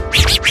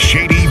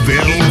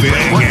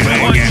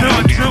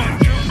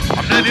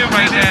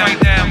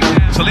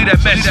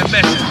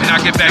and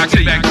I'll get back to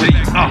you.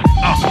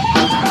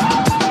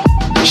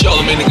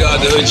 Charlamagne the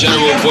God, the hood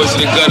general, voice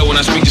of the gutter. When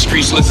I speak the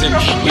streets, listen.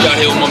 We out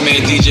here with my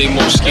man DJ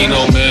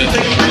Moschino, man.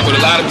 With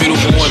a lot of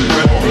beautiful women.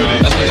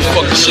 That's what the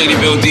fuck the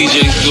Shadyville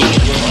DJs do.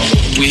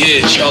 We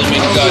here, Charlamagne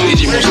the God,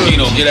 DJ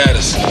Moschino. Get at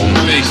us.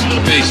 Peace.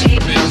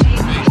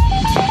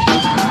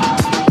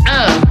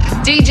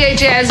 DJ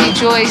Jazzy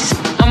Joyce.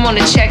 I'm on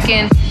the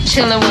check-in,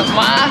 chilling with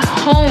my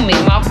homie,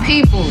 my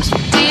peoples,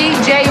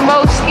 DJ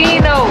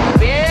Moschino.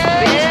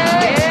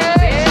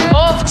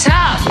 Off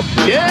top.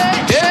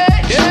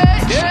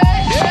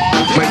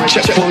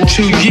 Check for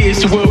 2 years,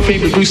 the world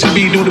famous Bruce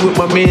B doing it with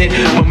my main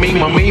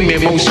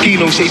man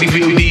Moschino,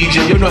 Shadyville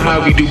DJ. You know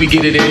how we do, we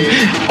get it in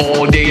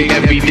all day,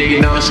 every day,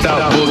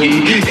 non-stop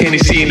boogie.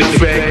 Hennessy in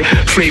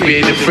effect, Flavor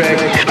in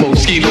effect,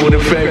 Moschino in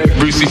effect,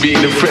 Bruce B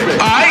in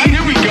effect. Alright,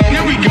 here we go.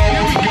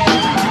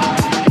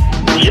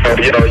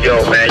 Yo,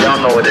 man, y'all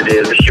know what it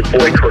is. It's your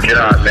boy Crooked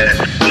Eye, man.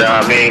 You know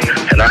what I mean?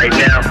 And right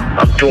now,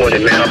 I'm doing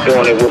it, man. I'm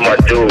doing it with my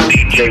dude,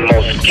 DJ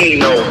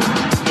Moschino.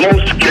 What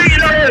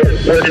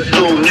it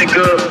do,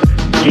 nigga?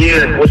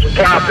 Yeah, what's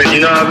poppin', you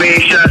know what I mean?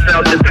 Shouts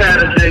out to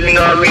Patterson, you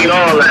know what I mean?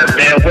 All that,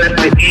 man. West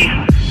to East,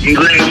 you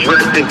lanes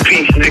rest in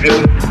peace,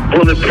 nigga.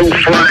 Bulletproof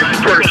flying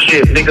spur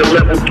shit, nigga.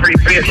 Level 3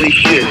 Bentley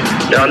shit.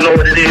 Y'all know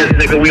what it is,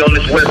 nigga. We on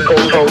this West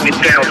Coast holding it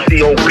down,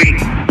 COB.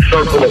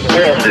 Circle of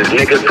bosses,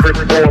 nigga.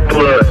 Crip or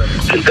blood.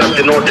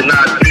 Conducting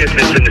organized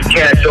business and this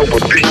cash over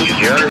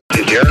bitches, you heard?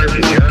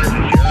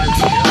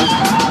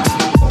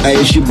 Hey,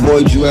 it's your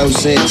boy Joel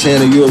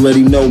Santana, you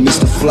already know.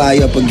 Mr. Fly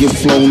Up or get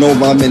flown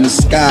over, I'm in the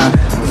sky.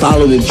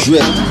 Follow the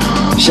drip.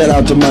 Shout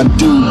out to my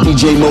dude,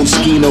 DJ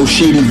Moschino,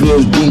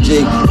 Shadyville's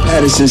DJ.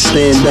 Patterson,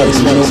 stand up,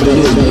 man, over the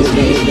hill.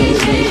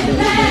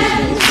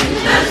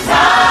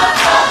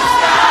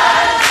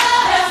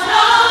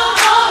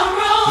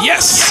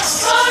 Yes!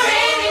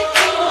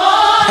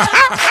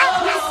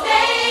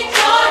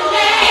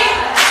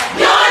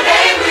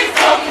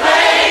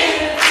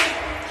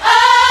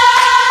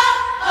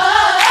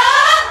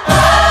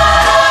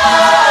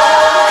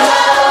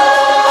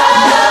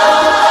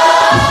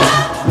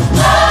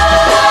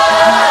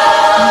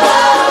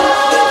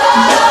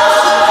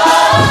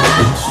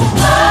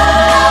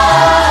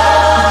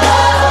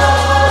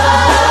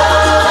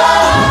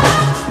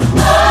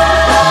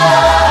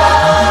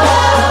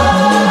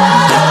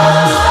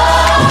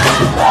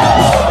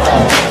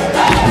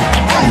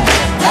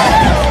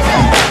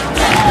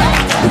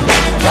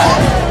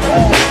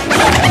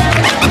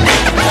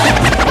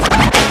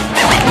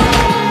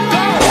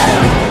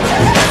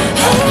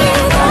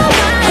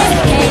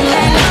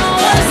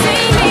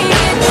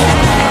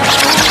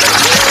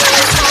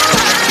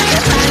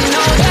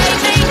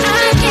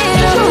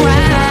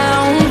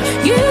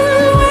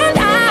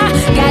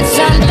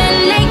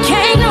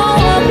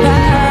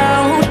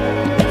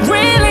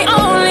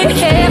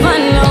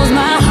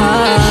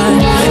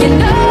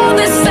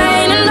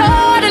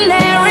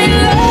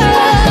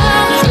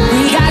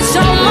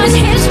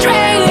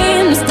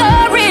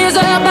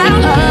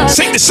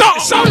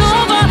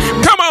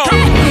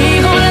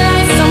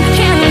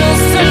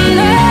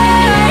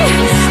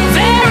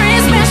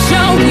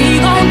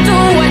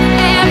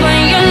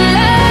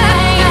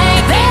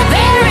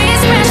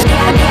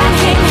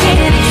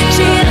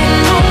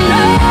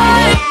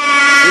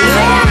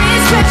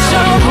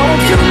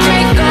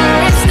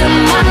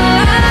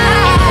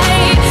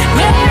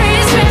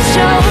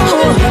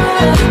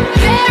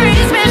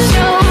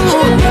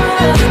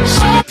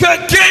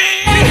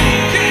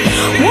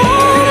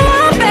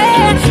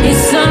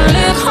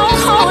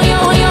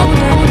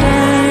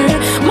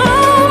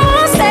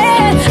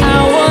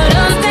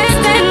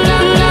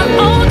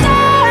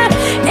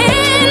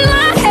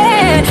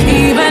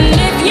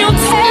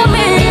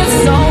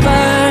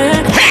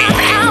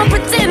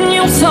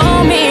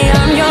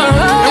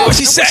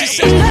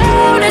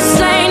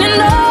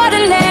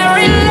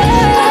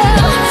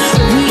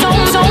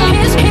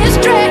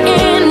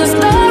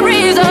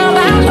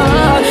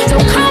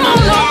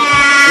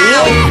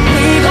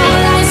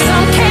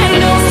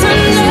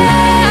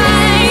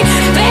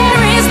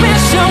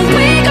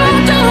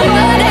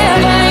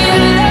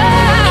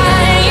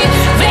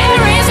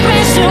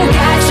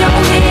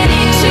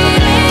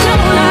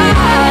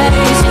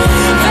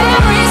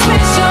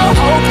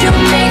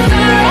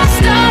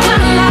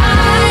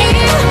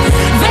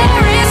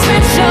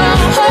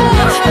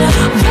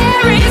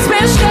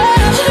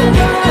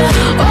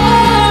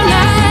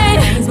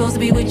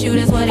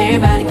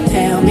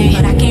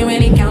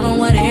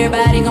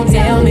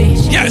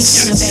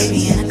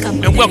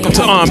 And welcome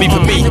to Army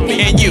for me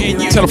and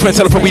you. Tell a friend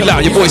we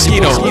loud. Your boy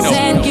Skino.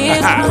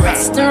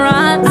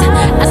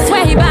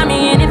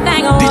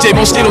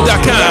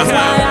 DJMoschino.com.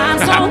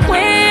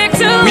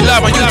 We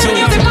live on YouTube.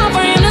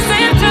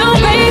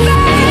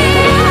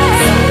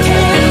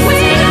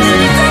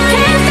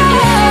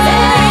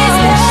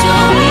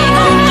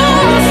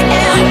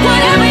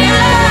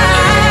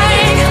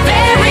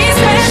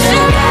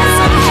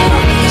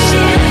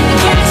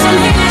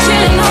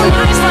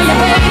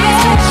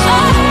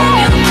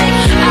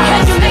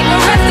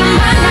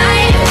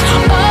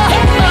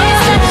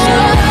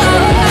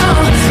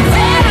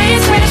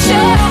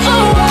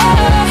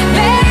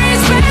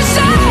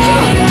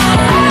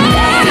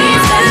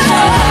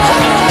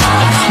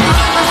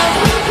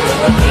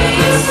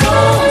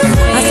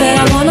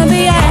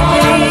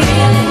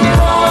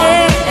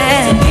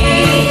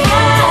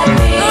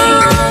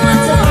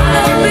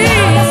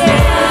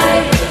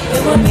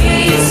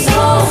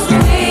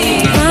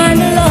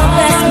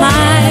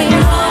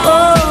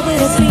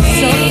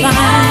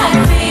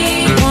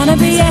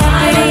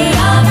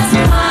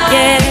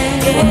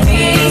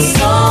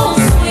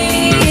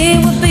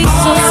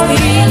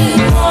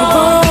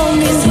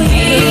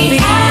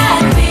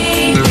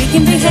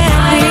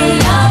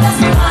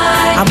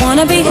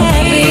 wanna be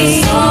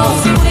happy. So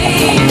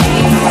sweet.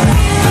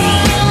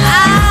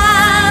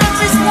 I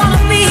just wanna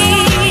be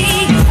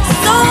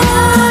so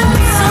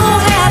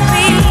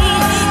happy,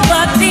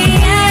 but the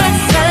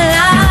answer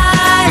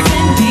lies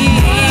in me.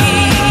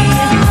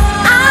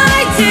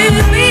 I do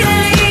believe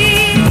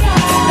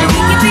that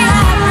we can be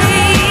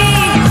happy.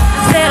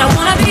 I said I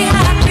wanna be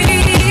happy.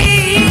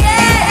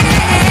 Yeah.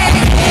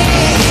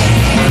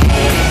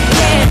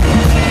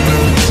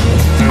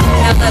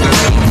 Now let it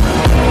be.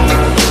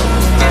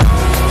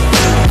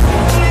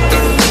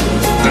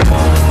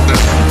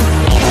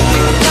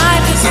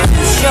 Life is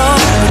too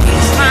short to be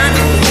trying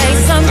to play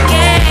some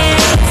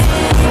games.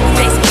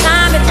 Take some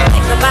time and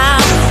think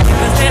about if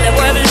it's really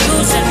worth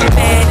losing,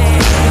 baby.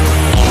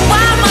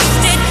 Why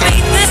must it be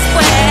this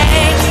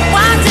way?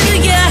 Why do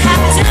you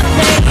have to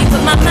play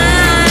with my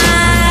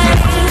mind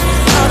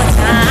all the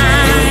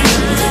time?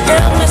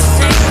 Help me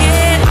sing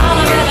it. All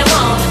I really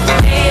want is for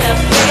me to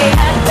be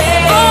happy.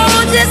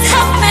 Oh, just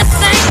help me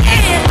sing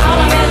it. All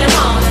I really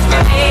want is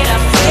for me to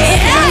be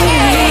happy.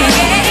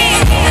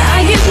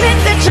 I admit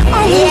that you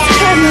almost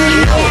had me.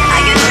 I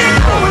admit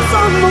I was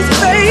almost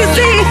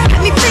crazy. Got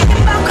me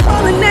thinking about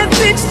calling that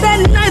bitch that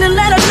night and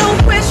let her know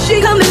where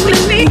she coming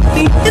with me.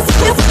 This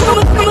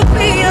gonna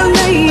be a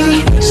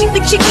lady. She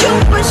thinks she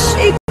cute, but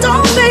she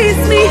don't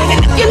face me. And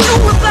if you know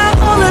about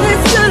all of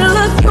this good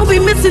luck, you'll be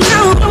missing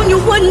out on you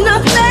would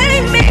not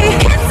blame me.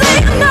 Can't say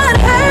I'm not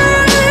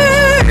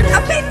hurt.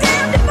 I'll be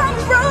damned if I'm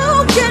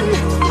broken.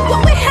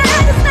 What we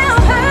had is now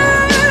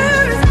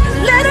hers.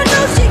 Let her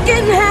know she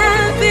can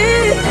have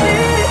it.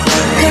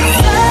 'Cause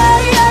I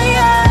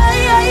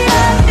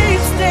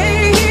can't stay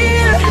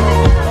here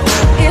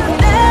if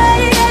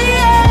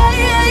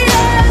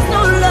there's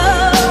no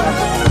love.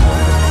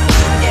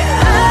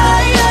 Yeah,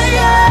 I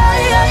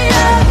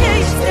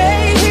can't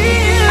stay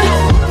here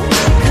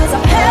 'cause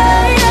I'm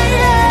had enough.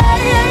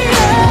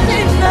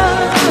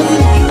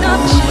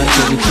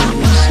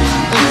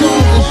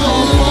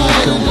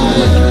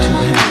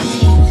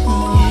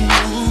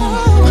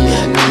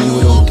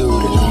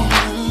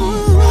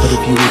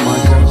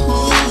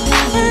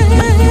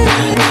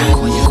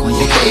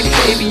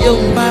 Baby, your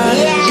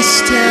body is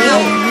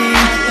telling me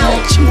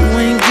that you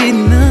ain't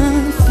getting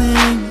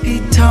nothing. He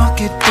talk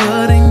it,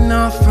 but ain't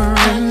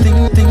offering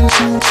things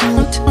you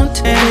want.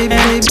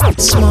 Baby,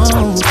 small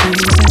things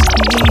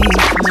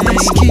that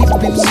he's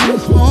keeping you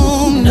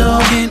home. No,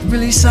 can't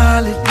really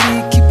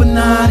solidly keep a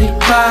naughty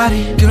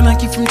body. Girl,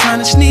 like you from trying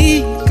to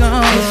sneak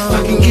on. If I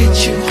can get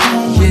you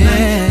home,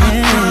 yeah, I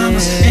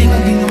promise ain't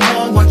gonna be no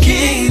more. Why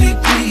can't it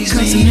please me?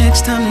 'Cause the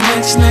next time, the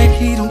next night,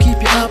 he don't keep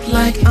you up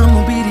like I'm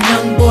gonna be the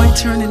young boy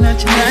turning out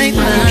your night. If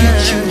I can get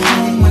you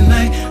home one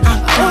night, I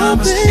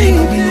promise ain't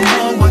gonna be no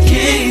more. Why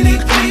can't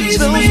it please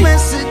me? Those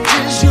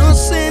messages you're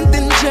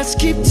sending just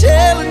keep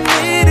telling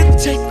me to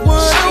take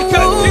what I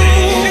want.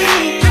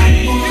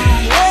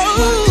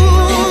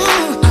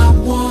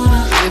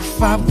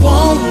 If I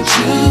want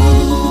you,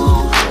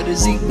 what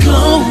is he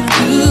gonna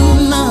do?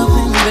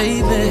 Nothing,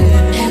 baby.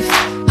 If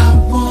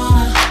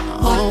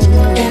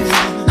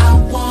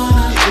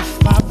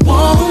I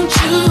want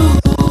you,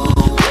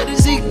 what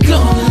is he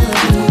gonna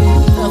do?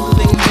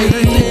 Nothing,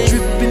 baby.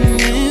 Dripping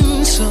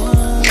in so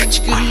much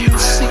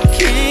goodness he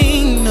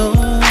can't know.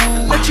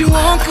 Let you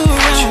walk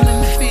around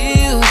and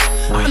feel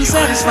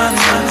unsatisfied.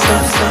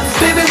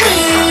 Baby,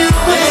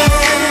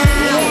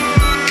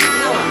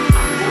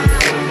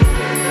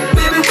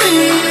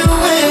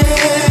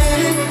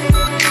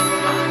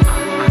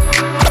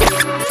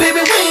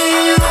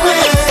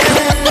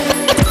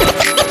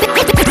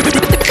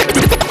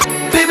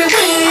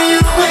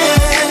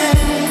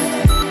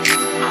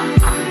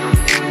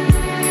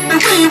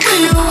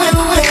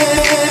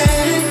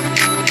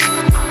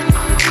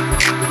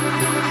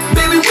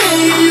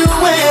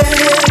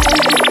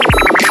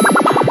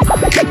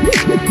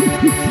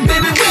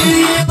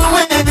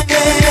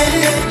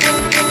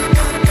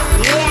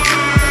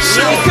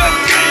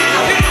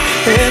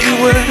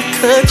 everywhere I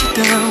cut you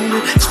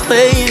down, it's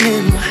playing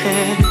in my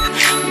head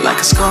like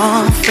a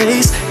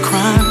Scarface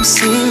crime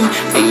scene.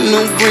 Ain't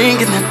no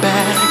bringing that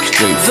back.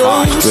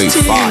 Those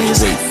tears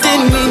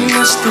didn't mean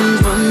nothing,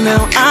 but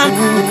now I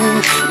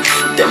know.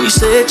 Damn, you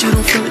said you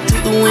don't feel it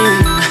till the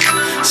wind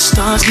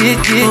stars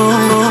get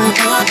low.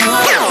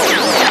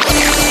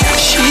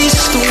 She's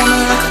just the one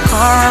like a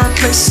car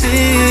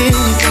replacing.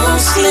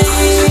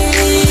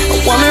 I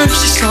wonder if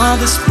she saw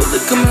this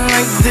bullet coming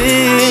like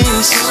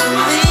this.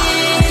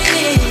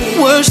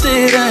 Words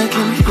that I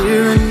can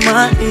hear in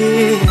my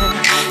ear.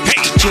 The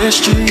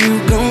gesture you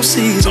gon'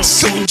 see the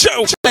same.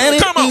 Let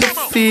it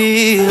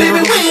feel.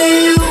 Baby, where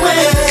you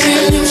at?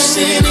 Can you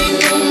sitting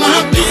on my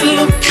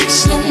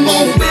pillowcase no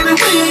more? Baby,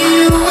 where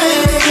you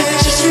at? I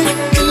just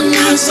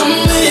recognize I'm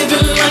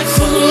living life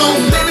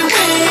alone. Baby,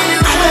 where you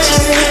at? I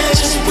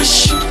just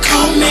wish you'd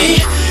call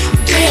me.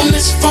 Damn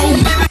this phone.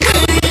 Baby,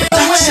 where you at?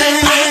 I said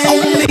I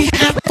only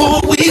have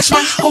 4 weeks.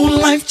 My whole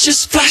life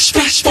just flash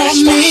for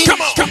me.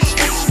 Come on.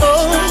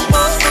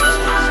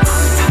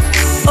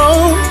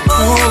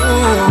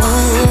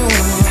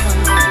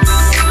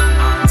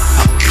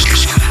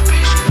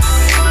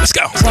 Let's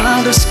go.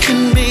 Wild as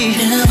can be,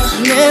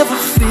 never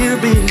fear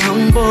being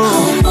humble.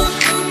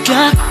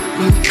 Got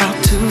me out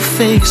to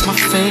face my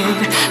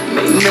fate.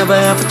 May never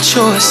have a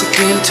choice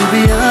again, to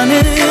be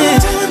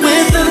honest.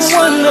 With this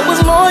one that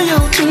was loyal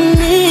to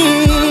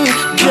me,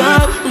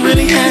 God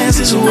really has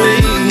his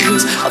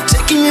ways of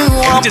taking you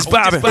off the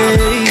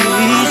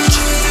page.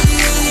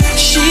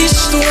 She's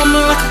just a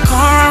woman like a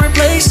car I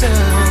replace her.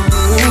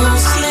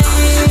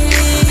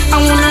 I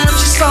wonder if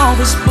she saw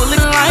this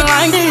bullet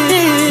like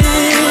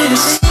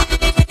this.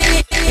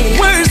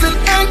 Words that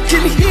I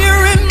can hear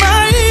in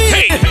my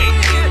ear.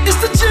 It's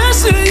the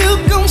gesture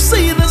you gon'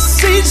 see, the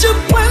seeds you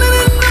planted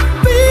in the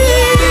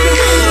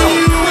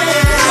field.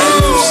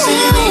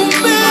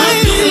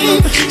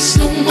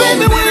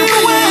 Baby, where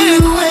you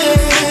at?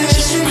 I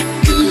just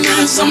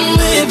recognize I'm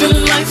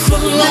living life for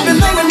living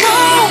like a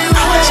wrong.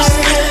 I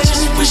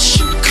just wish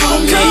you'd call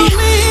me.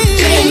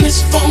 Damn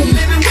this phone,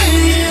 baby, where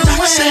you at?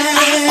 I said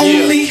I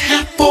only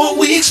have 4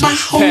 weeks, my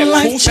whole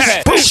life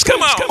just pushed.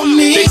 Come on.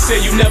 They say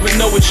you never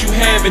know what you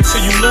have until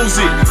you lose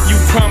it. You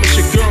promise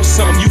your girl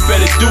something, you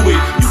better do it.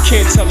 You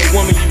can't tell a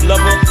woman you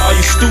love her. Are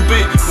you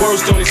stupid?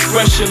 Words don't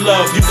express your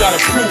love, you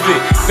gotta prove it.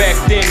 Back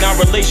then our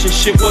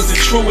relationship was the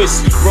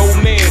truest.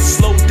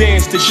 Romance, slow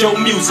dance to show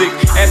music.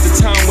 As the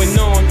time went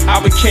on, I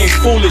became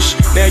foolish.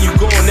 Now you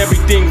gone,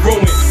 everything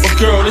ruined. But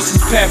girl, this is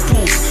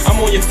Papoose. I'm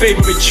on your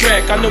favorite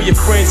track. I know your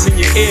friends in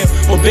your ear.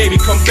 Well baby,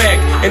 come back,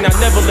 and I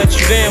never let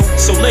you down.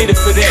 So later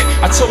for that,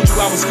 I told you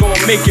I was gonna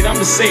make it. I'm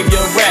the savior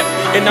of rap,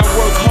 and I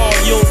work hard.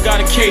 You don't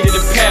gotta cater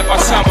to pap. I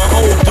tie my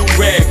own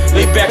do-rag.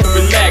 Lay back and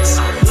relax.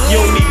 You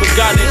don't even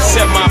gotta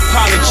accept my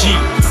apology,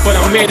 but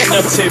I'm man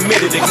enough to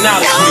admit it.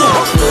 Acknowledge me.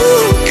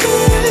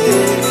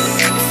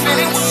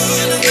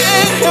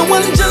 It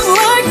wasn't just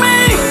like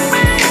me.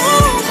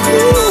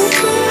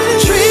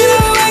 Treat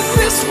her like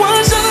this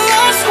was your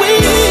last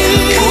week.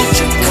 Won't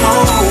you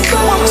call?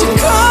 Won't you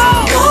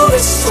call? Oh,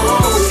 it's so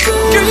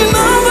good. Girl, you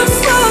know the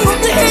song of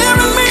the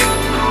hearing me.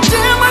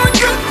 Damn, I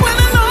regret when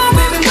I know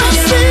baby my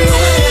feet.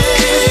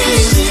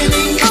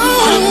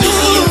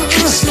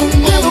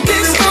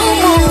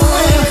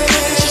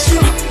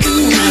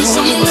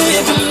 I'm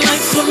living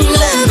life for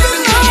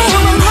living.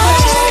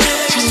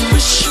 Just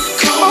wish you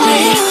called me.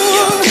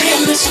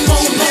 Damn, this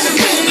phone,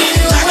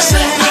 like I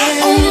said,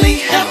 I only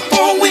have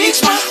 4 weeks.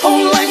 My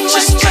whole life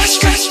just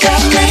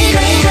got me.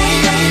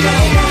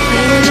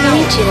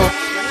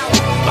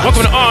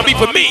 Welcome to R&B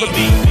for me.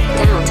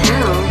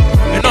 Downtown.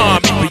 And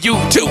R&B for you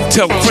too.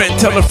 Tell a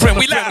friend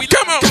we live.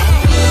 Come on.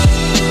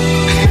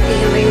 Will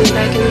you bring me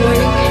back in the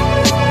morning?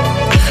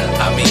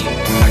 I mean,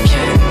 I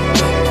can.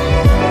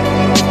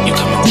 You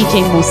coming?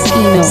 DJ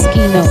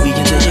Moschino. We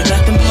can take you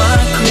back to my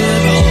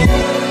crib.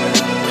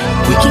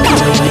 We can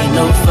get away,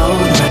 no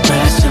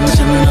photographs.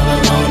 Chillin' all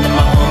alone in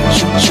my home.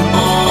 Shoot you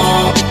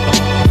on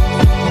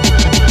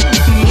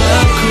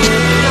my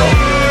crib.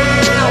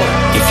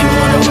 If you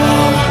wanna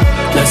roll,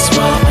 let's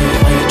roll.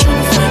 Why you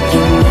tryna front? You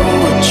know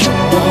what you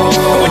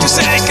want. What you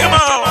say? Come on.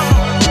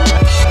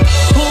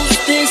 Who's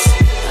this?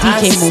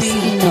 DJ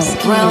Moschino.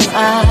 Brown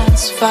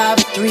eyes,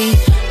 5'3",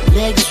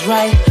 legs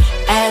right,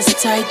 ass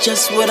tight,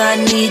 just what I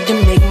need to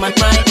make my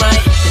right.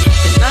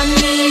 And I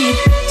need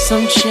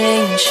some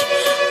change.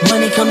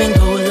 Money come and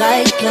go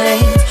like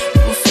planes.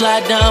 You fly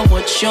down,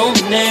 what's your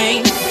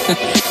name?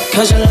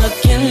 Cause you're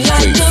looking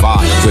like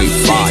Great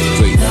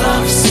five.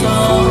 love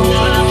song.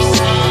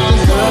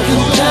 Girl, you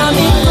got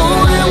me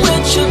going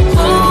with your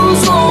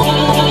clothes on.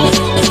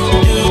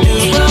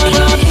 Here,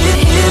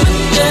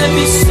 that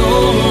be so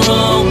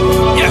wrong.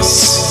 Yes.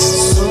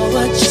 So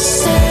what you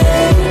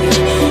say?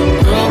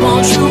 Girl,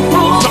 won't you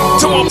roll?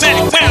 To all that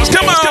bounce.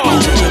 Come on.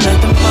 Take you back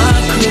to my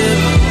crib.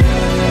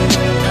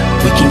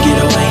 We can get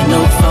away, no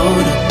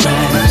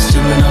photographs.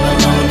 Chillin' all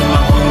alone in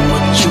my home.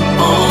 What you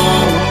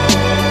on?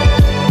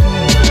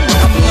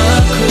 My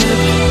crib.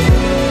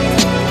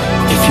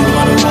 If you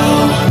wanna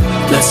roll,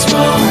 let's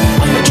roll.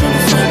 Why you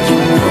tryna front? You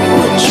know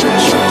what you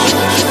want.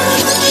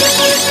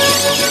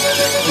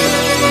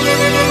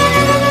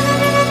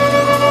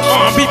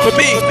 R&B for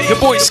me. Your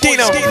boy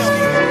Skino.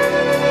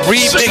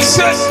 Remix.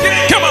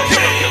 Come on.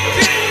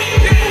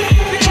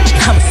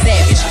 I'm a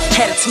savage,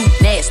 attitude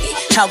nasty.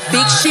 Talk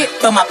big shit,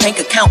 but my bank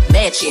account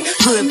match it.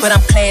 Hood, but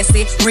I'm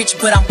classy. Rich,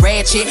 but I'm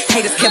ratchet.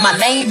 Haters hear my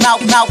name,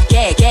 mouth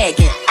gagging.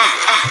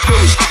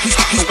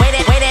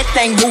 Way that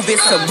thing move,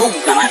 it's a move.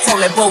 I told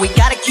that boy we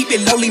gotta keep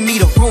it lowly,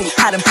 meet a room.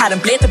 I done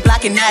bled the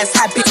block and now it's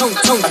hot, bitch. Move.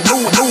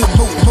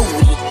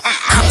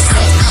 I'm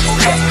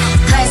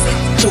classy,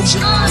 bougie,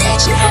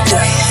 ratchet,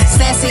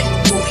 sassy,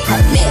 movie,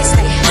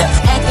 nasty.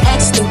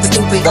 Act stupid,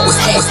 what was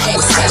classy,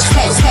 bougie,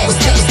 ratchet,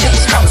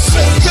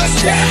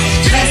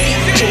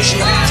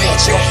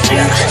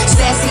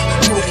 sassy,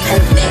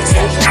 movie,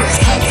 nasty.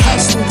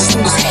 Act stupid.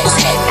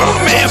 Oh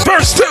man,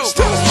 verse 2.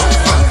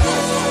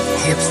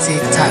 Hips tick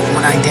tock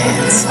when I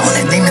dance. On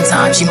that demon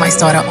time, she might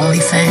start her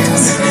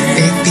OnlyFans.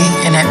 Big B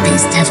and that B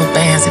stand for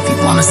bands. If you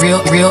want us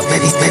real,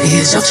 baby,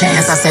 here's your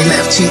chance. I say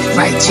left cheek,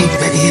 right cheek,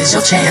 baby, here's your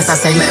chance. I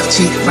say left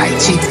cheek, right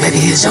cheek, baby,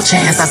 here's your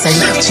chance. I say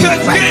left cheek,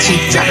 right cheek,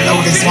 drop it low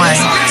this one.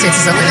 Six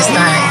is up in this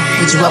thing.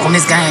 hit you up on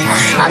this game.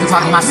 I be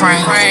parking my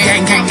frame.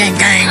 Gang, gang, gang,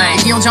 gang.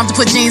 If you don't jump to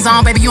put jeans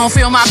on, baby, you don't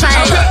feel my pain.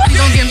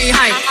 You gon' give me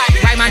hype.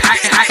 Right, I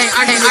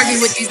can't argue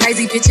with these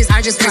lazy bitches.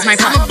 I just raise my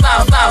pipe. I'm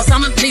a boss.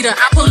 I'm a leader.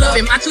 I pull up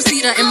in my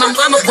two-seater, and my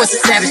mama was a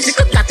savage.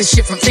 Nigga got this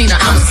shit from Tina.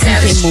 I'm a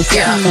savage.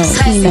 Yeah.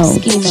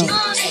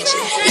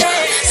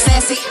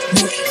 Sassy,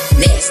 booty,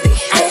 nasty.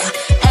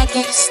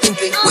 Acting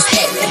stupid. What's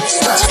happening?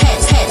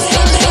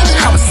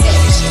 I'm a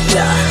savage.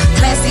 Yeah.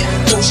 Classy,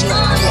 bougie,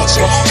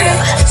 ratchet.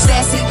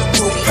 Sassy,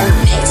 booty,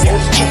 nasty.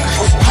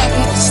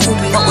 Acting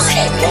stupid. What's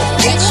happening?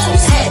 Bitch,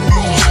 what's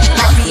happening?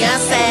 My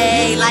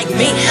fiance, like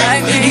me.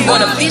 He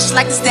want a bitch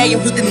like the stallion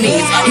with the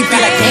knees. He be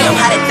like, damn,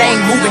 how that thing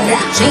moving with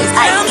the jeans.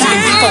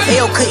 Even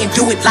D4L couldn't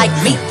do it like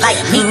me,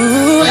 like me.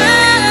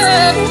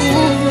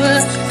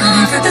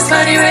 I got this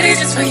body ready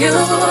just for you.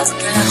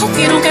 I hope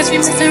you don't catch me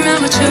messing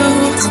around with you.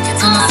 Get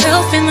to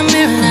myself in the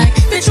mirror like,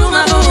 bitch, you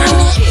my boo.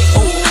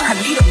 Oh, I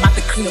need a mop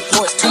to clean the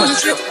floors, too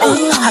much drip. Oh,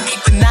 I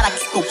keep it not, I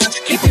keep a bitch,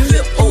 keep it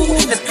real. Oh,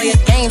 let's play a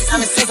game.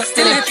 Simon says I'm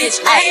still that bitch.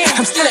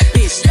 I'm still that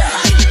bitch.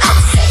 I'm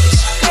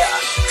savage.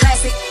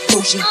 Classic,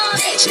 bougie,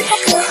 ratchet.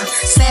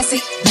 Sassy,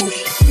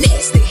 booty,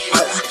 nasty.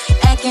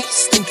 Acting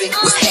stupid.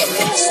 What's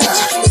happening?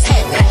 What's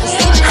happening?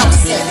 I'm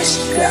savage.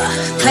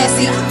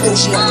 Classy,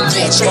 bougie,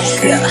 ratchet.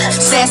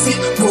 Sassy,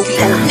 booty,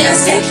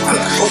 nasty.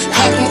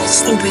 Acting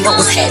stupid.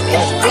 What's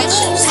happening? Bitch,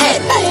 what's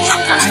happening?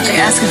 They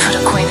asking for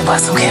the queen to buy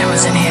some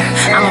cameras in here.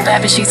 I'm a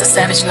bad bitch, she's a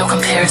savage, no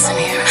comparison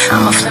here.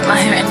 I'ma flip my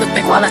hair and look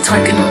back while I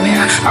twerk in the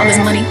mirror. All this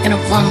money in a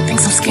room, think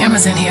some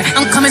scammers in here.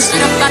 I'm coming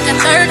straight up like a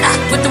third,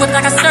 with the whip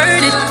like I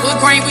stirred it. Good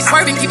brain, we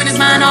swerving, keeping his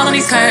mind all on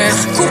these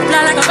curves. Coop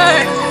fly like a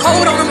bird,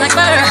 hold on him like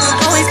birds.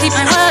 Always keep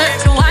my word,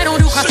 so I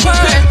don't do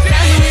crosswords.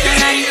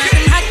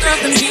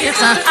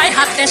 I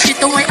hop that shit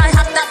the way I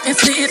hop that and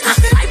slid.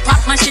 I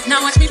pop my shit,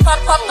 now watch me pop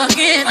up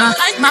again.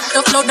 I mop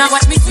the floor, now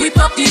watch me sweep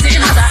up these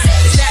ends.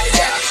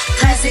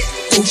 Classic,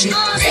 bougie,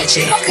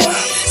 ratchet.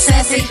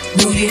 Sassy,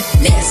 booty,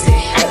 nasty.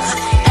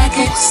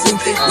 Acting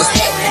stupid, what's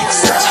happening?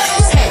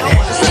 What's happening?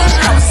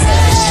 I'm a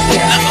savage.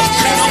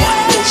 Classic,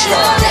 bougie,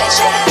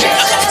 ratchet.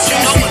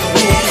 Sassy,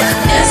 booty,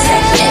 nasty.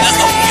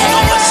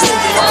 Acting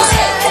stupid, what's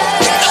happening?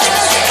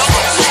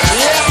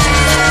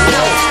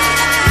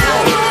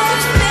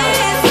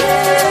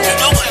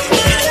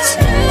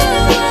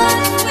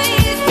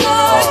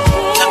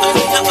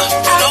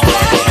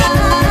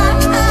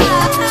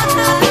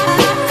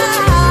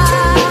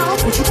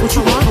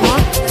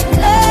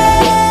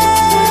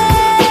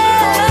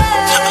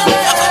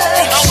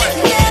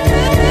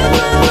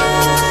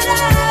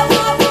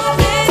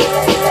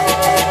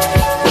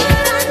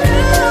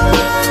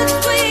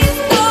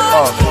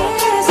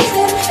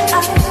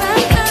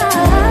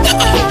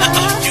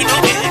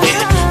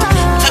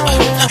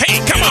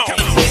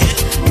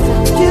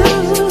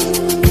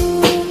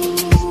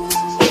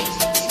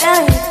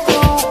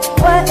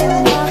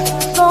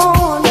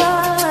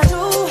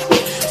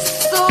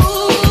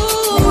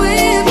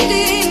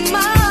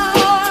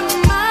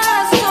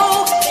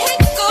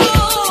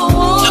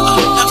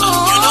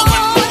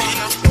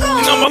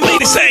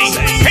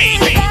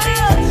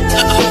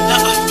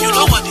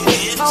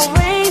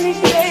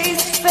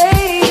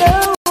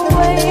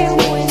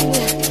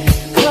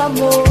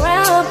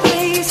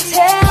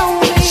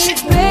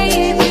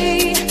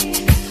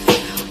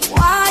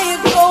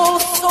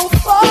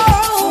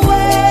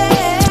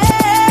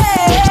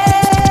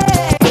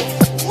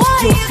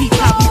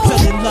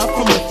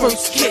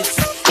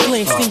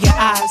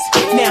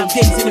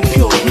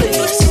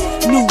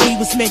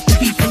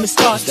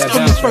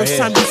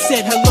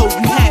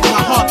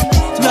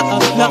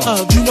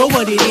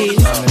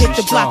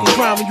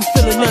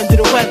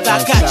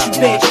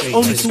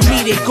 Only to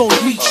me they gon'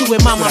 reach you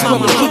and mama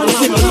keep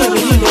us in the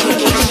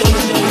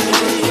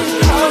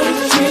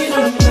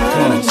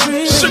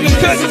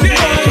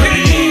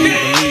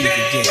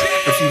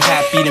If you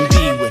happy, then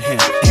be with him.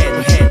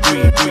 Head,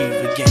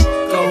 breathe again.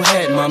 Go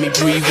ahead, mommy,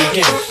 breathe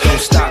again. Don't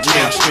stop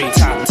now, straight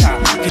top.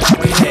 Get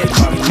your head,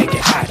 mommy, make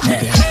it hot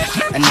now.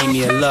 I need me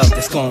a love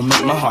that's gonna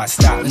make my heart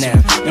stop now.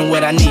 And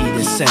what I need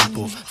is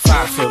simple.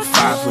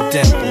 5'5" with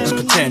dimples,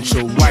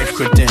 potential wife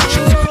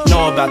credentials.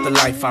 Know about the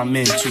life I'm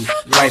into,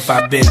 life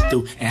I've been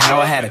through, and how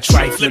I had a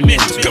trifling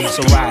mental.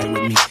 So ride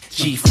with me,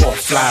 G4,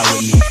 fly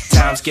with me.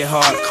 Times get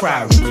hard,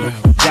 cry with me,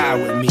 die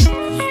with me.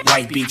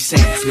 White Beach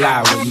Sands,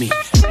 lie with me.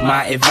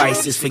 My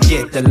advice is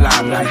forget the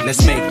limelight.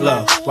 Let's make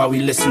love while we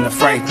listen to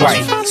Frank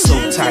White.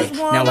 So tight,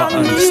 now I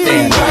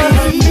understand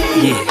life.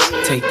 Yeah,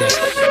 take that.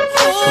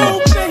 Come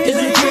on.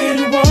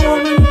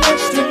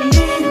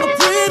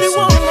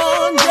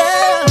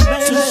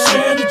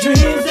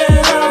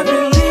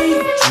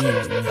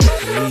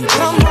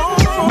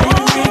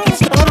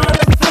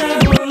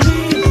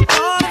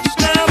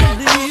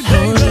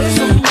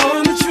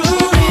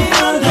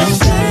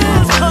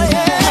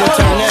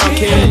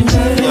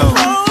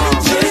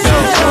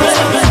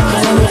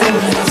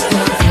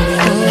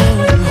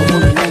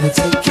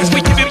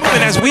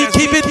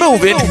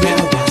 Moving.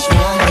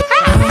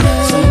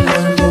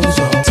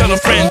 Tell a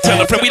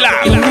friend, we live.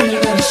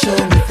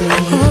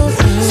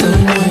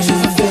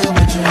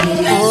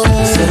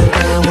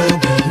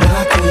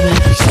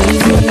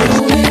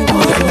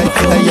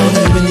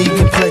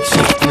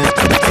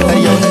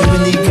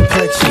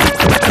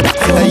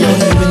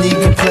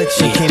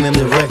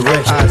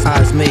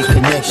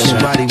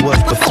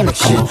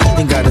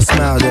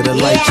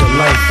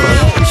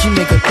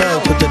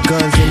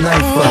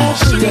 knife up.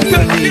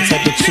 Definitely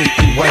type of chick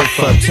you wife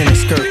up.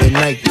 Tennis skirt and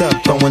niked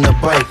up, throwing a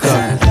bike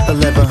up.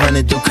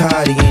 1100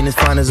 Ducati, ain't as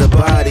fine as a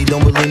body.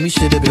 Don't believe me,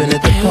 should've been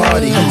at the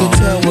party. You can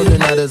tell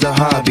working out is a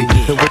hobby.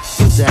 The way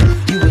is that,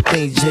 you would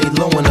think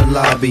J-Lo in the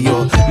lobby.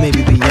 Or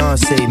maybe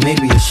Beyonce,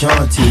 maybe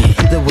Ashanti.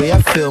 The way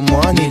I feel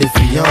more, I need a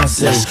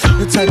fiance.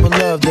 The type of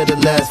love that'll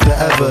last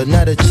forever.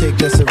 Not a chick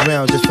that's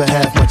around just for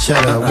half my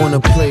cheddar. Wanna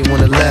play,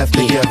 wanna laugh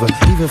together,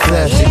 even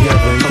flash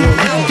together. Girl, you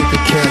can get the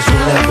cash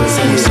whenever.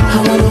 I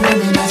want a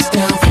woman that's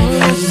down for me.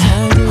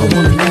 I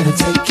want a man to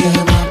take care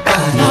of my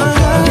body. I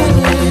want a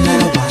woman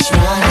that'll wash my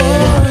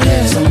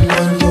hair.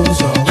 Someone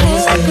who's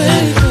always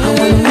there. I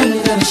want a woman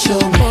that'll show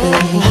me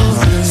things.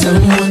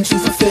 Someone to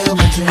fulfill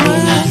my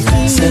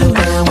dreams. Settle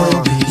down with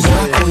me,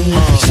 my queen.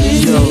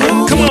 She's the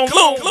only.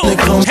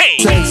 Come on, hey.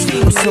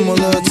 I'm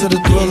similar to the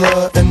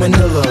Thriller and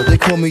Manila. They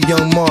call me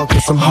Young Mark,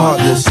 cause I'm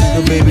heartless.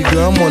 The baby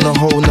girl, I'm on a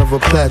whole nother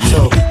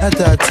plateau.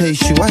 After I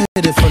taste you, I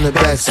hit it from the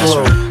back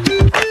slow.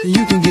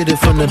 You can get it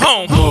from the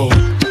back row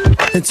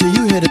until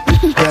you hit it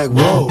back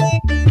row.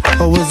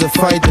 Oh, it's a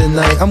fight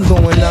tonight. I'm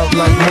going out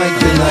like Mike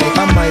tonight.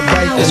 I might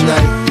bite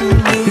tonight.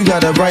 You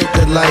got a right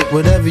to like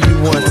whatever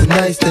you want.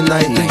 Tonight's the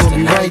night. You gon'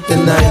 be right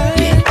tonight.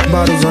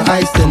 Bottles on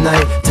ice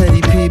tonight.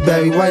 Teddy P,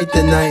 Barry White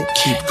tonight.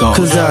 Keep going.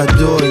 Cause I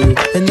adore you,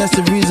 and that's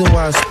the reason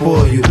why I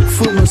spoil you.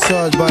 Foot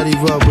massage, body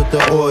rub with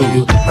the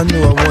oil. I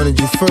knew I wanted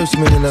you first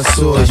minute I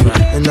saw you,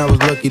 and I was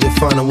lucky to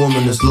find a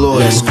woman that's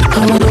loyal. I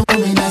want a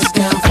woman that's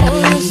down for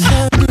me.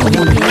 I want a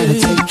man to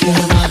take care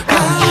of my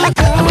body.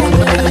 I want a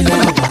woman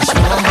that'll wash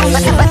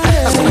my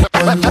hair.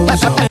 Someone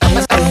who's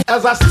always there. I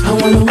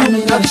want a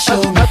woman that'll show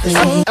me things.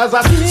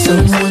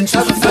 Someone to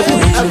fulfill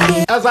my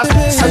dreams.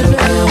 Settle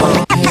down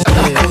with me.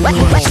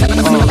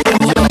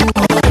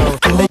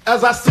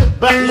 As I sit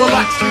back,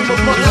 relax, leave a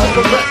bunch of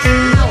regrets.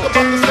 Think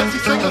about the sexy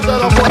singers that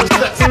I wanna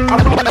sex. I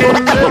probably go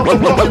to jail for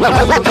fucking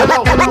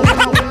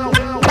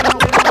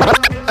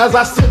as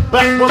I sit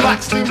back,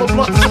 relax, leave a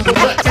blunt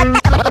cigarette.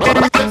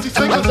 The sexy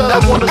singers that I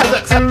wanna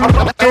sex. I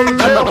probably go to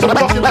jail for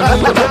fucking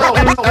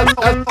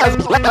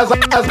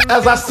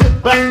as I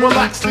sit back,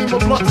 relax, leave a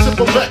blunt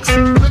cigarette.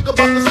 Think about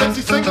the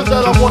sexy singers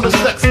that I wanna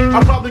sex.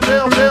 I probably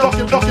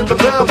fucking the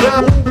bell.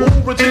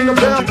 Ooh, Regina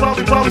Bell,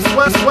 probably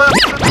sweat.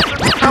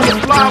 I was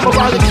fly,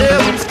 Mariah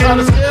Carey's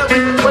kinda scary.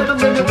 Wait a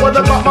minute, what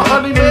about my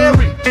honey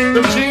Mary?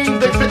 Them jeans,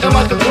 they fitting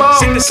like a glove.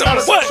 So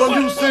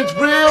you cinch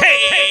real.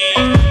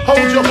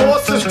 Hold your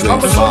horses.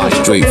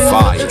 Straight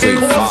fire.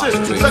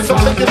 Sex, I'm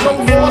taking no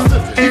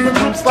losses. Even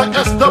groups like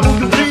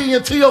SWV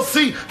and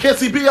TLC can't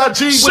see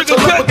B.I.G. with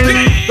telepathy.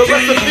 The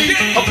recipe,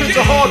 a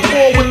picture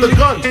hardcore with the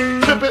gun.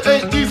 Pimpin'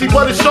 ain't easy,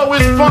 but it sure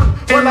is fun.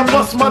 When I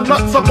bust my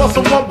nuts, I bust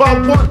them one by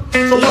one.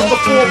 So what's the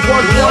 411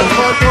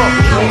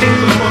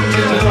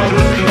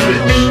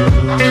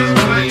 I'm just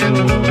playing.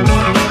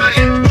 What I'm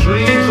saying.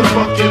 Dreams of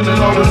fucking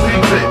and all the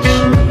bitch.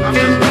 I'm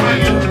just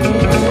playing.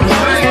 What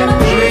I'm saying.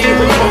 Dreams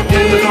of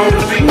fucking and all the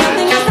bitch.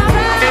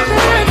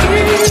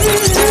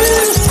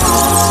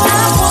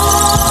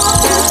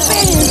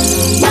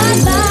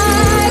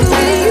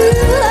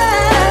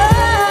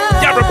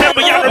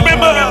 Y'all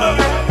remember.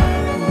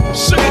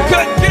 Sugar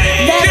Cut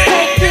Gang. Let's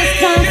take this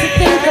time to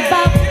think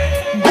about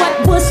what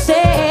was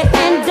said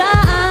and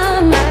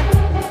done.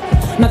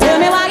 Now tell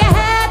me why you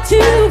had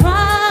to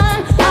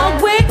run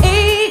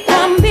away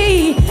from me.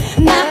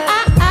 Now I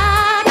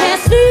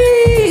can't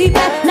sleep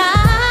at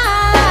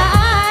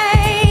night.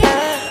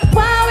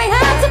 Why we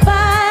had to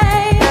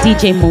fight?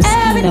 DJ Moschino.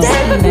 Every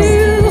day for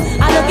you,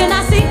 I look and I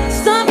see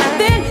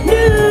something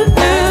new.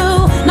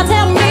 Now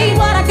tell me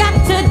what I got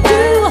to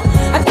do.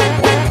 I get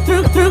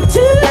through to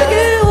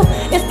you.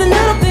 It's the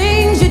little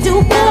things you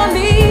do for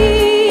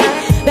me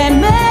that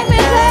make me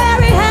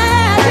very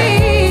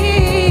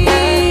happy.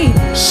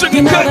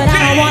 You know that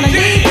I wanna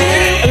leave you.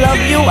 I love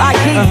you, I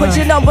keep put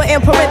your number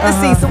in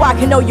parentheses so I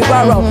can know you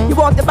borrow. You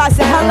walked by,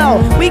 said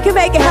hello. We can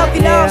make it healthy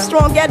love,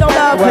 strong ghetto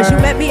love. Cause you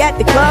met me at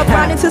the club,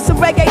 grinding to some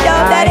reggae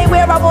dub. That ain't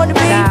where I wanna be.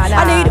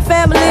 I need a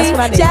family.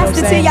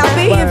 Chastity, I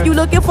be. If you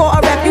looking for a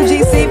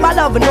refugee, see my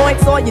love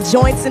anoints all your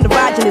joints and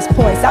erogenous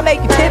points. I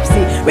make you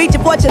tipsy, reach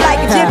your fortune like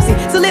a gypsy.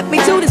 So lift me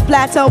to this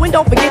plateau and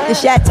don't forget the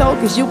chateau.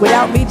 Cause you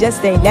without me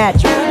just ain't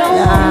natural. You don't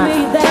want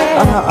me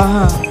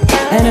there.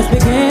 And it's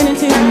beginning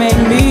to make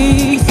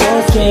me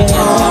so scared.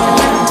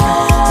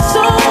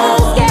 So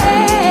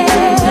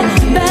scared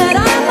that I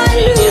might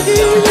lose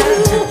you.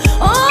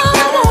 All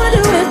I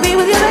wanna do is be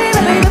with you, baby.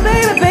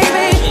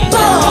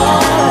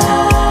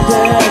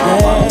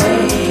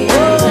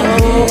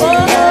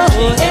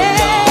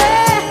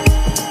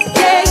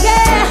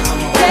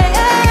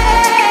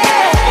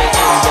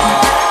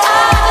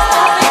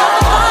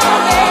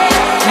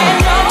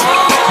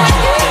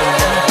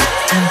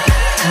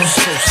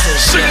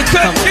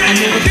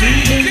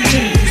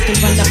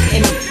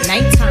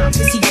 Nighttime,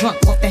 cause he drunk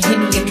off the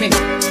Henny and Remy.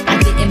 I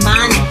didn't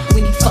mind it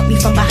when he fucked me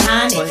from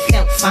behind. It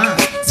felt fine,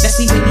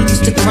 especially when he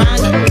used to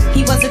grind it.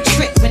 He was a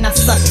trick when I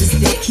sucked his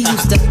dick. He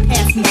used to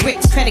pass me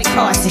bricks, credit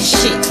cards and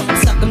shit.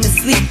 Suck him to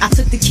sleep. I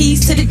took the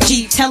keys to the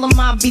Jeep. Tell him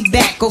I'll be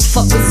back. Go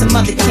fuck with some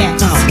other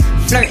cats.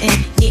 Flirting,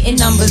 getting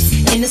numbers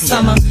in the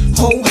summer.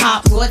 Whole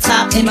hop, raw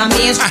top, and my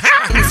man's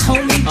and his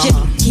homie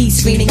Jimmy. He's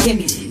screaming,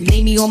 gimme.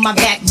 Lay me on my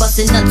back,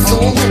 busting nuts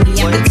all in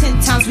me. After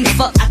 10 times we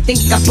fuck, I think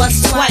I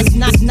bust twice.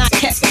 Not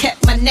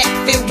kept my neck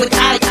filled with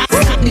ice.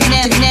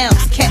 The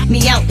nails kept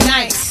me out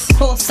nice.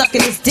 Poor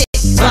sucking his dick,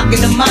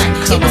 rocking the mic.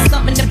 It was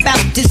something about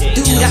this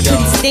dude I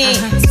couldn't stand.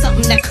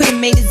 Something that could've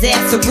made his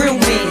ass a real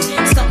man.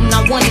 Something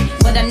I wanted,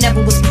 but I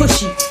never was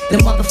pushy. The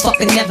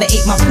motherfucker never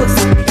ate my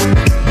pussy.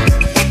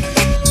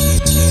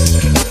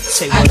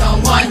 I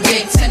don't want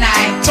dick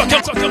tonight.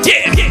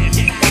 Yeah.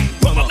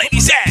 Where my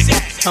ladies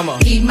at? Come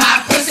on. Eat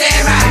my pussy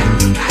right.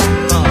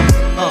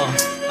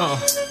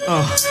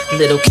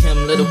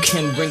 Little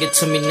Kim, bring it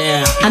to me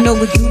now. I know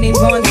what you named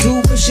Ron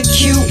Do, Pusha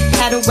Q.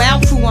 Had a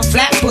wild crew on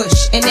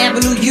Flatbush and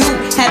Avenue U.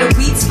 Had a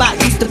weed spot,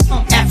 used to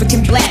pump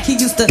African black. He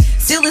used to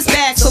seal his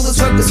bag so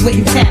his workers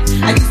wouldn't tap.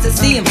 I used to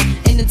see him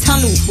in the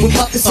tunnel with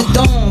buckets of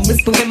dawn.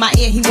 Whisper in my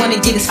ear, he wanna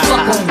get his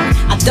fuck on.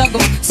 I dug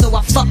him, so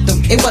I fucked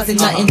him. It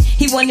wasn't nothing.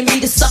 He wanted me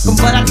to suck him,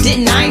 but I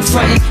didn't. I ain't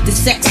frontin'. The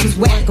sex was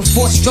whack, a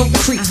 4-stroke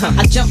creep.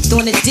 I jumped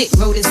on the dick,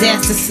 rode his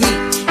ass to sleep.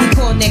 He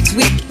called next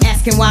week,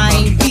 asking why I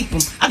ain't beep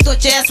him. I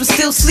thought your ass was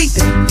still sleeping.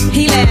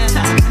 He laughed,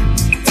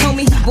 told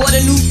me he bought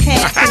a new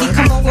pack. Could he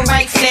come over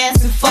right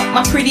fast and fuck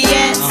my pretty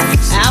ass?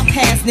 I'll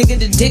pass, nigga,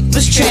 the dick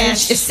was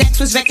trash. If sex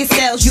was record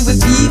sales, you would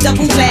be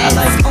double glass.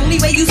 Only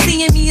way you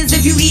seeing me is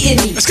if you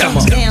eating me.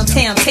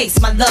 Downtown taste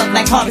my love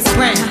like Harvest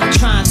Brown.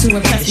 Trying to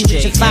impress me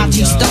with your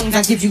 5G stones.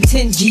 I give you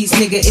 10 G's,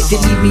 nigga, if you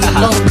leave me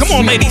alone. Come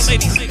on, ladies. I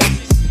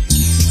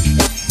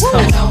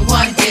don't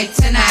want dick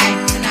tonight.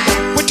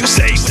 What you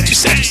say?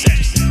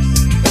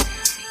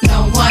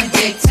 Don't want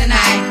dick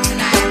tonight.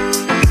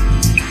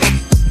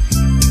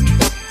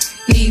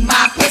 Eat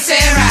my pussy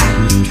right.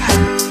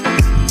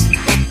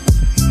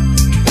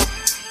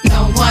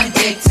 Don't want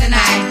dick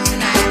tonight.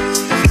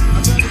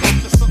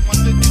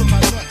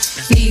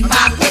 Eat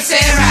my pussy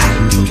right.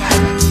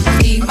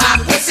 Eat my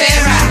pussy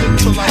right.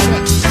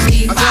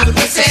 Eat my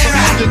pussy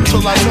right.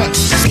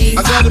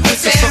 I got a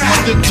bitch to suck my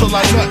dick till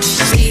I nut.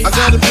 I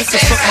got a bitch to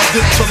suck my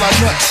dick till I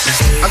nut.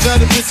 I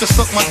got a bitch to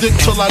suck my dick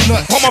till I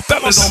nut. All my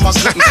fellas on my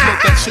gut and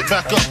smoke that shit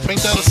back up.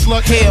 Ain't that a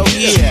slut? Hell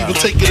yeah. Even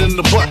take it in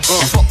the butt.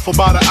 Fuck for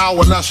about an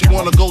hour, now she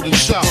want a golden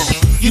shower.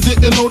 You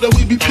didn't know that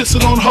we be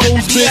pissing on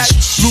hoes,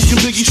 bitch. Luke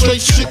and Biggie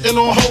straight shitting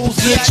on hoes,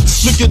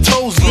 bitch. Lick your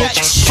toes,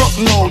 bitch. Fuck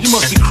no, you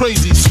must be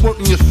crazy.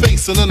 Squirting your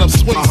face and then I'm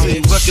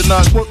Swayze.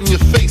 Recognize squirting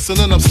your face and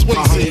then I'm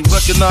Swayze.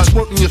 Recognize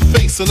squirting your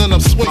face and then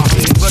I'm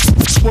Swayze.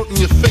 Squirting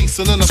your face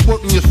and then I'm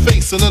squirting your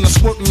face and then I'm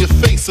squirting your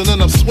face and then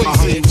I'm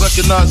Swayze.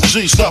 Recognize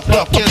G, stop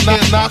up, can't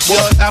knock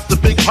what? After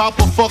Big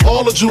Papa, fuck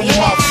all the Junior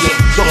Mafia.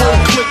 The whole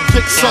clique,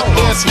 dick suck,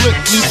 ass lick.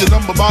 Leave your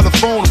number by the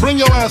phone, bring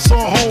your ass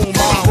on home.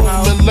 I'm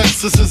rolling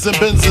Lexuses and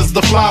Benzes,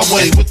 the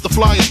flyway. With the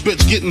flyest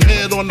bitch getting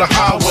head on the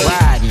highway.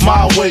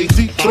 My way,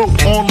 deep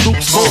throat on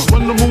Luke's boat.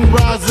 When the moon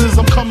rises,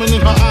 I'm coming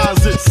in her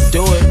eyes. It's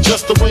do it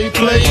just the way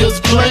players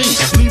play.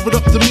 Leave it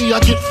up to me, I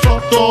get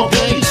fucked all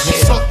day.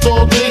 Sucked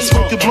all day,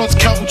 smoking blunts,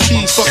 counting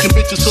cheese, fucking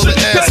bitches till the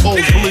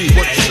assholes bleed.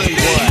 What you say,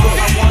 boy? All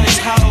I want is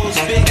hoes,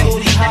 big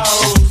booty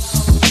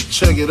hoes.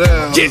 Check it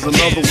out, here's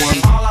another one.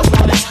 All I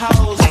want is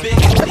hoes, big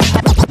booty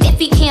hoes. If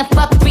he can't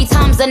fuck 3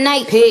 times a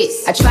night,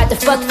 peace. I tried to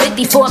fuck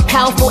 50 for a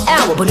powerful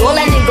hour, but all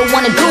that nigga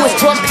wanna do is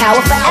talk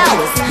power for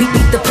hours. We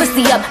beat the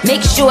pussy up,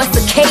 make sure it's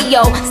a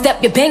KO.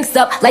 Step your banks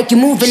up like you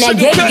moving that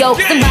yayo.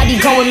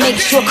 Somebody go and make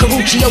sure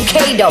Karuchi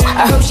okay though.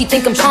 I heard she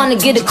think I'm trying to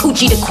get a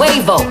coochie to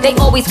Quavo. They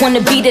always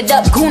wanna beat it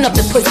up, goon up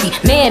the pussy.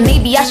 Man,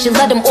 maybe I should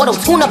let them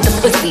auto-tune up the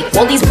pussy.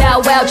 All these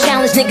Bow Wow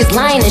challenge niggas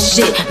lying and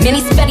shit.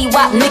 Many Spetty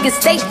Wap niggas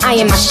stay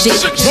eyeing my shit.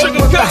 Drake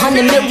worth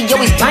 100 million,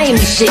 always buying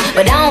me shit.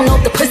 But I don't know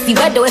if the pussy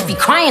wet or if he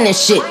crying and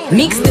shit.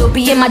 Meek still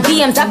be in my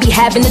DMs, I be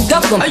having to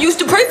duck him. I used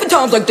to pray for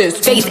times like this.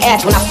 Face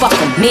ass when I fuck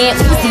him. Man,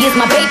 Uzi is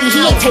my baby,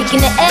 he ain't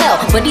taking the L.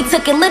 But he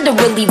took it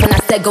literally when I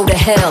said go to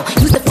hell.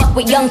 Used to fuck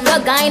with Young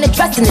Thug, I ain't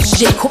addressing this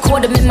shit.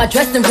 Caught him in my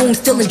dressing room,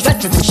 still in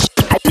dresses and shit.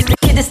 I used to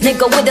kid this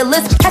nigga with a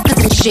list of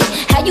S's and shit.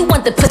 How you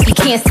want the pussy,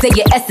 can't say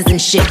your S's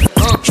and shit.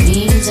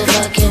 Dreams of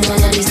fucking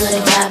one of these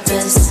little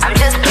rappers. I'm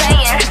just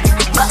playing,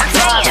 but I'm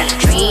saying.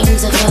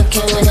 Dreams of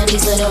fucking one of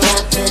these little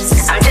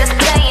rappers. I'm just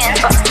playing,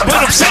 but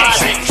I'm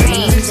saying.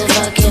 Dreams of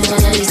fucking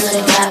one of these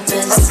little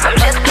rappers. I'm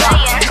just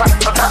playing,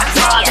 but I'm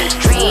saying.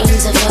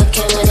 Dreams of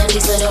fucking one of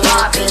these little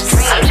rappers.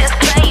 I'm just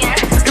playing.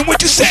 And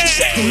what you say?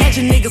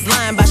 Imagine niggas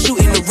lying by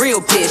shooting the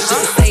real bitch.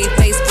 Just to save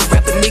face for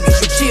rapper niggas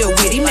you chill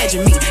with.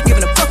 Imagine me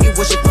giving a fuck it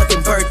was your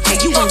fucking birthday.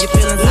 You and your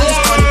feelings, I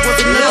just thought it was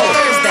another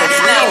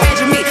Thursday. Now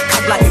imagine me,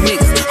 cop blocking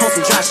niggas on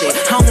some dry shit.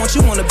 I don't want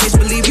you on a bitch,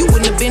 believe you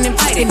wouldn't have been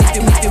invited.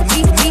 If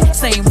you me,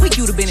 same week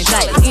you'd have been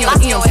indicted.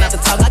 Eons not to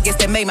talk, I guess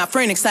that made my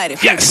friend excited.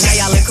 Yes.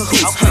 Now y'all in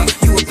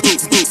cahoots, you a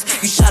boots.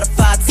 You shot a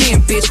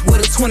 5'10", bitch,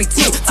 with a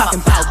 22. Talking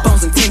about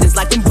bones and tendons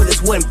like them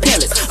bullets wasn't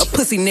pellets. A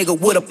pussy nigga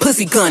with a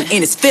pussy gun in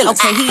his feelings.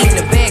 Okay, he in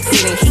the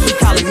backseat and he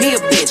calling me a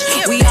bitch.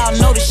 We all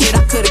know the shit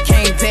I could've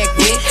came back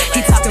with.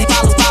 He talking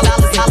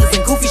dollars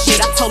and goofy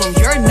shit. I told him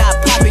you're not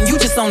popping, you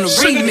just on the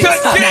remix.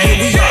 Now here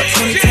we are,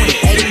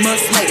 2020, 8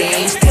 months later,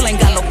 and you still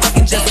ain't got no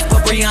fucking justice for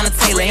Breonna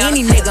Taylor.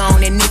 Any nigga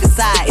on that nigga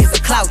side is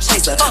a clout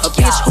chaser. A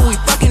bitch who he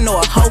fucking or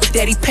a hoe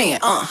that he paying.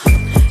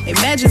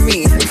 Imagine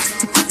me.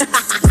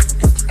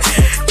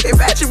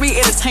 Imagine me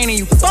entertaining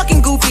you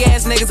fucking goofy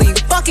ass niggas and you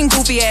fucking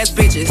goofy ass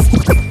bitches.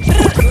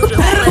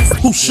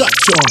 Who shot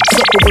y'all?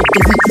 Separate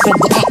the weak from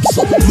the ops.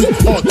 Leap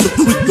hard to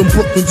creep them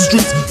Brooklyn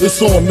streets.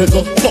 It's on,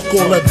 nigga. Fuck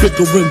all that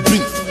bickering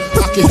beef.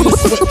 I can hear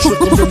sweat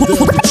trickling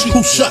down the cheek.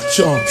 Who shot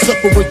y'all?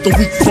 Separate the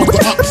weak from the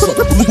ops.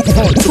 Leap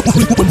hard to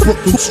creep them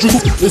Brooklyn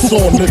streets. It's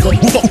on, nigga.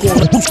 Fuck all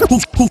that.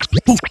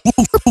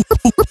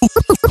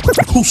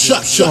 Who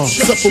shot y'all?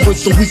 Separate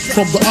the weak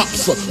from the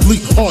ops.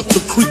 Leap hard to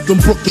creep them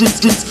Brooklyn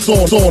streets. It's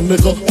on,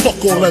 nigga.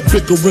 Fuck all that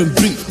bickering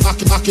beef. I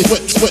can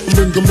sweat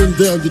lingering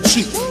down your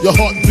cheek. Your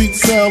heartbeat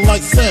sound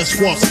like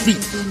Sasquatch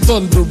feet.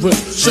 Thundering,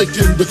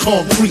 shaking the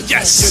concrete.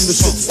 Yes. And the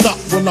shit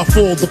stopped when I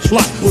fall. The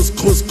plot was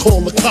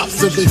call the cops.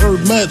 Said they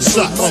heard mad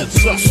shots.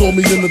 Saw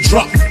me in the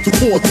drop to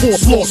pour,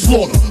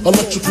 slaughter.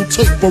 Electrical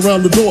tape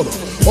around the daughter.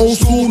 Old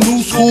school,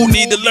 new school.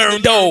 Need to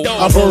learn though.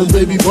 I burn,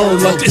 baby,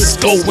 burn like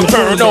disco.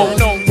 Burn though.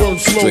 Burn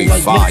slow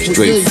like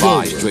straight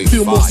fire.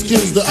 Feel more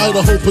skins than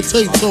Idaho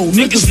potato.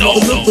 Niggas know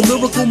the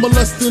lyrical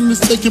molesting is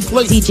taking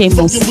place. DJ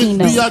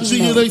Moschino.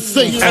 B.I.G. it ain't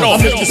safe. I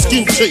make your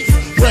skin shake.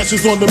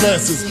 Rashes on the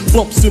masses.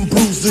 Bumps and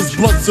bruises.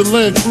 Blunts and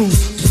Land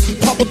Cruise.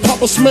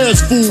 Papa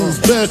smash fools,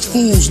 bash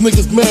fools.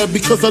 Niggas mad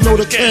because I know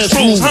the cash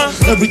rules.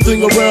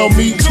 Everything around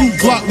me, 2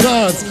 Glock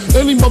 9s.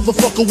 Any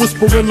motherfucker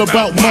whispering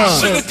about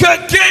mine.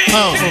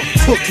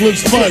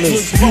 Brooklyn's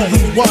finest.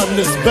 Rewind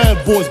this,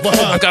 bad boys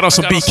behind. I got on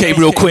some BK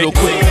real quick.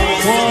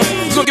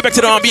 We're gonna get back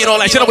to the R&B and all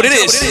that. You know what it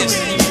is.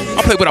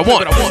 I'll play what I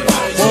want.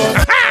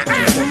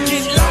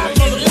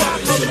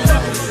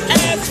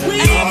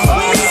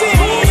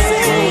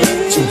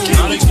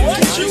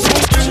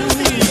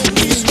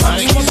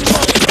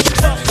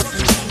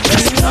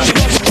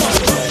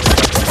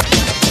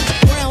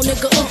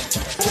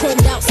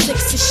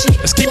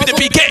 Let's keep it to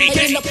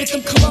BK. Up with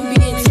them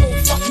Colombians. Oh,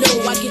 fuck no,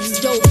 I get this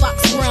dough.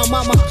 Fox Brown,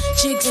 mama.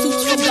 Jig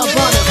suits from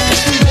Gabbana.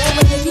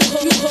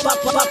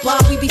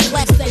 We be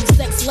class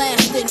sex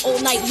lasting all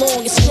night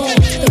long. It's strong.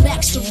 The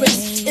max to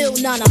wrist. Ill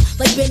Nana.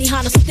 Like Benny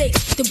Hanna steak.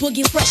 The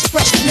boogie fresh.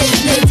 Snake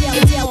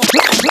down.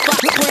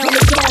 Fox Brown,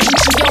 the dog.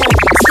 Gucci on.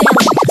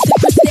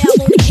 Sip down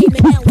on the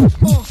Cayman Island.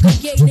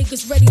 Yeah,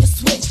 niggas ready to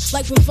switch.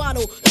 Like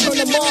Bravado. Turn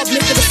them off,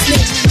 nigga to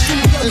snitch.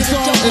 It's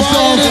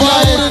on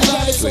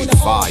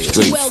fire.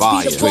 Straight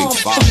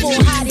fire.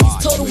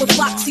 Total with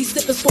Foxy,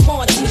 sipping for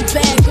Marty.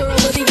 Bad girl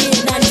of the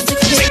year,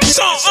 96.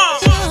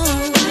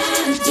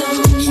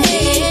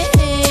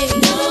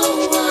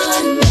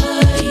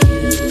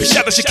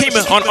 Shout out to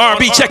Shakima on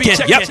R&B check-in.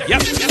 Yep.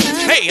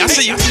 Hey, I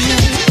see you.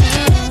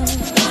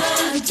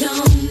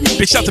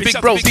 Big shout out to Big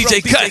Bro,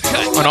 DJ Cut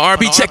on the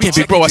R&B check-in.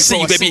 Big Bro, I see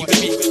you, baby.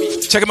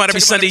 Check him out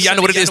every Sunday. Y'all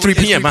know what it is, 3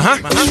 p.m.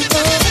 Many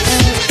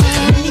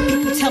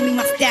people tell me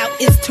my style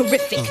is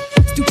terrific.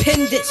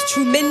 Stupendous,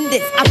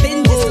 tremendous. I've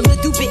been this a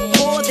little bit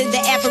more than the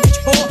average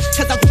whore.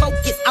 Cause I'm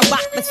focused, I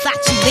rock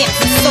Versace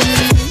lamps and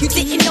sofas. You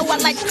didn't know I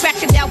like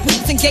cracking down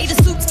boots and gator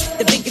suits?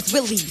 The biggest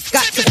willies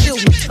got to fill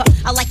me.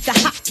 I like the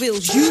Hot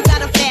Wheels. You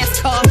got a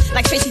fast car.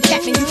 Like Tracy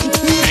Chapman, you can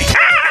cruise.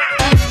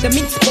 The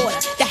meat sporter,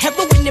 the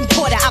heroin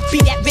importer. I be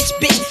that rich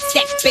bitch.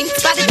 Stack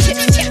banks by the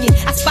chips. Check it.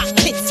 I spot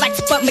pits like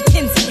Spud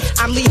McKenzie.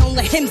 I'm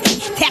Leona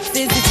Hemsley.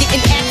 Taxes is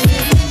getting axes.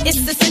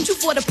 It's essential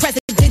for the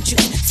presidential.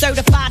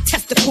 Certified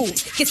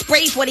testicles. Get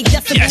sprayed for they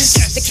decibels.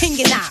 Yes. The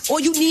king and I. All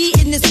you need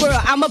in this world.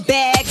 I'm a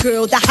bad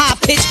girl. The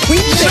high-pitched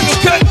queen.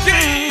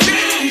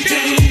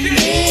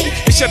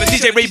 Shout out to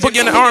DJ Ray Boogie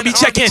on the R&B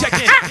check-in.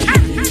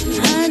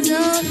 I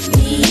don't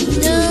need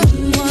no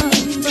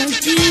one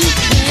but you.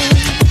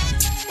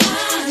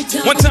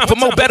 One time for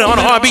Mo Better on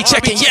the R&B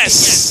check-in.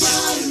 Yes.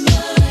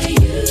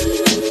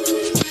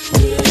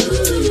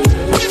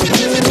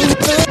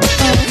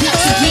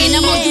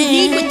 I'm all you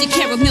need with the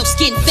caramel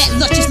skin, fat,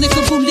 luscious,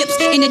 lickable lips,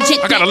 in a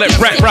jet. I gotta let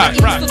rock.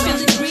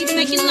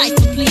 Making life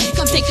complete.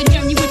 Come take a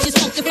journey with this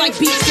funkified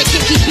beats that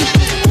can't be beat.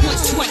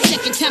 Once, twice,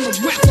 second time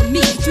around for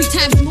me. 3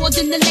 times more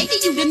than the lady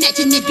you'd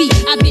imagine it be.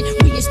 I've been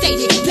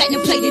reinstated,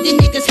 platinum plated,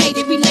 and niggas hate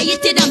it. Relay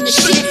it that I'm the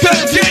shit.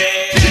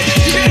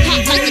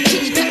 Pop like a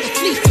chili pepper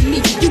flea for me.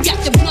 You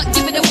got the blunt,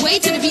 give it away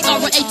to the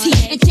BRAT.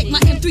 And check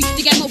my M3,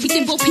 they got Moby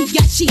Timbo P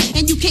got shit.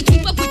 And you can't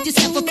keep up with this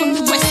heifer from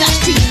the West Side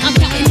Street. I'm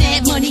counting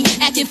that money,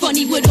 acting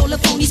funny with all the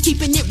phonies,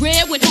 keeping it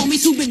real with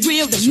homies who been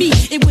real to me.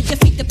 It would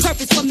defeat the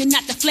purpose for me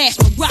not to flash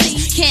my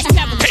rocks. Cash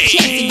travel,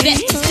 checks,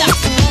 invest, stop.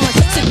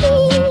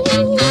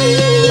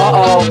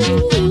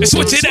 Let's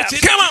switch it up.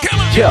 Come on.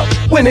 Yo,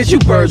 when is you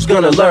birds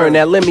gonna learn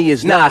that Lemmy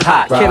is not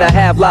hot? Can I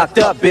have locked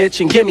up,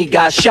 bitch, and Gimme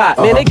got shot?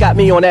 Man, they got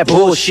me on that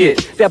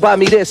bullshit. That buy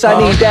me this, I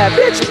need that,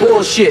 bitch,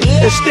 bullshit.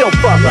 And still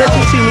fuck, let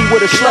you see me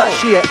with a slut,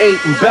 she a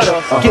 8 and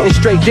better. Getting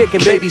straight dick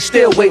and baby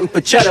still waiting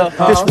for cheddar.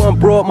 This one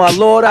broad, my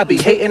lord, I be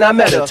hating, I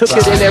met her. Took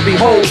it in every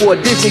hole for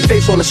a Disney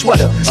face on the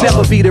sweater.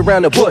 Never beat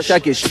around the bush, I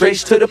get straight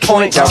to the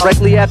point.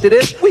 Directly after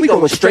this, we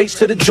going straight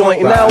to the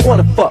joint. And I don't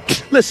wanna fuck,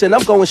 listen,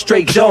 I'm going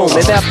straight dome.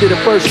 And after the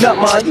first nut,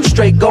 man, you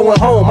straight going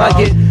home. I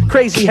get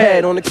crazy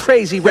head on the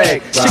crazy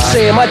rag. Chicks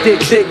saying my dick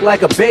thick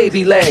like a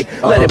baby leg.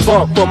 Let it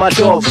bump for my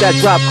dogs that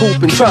drop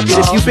coupe and truck it.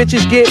 If you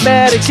bitches get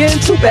mad again,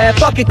 too bad,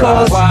 fuck it,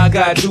 cause why I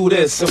gotta do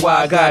this and why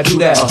I gotta do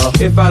that?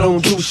 If I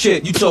don't do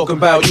shit, you talking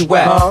about you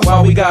whack.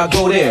 Why we gotta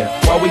go there?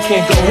 Why we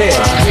can't go here?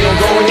 We don't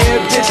go here,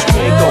 bitch,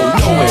 we ain't go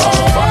nowhere.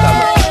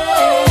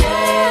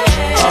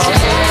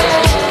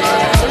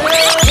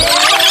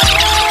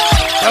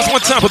 That's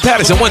one time for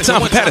Patterson, one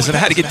time for Patterson. I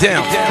had to get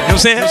down. You know what I'm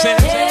saying?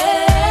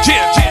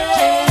 Yeah.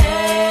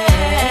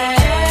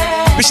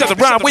 Big shout out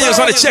to Ron Williams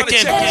on the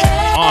check-in.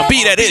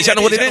 R&B, that is. Y'all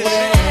know what it is?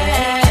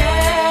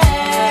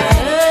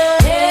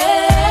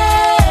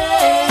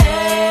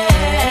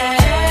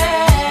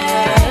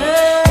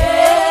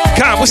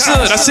 Con, what's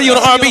good? I see you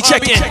on the R&B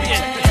check-in.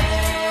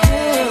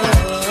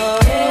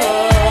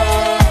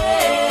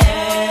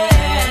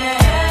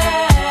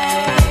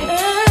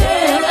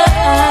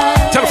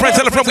 Tell a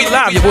friend, we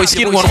live. Your boy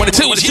Skinny on 1 and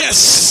 2.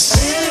 Yes.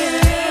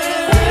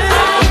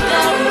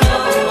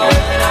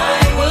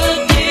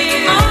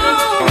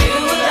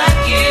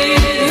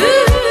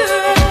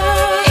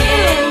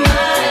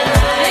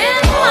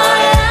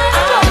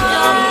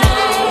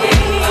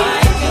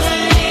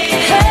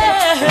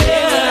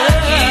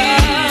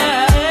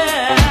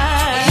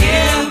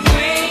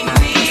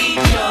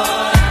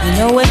 You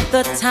know if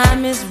the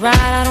time is right,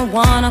 I don't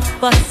wanna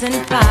fuss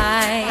and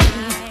fight.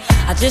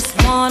 I just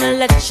wanna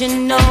let you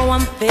know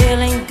I'm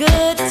feeling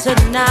good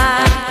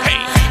tonight.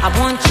 I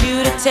want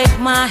you to take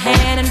my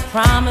hand and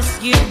promise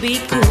you'll be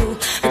cool,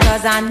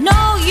 because I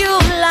know you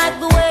like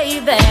the way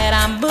that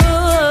I'm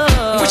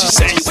moved. What you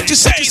say? What you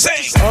say?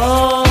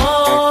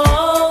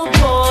 Oh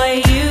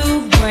boy,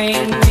 you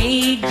bring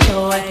me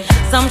joy.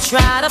 Some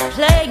try to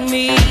plague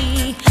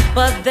me,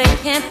 but they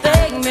can't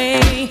fake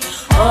me.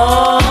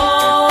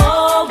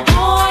 Oh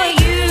boy,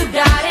 you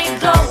got it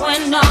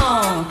going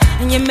on,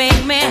 and you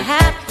make me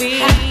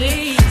happy,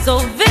 so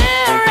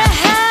very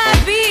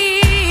happy.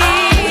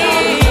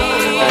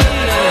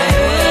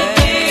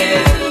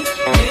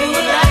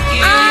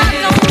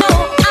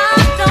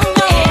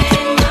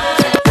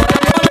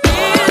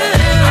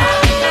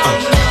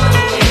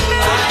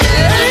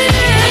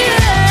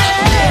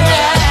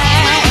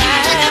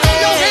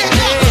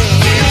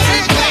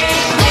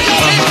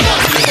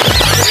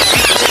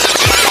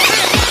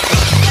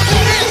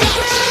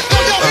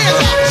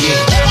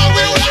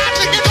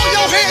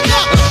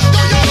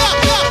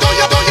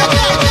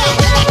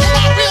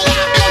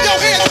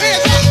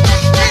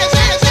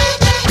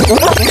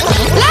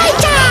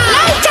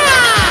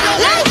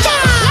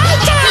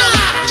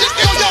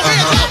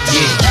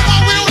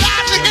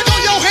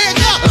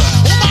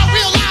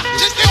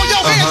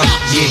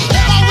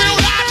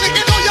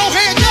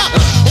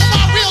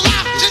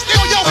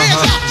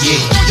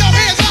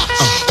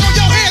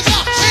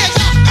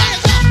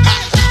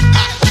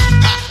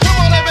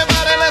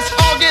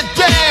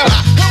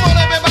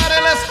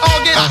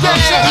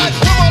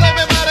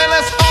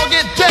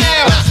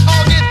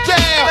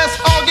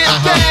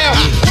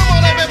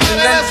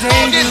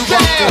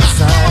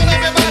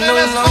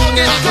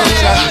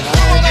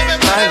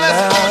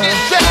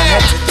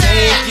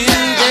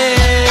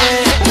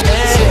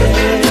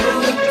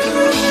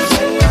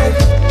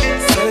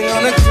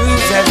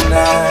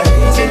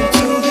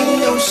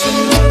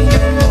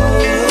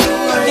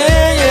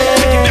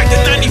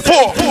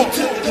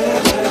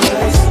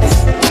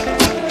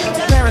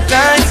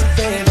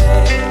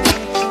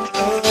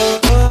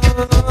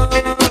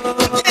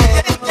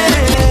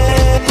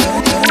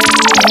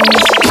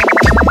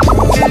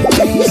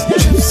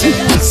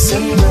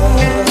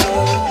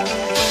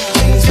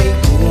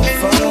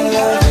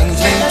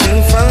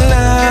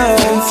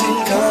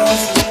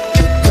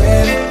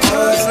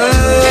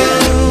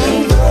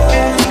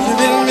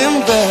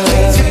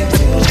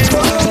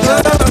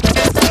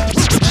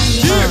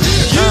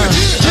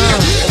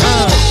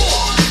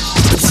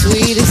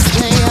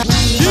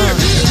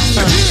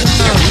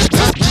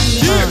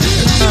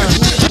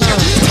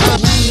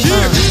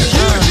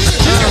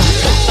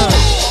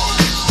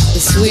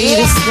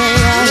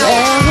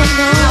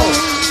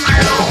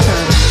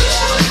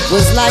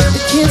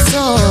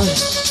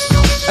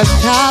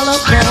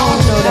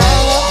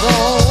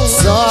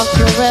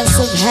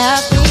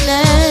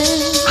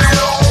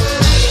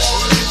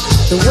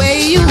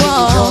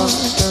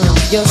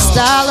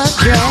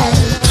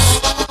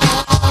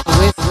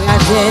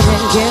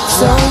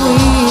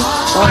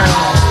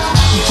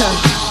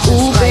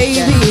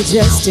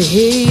 Just to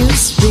hear you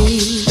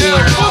speak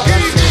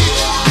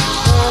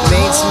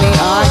makes me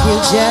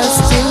argue just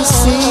to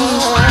see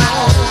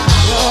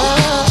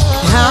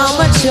how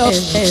much you're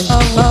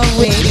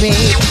with me.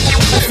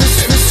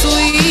 The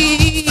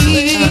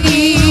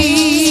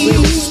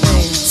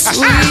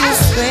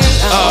sweetest thing.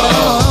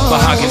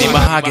 Mahogany,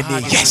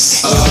 yes.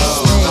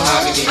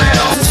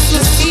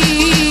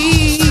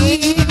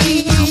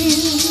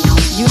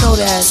 You know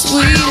that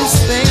sweetest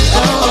thing.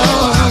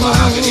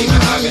 Mahogany.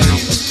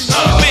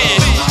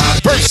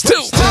 Verse 2.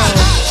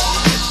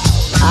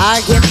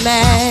 I get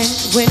mad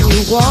when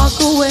you walk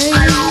away,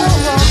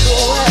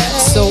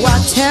 so I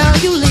tell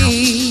you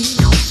leave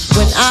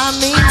when I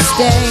mean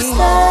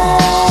stay.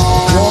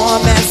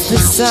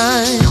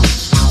 sun,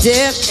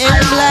 dipped in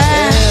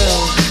black,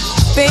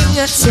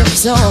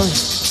 fingertips on,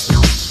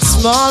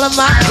 small of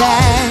my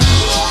back,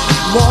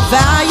 more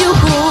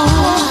valuable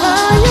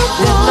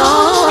than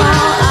all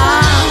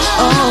I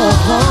own.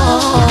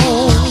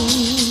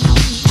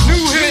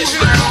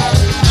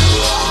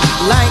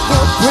 Like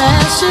your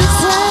precious,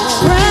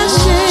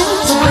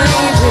 precious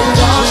baby,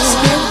 dark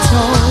skin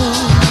tone.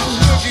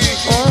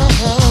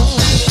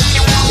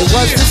 It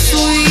was the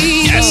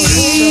sweetest,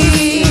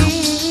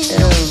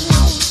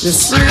 the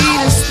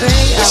sweetest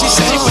thing. What she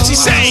say? What she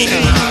say?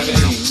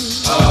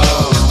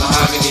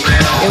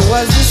 It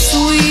was the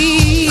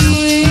sweetest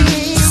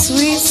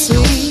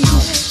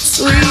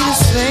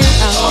thing.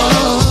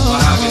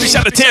 We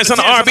shot the Terrence on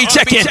the R&B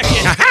check-in.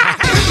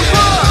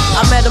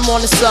 I met him on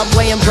the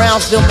subway in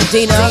Brownsville,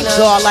 Medina.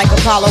 Guard like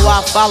Apollo,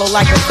 I follow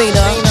like Athena.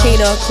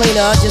 Keener,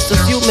 cleaner, just a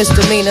few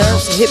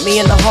misdemeanors. Hit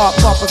me in the heart,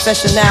 call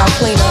professional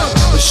cleaner.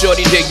 But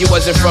shorty dig, you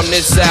wasn't from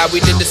this side.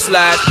 We did the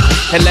slide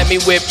and let me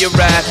whip your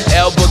ride.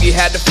 L Boogie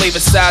had the flavor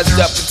sized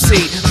up for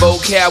tea.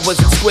 Vocab was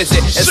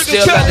exquisite and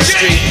still on the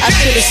street. I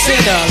should've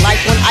seen her,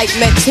 like when Ike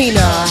met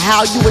Tina.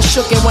 How you were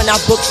shookin' when I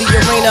booked the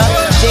arena.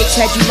 Jakes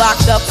had you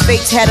locked up,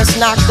 Fates had us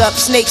knocked up.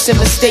 Snakes and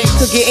mistakes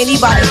could get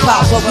anybody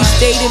popped, but we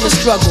stayed in the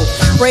struggle,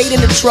 prayed in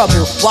the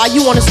trouble. While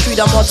you on the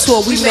street, I'm on tour,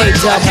 we made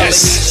double.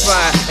 Yes.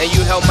 Fine, and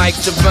you held Mike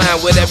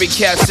Divine with every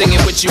cat singing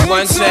with you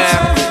one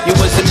time. You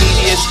was the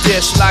meatiest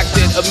dish, locked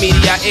in a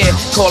media ear,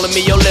 calling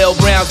me your Lil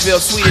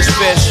Brownsville Swedish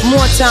fish.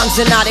 More times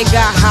than not, it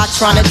got hot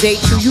trying to date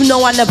you. You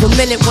know I never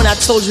meant it when I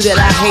told you that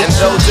I hate and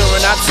you. And though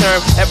during our term,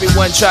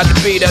 everyone tried to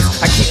beat us,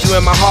 I keep you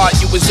in my heart,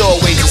 you was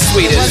always the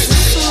sweetest.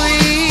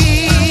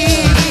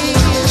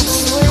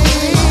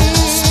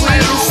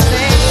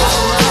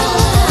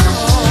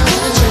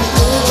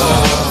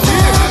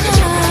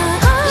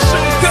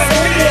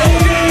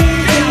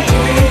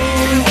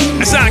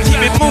 As I keep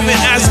it moving,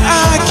 as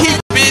I keep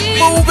it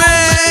moving.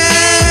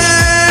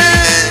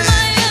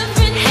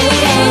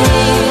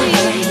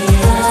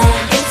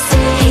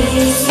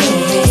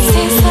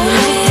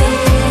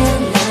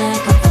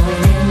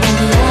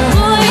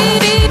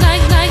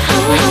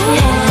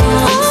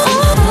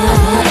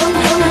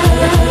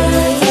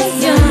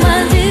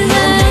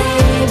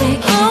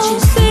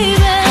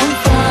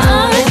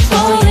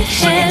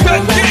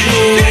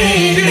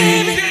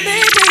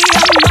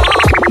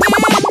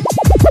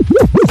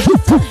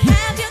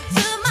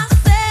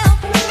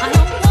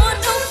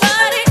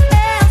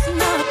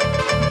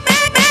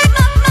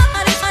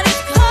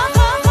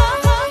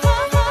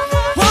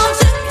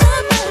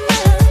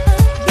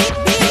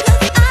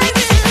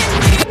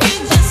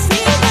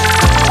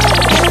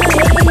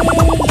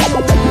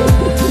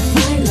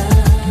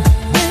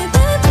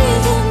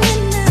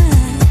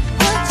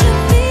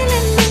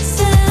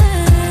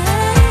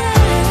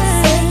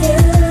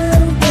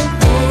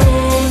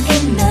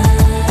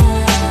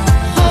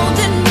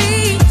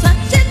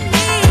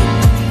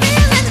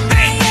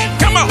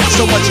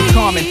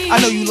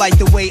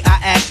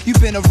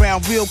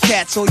 Real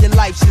cats all your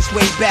life since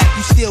way back.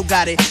 You still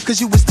got it, cause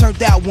you was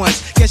turned out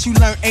once. Guess you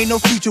learned ain't no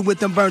future with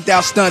them burnt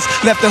out stunts.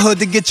 Left the hood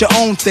to get your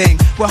own thing.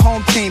 With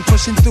home team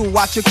pushing through,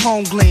 watch your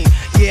cone gleam.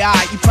 Yeah,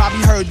 you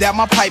probably heard that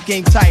my pipe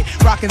game tight.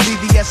 Rockin'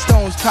 VVS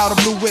stones, powder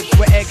blue whips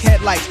with egg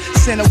headlights.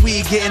 Center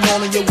weed getting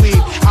all in your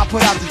weed. I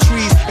put out the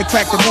trees and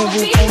crack the moon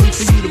roof only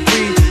for you to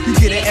breathe. You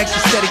get an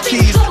extra set of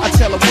keys. I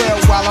tell her well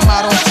while I'm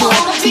out on tour.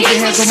 Keep your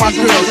hands on my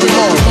girls,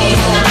 alone.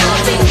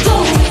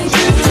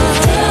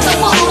 I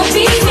wanna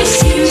be with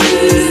you.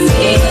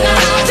 Even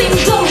I've been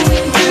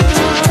going through.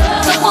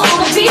 I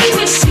wanna be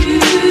with you.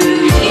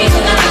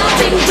 Even I've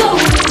been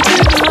going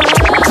through.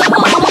 I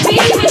wanna be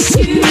with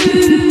you.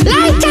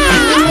 Like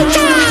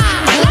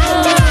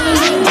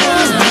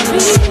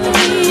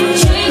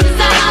dreams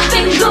that I've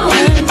been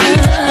going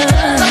through.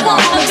 I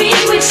wanna be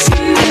with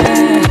you.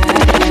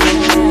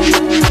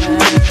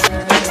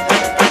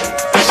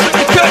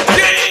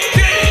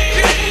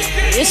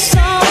 It's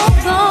all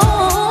gone.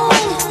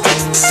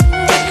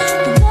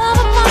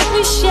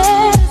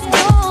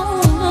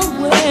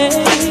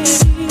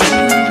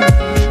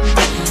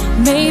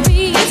 Maybe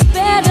it's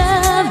better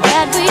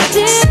that we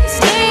didn't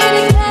stay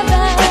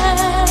together.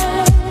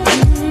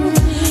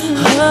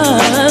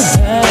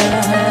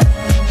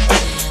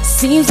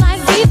 Seems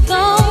like we've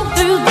gone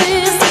through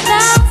this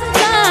 1,000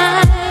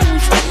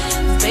 times.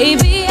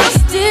 Baby, I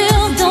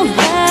still don't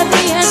have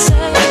the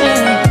answer.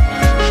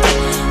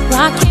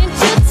 Why can't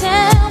you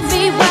tell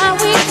me why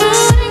we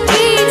couldn't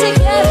be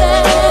together?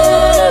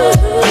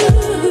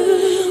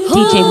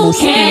 DJ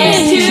Moschino.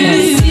 Can't you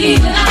see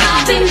that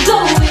I've been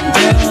going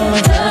through?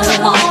 I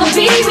wanna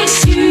be with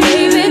you,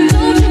 baby.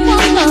 Don't you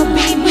wanna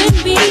be with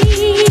me?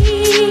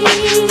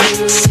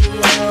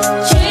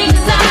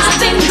 Changes I've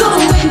been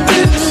going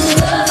through.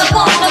 I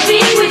wanna be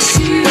with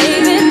you,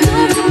 baby.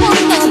 Don't you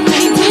wanna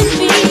be with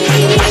me?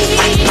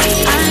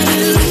 I do.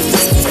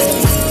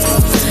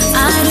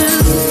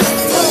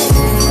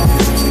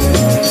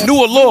 New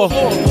Allure.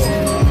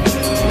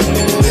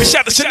 We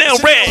shot the Chanel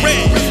Red.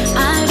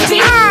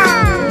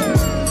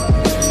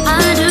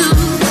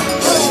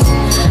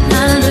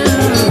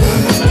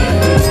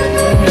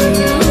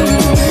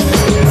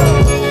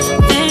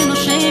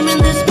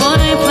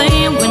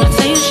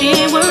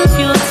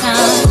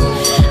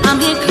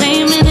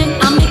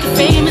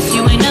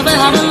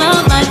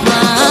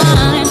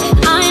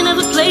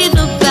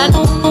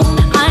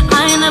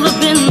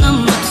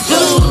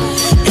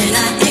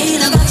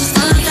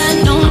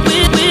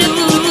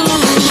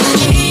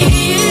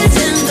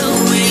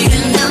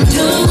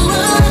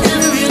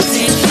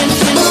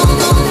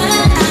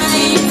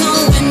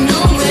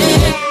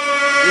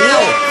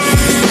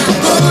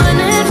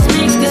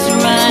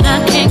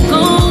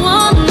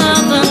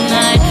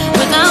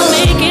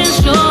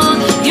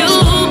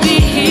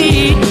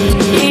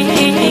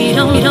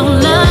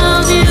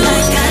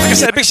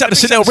 said, big shout to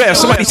Chanel Rev.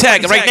 Somebody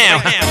tag it right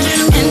now.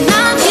 And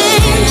I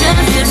can't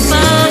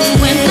justify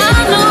when I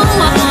know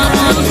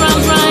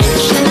I'm right.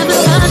 She never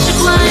touch it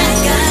right.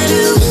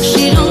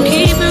 She don't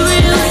keep it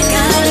real.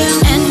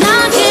 And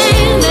I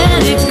can't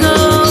let it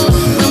go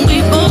when we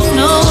both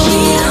know.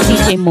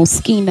 DJ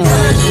Moschino.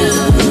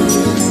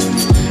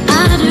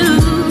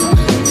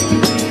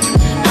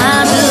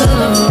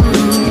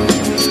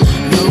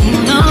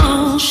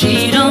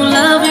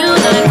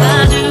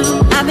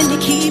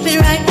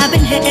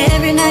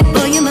 Every night,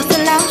 boy, you must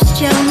have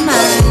lost your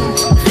mind.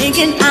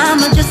 Thinking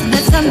I'ma just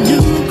let some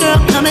new girl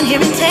come in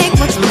here and take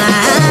what's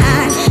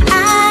mine.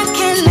 I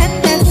can't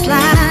let that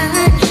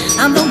slide.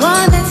 I'm the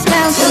one that's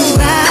bound to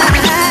ride.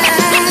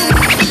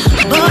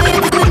 Boy,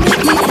 you come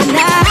with me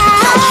tonight.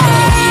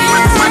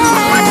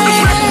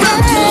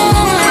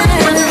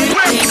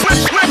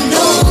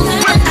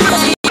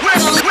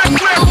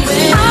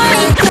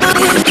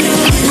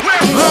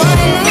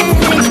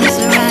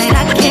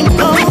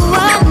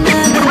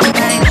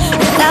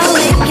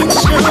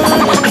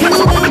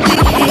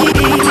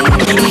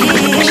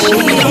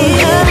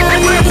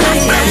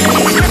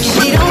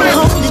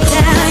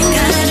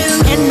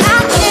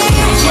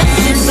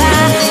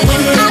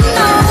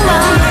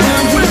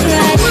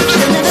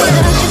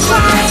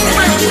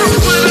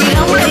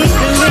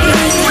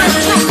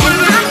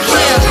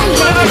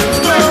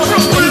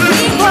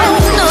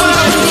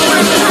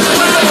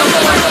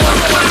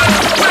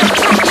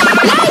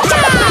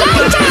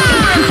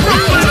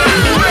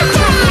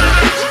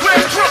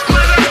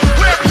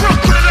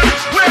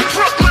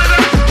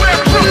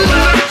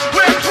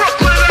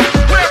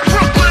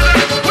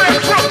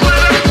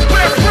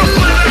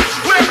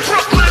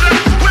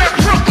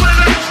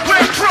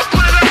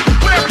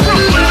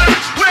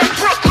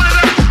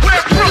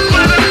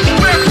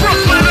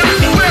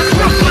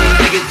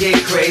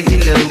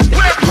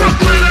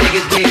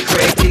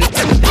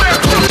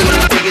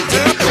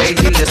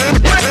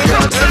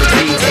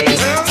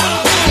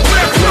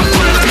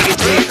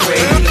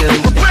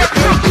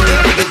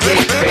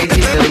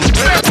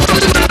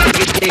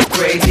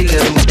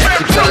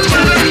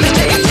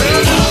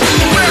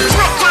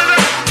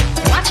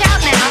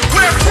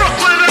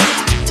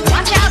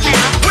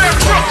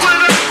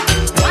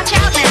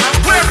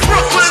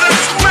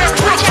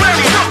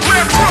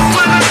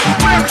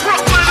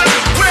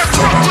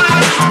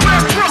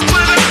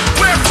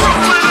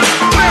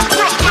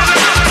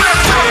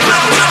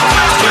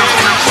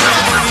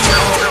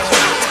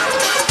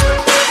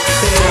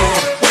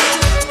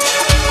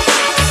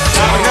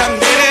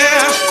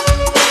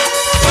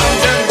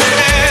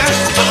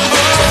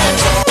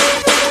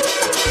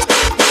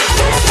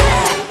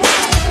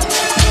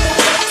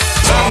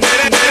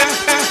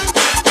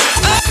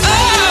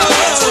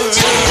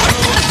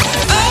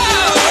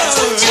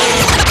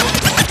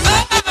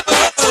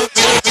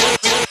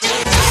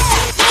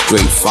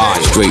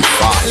 Straight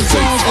fire.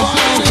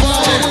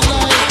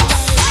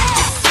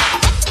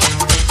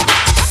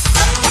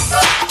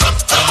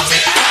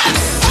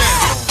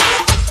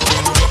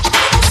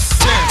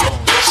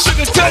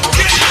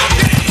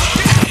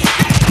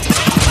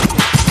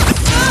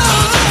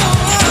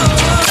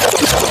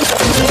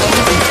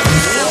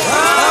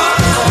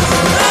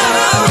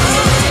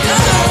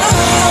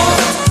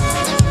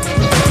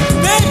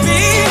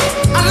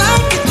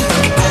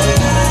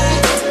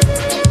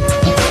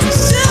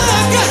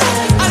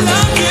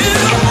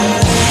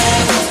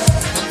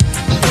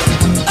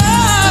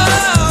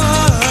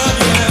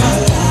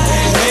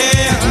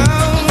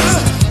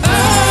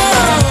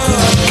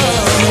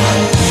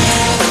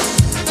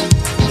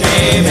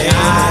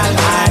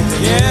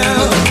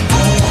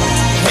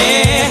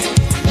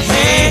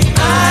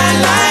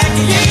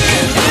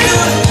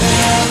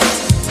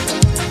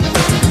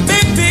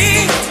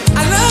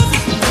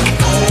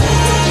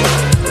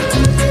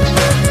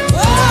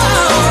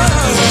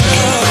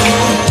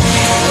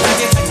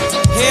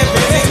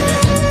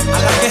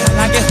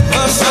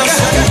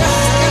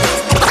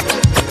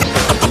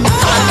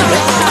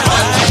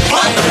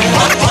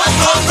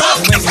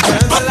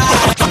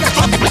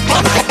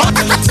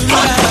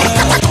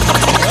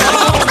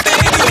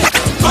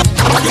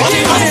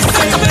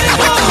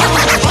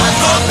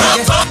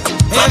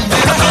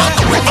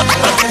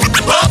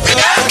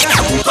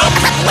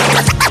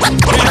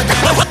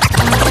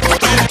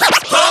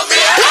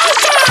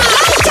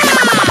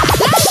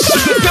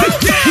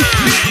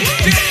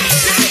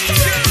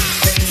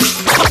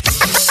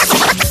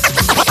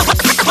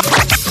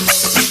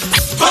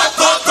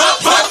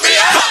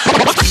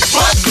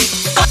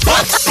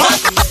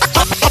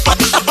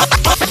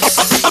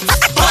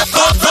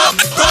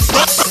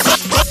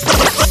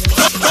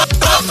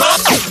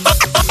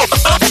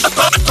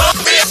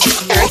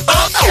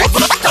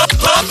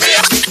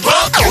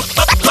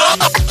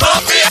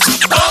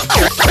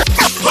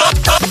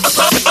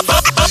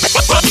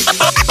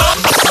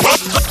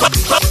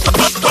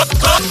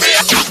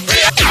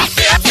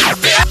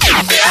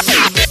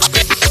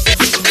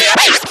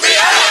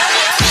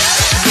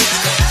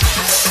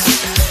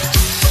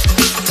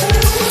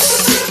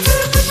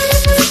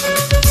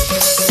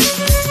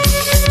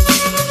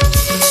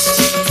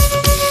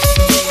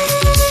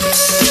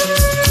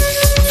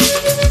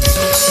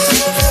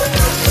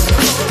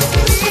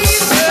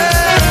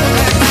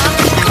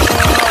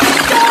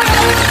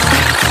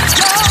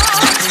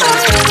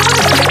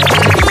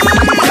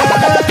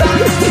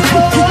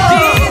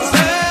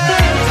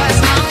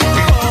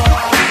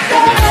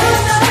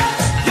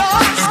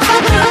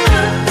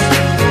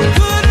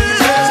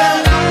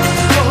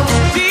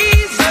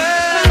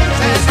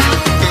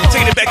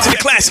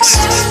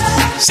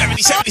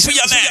 70s for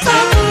y'all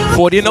now.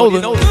 40 and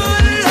older.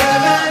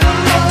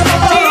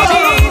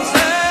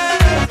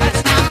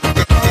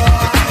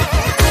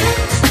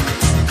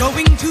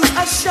 Going to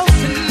a show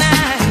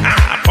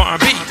tonight.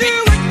 R&B.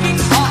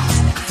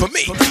 For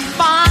me.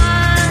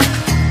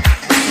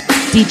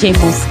 DJ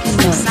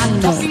Moschino.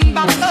 Talking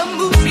about a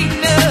movie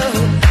now.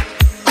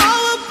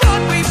 Our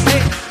Broadway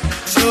play.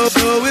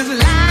 Show is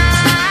live.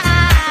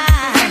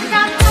 And I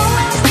know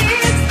it's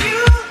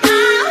you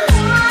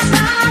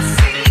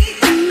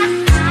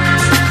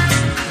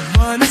I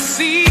wanna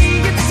see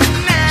it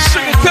tonight.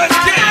 Sugar cut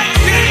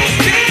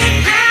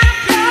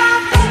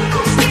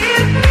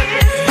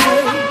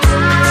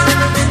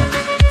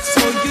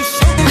So you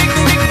show me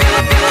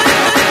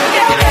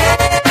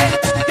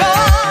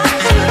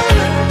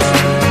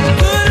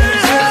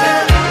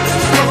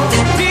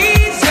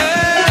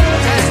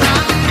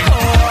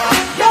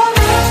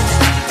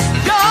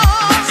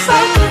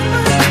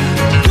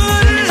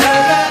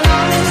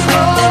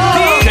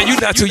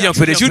not too young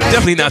for this. You're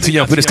definitely not too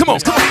young for this. Come on.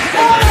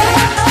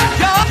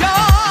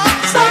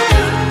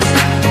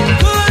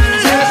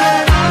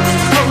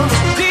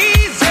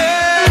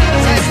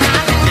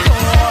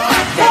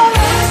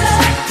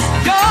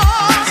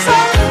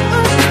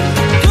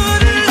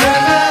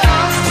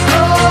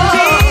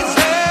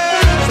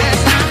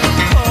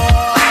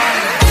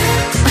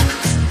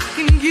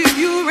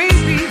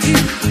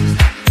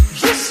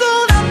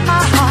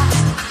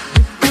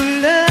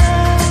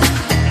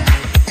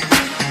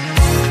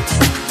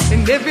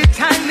 Every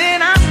time that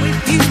I'm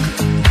with you,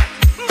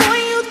 boy,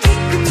 you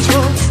take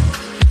control.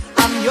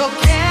 I'm your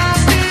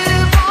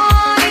captive,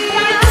 boy.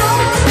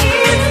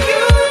 It's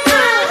you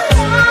I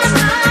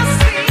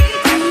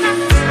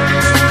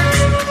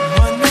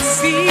wanna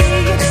see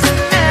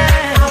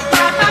tonight. I'll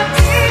buy my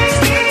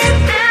ticket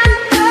and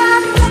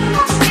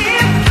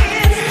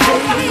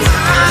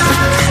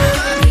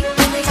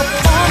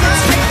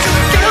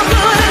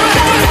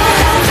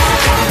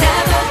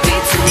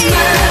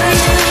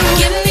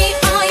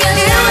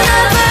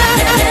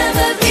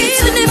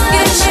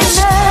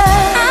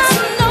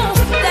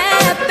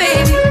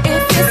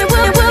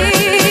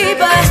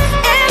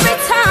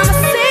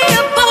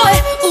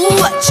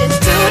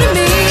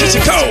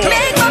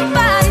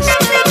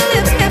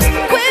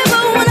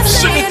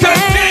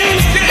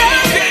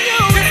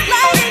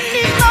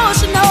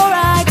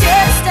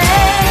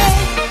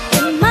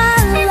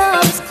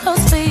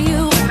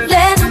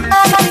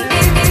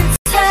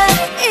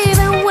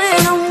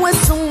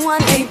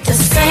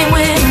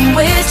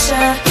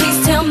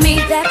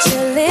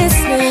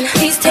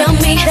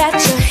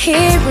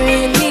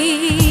hearing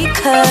me,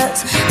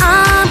 'cause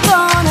I'm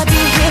gonna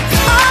be here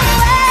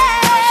always.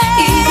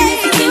 Even if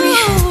you give me,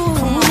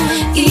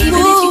 even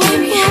if you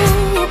give me,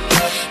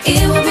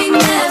 it will be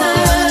never.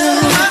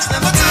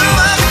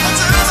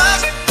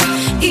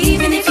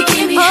 Even if you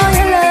give me all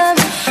your love,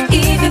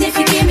 even if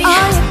you give me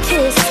all your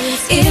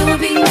kisses, it will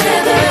be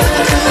never.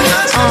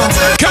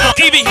 Come on,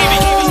 Evie.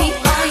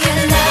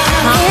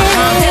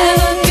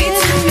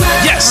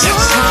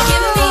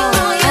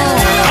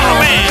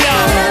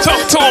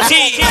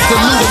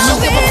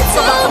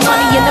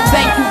 Money in the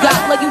bank, you got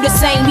love you the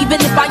same. Even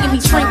if buying me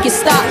trinkets,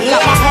 stop.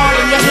 Got my heart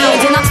in your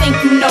hands, and I think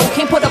you know.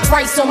 Can't put a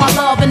price on my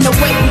love and the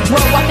way we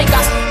grow. I think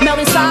I smell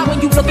inside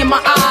when you look in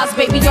my eyes,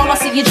 baby. All I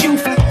see is you.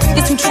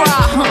 It's you try,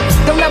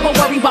 Don't ever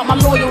worry about my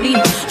loyalty.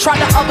 Try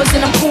the others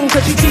and I'm cool,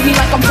 'cause you treat me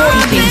like I'm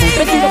royalty.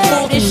 Been through the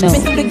foolish,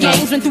 been through the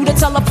games, been through the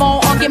telephone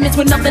arguments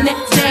with nothing that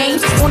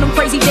names. On them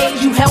crazy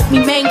days, you help me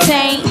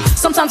maintain.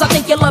 Sometimes I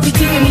think your love be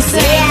keeping me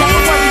sane. Never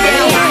worry,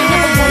 baby, I ain't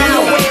never going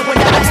nowhere.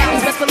 Whatever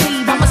happens, best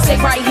believe I'ma stay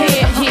right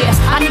here.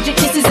 Yeah, I need your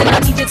kisses and I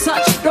need your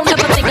touch. Don't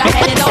ever think I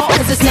had it all,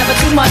 'cause it's never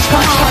too much.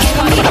 Come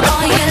on, give me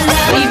all your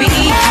love. EVE,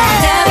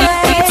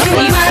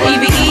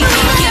 EVE,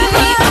 give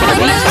me all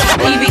your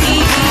love. EVE,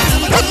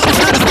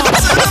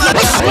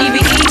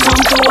 EVE,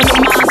 come through in the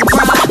minds of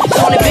pride.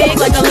 On it big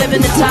like I live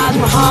in the Taj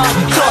Mahal.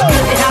 Talk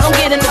good, I don't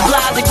get in the glide.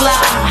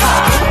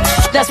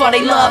 That's why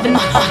they love and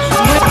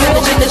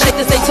religion, the shit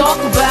that they talk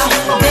about.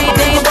 They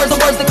ain't words, the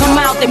words that come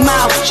out their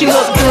mouth. She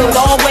look good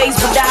always,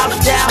 without a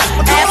doubt.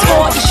 Ask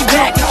for it, she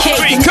back the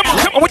cake. Come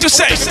on, what you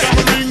say?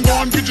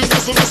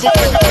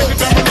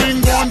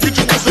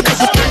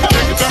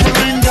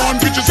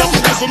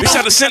 We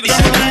shot a Cindy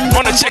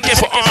on the check-in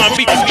for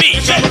R&B.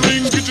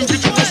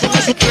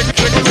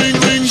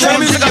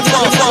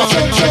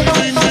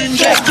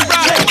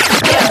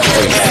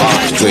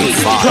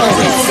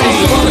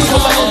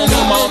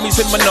 Mommy's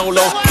in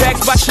Manolo,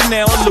 bags by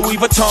Chanel and Louis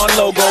Vuitton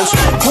logos.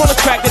 All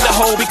attracted to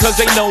hoe because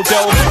they know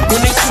dough.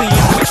 When they see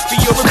him, it's the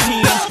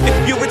European. If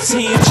you're a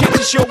 10,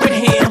 chances you're with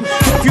him.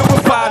 If you're a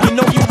 5, you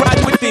know you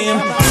ride with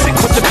them. Sick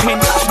with the pen,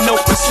 no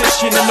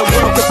precision, and the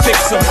world can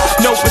fix him.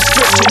 No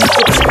prescription, you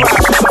can prescribe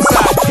to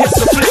subside his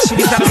affliction.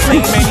 He's not a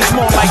slave man, he's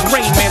more like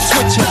Rain Man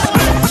switching.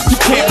 You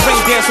can't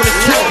rain dance on his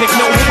picnic,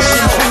 no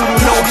Haitian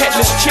voodoo, no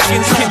headless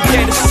chickens, can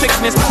get a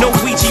sickness, no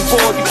Ouija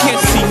board. You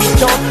can't see me,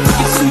 dog, you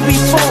can see me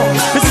fall.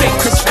 This ain't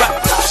Chris Rock,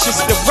 it's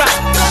just the rock.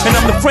 And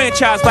I'm the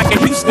franchise like a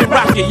Houston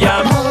Rocket,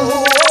 yeah.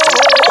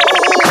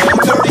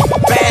 dirty,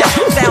 bad,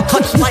 sound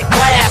cuts like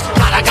glass.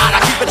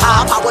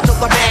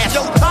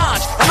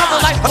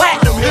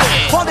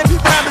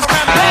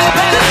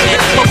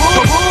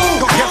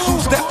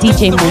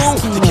 DJ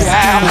Moschino.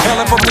 Yeah,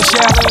 hailing from the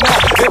Shaolin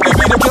Act. If you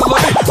be the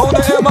killer on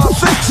the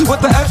MI6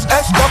 with the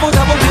SS double.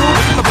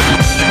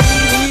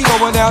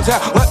 Going downtown,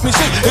 let me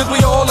see, is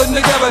we all in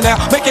together now?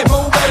 Make it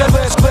move better,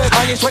 let's split.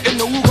 I ain't sweating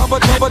no rubber,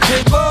 take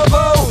love,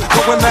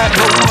 going mad,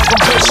 no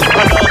competition.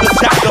 Another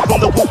chapter from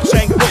the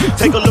Wu-Tang book.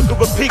 Take a look and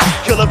repeat.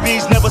 Killer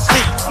bees never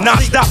sleep,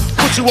 non-stop.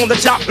 Put you on the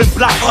chopping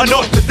block,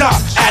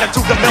 unorthodox.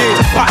 Attitude to melt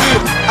the pot.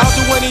 I'll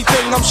do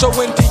anything, I'm so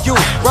into you.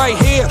 Right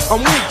here,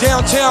 I'm weak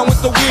downtown with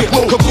the weird.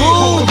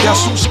 Kaboom!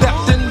 Guess who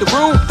stepped in the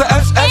room? The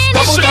SS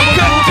double.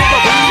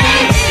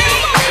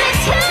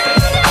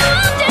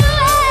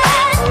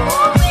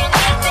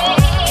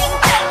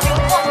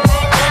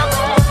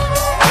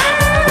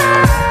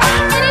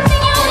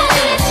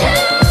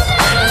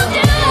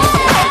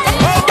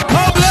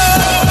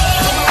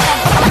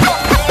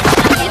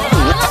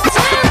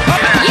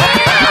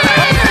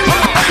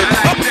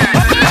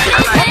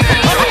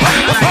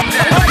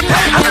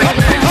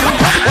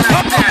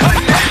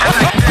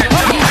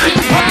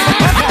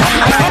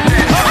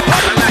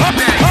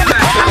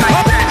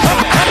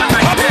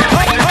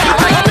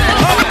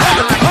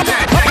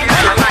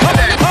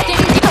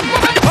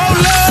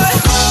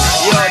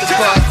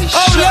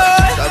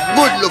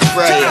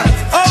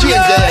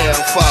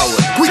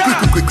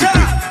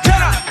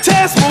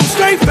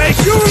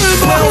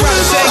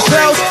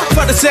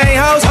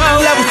 Same hoes,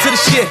 levels to the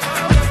shit.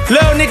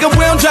 Little nigga,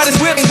 we don't try this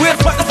whip,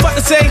 fuck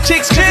the same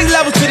chicks,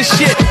 levels to the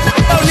shit.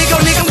 Oh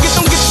nigga, get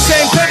the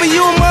same paper,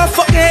 you a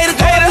motherfucking hater,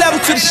 level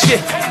to the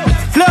shit.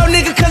 Little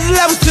nigga, cause it's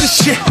levels to the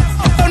shit.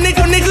 Oh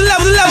nigga,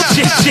 level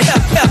shit.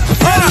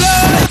 Oh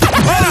Lord,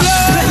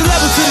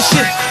 levels to the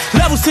shit.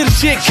 Levels to the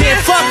shit, can't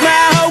fuck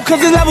my hoe,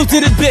 cause it's levels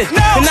to this bitch.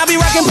 And I be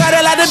rockin'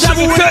 powder like the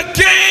devil,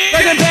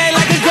 rockin' bag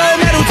like a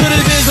gold medal to this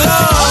bitch.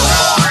 Oh.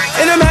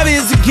 And I'm heavy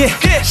as a get.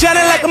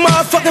 Shining like a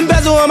motherfucking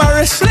bezel on my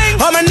wrist.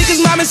 All my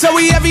niggas mobbing, so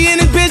we heavy in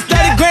this bitch.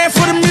 30 grand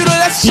for the mule,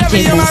 that's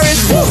Chevy on my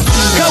wrist.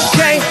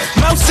 Cocaine,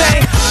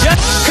 Mosaic, yeah.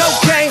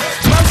 Cocaine,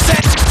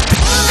 Mosaic.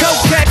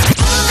 Cocaine,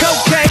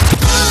 Mosaic.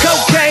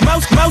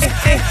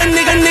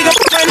 Nigga,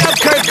 burn up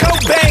Kurt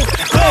Cobain.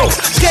 Oh,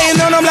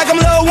 skating on them like I'm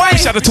Lil Wayne.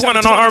 Shout out to one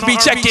on R&B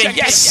check-in,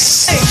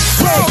 yes.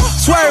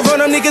 Swerve on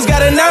them, niggas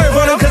got a nerve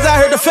on them, cause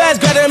I heard the feds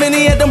got them and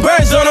he had them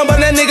birds on them. But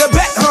that nigga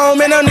back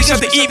home and them niggas.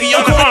 Shout out to Evie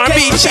on the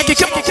R&B check-in,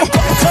 come on.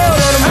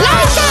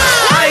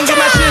 I ain't get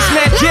my shit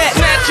snatched yet.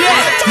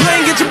 You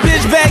ain't get your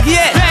bitch back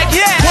yet.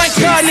 Point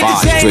card,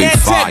 niggas ain't that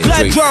tech.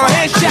 Blood draw,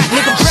 headshot,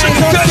 nigga brains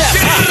on step.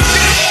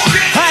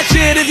 Hot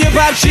shit if you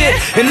pop shit.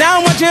 And I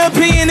don't want your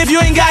opinion if you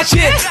ain't got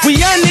shit. We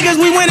young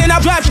niggas, we winning, I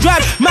drop.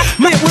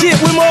 My shit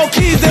with more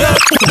keys than I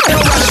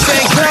don't rock the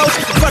same clothes,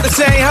 fuck the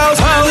same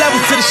hoes,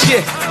 levels to the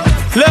shit.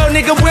 Little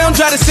nigga, we don't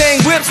try the same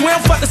whips, we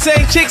don't fuck the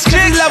same chicks,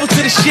 levels to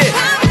the shit.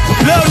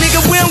 Little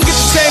nigga, we don't get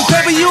the same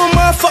paper, you a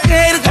motherfucking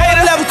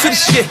hater, level to the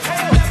shit.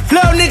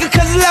 Little nigga,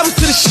 cause it's levels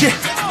to the shit.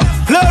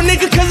 Little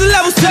nigga, cause it's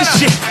levels to the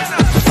shit.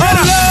 Oh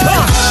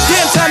Lord,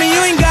 damn Tommy,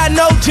 you ain't got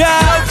no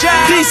job.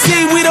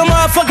 DC, we the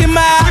motherfucking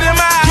mob.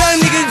 Young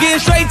niggas getting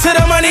straight to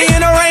the money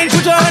in the range.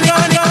 Put your honey.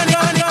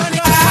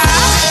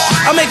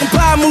 I'm making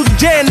power moves with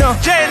J&M.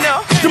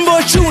 Them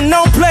boys shooting,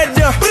 don't play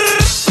them.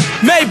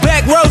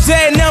 Maybach, Rose,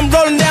 and them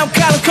rolling down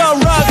Calico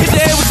Rock. Hit the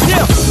head with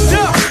them.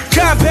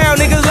 Compound,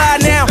 niggas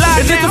lie now.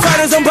 If it's the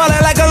finals, I'm ballin'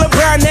 like a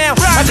LeBron now.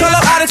 I call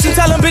up Odyssey,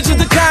 tell them bitches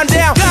to calm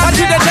down. I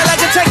treat that shit like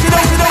a taxi,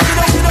 don't.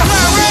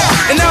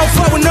 And I don't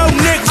fuck with no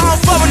niggas.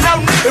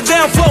 If they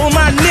don't fuck with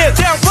my niggas.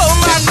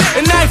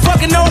 And I ain't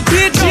fucking no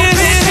bitches.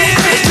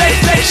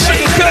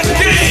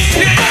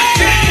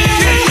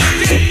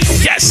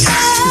 Yes.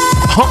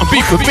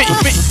 Beat for me.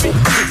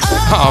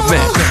 Oh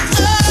man.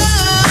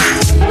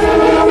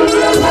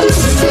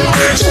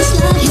 Just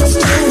like his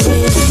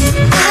story.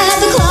 As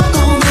the clock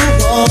on the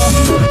wall,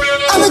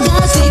 all the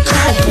guys they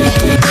cry.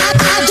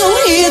 I don't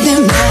hear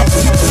them now.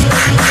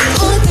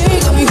 Only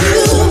thing of you,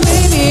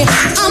 baby,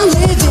 I'm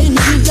living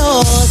in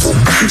yours.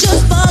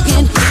 Just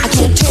bugging, I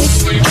can't take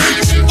it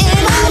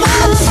anymore.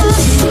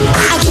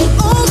 I get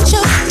all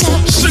choked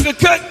up. Sugar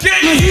cut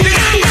game.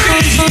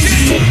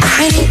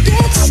 And it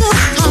gets so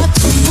hot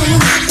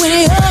when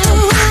you're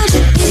around.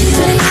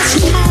 Anybody ask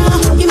me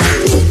how you make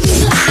me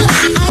feel?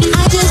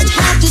 I just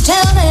have to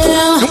tell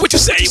them. What you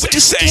say? It's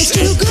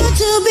too good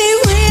to be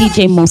real.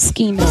 DJ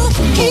Moschino.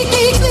 Keep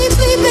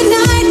sleep at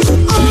night.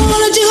 All I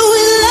wanna do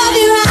is love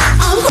you right.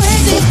 I'm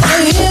crazy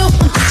for you.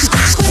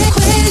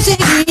 Crazy,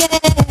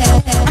 yeah.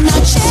 I'm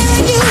not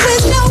sharing you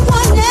with no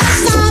one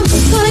else. I'm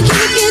gonna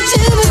keep you to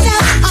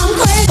myself. I'm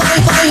crazy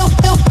for you.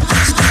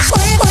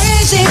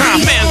 Crazy, ah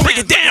man, bring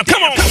it down,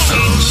 come on.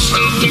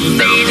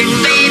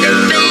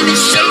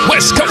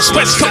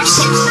 West Coast.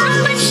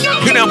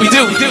 You know we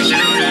do.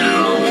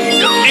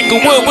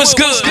 Inglewood, what's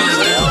good?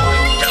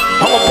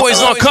 All my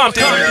boys on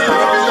Compton.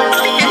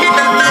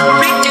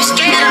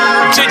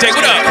 JJ,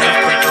 what up?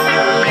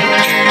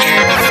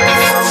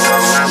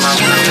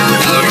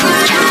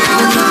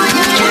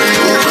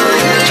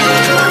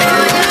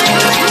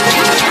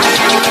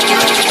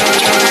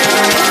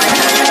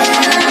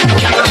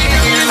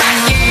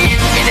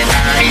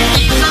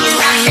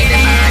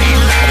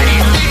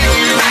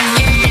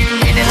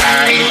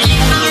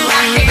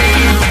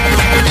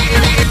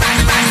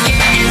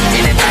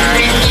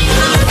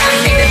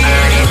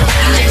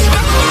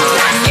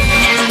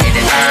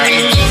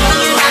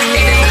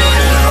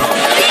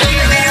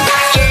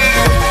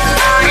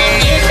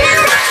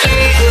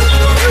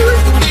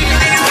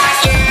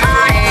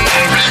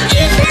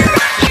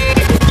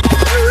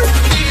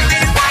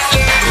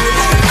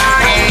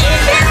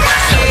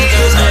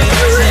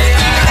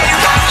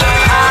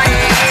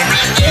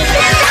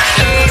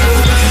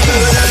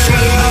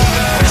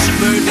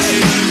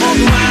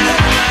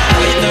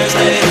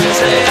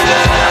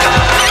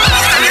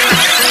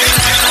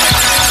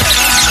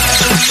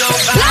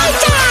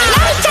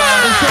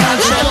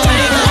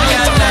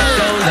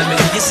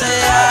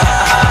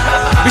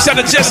 Shout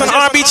out to Jess on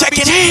R&B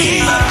checking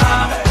in.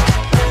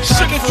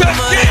 Sugar cut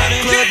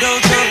gang. Don't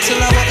jump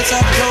till I walk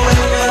inside the door with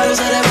the windows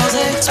of that rose.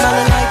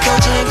 Smiling like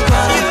Dolce and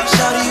Gabbana.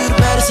 Shout out you the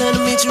baddest and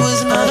to meet you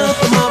is an honor.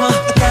 But mama,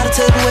 I got a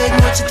table waiting.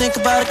 What you think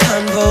about a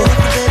convo?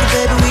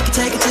 Baby, we can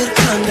take it to the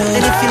condo.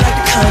 And if you like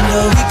the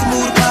condo, we can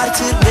move the body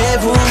to the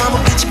bedroom.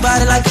 I'ma get your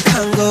body like the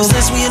Congo.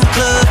 Since we in the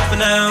club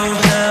for now,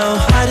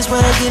 might as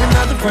well get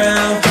another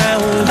round.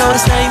 No,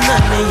 this ain't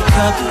nothing in your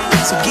cup.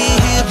 So get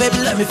here,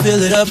 baby, let me fill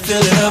it up.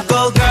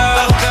 Go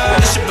girl,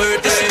 it's your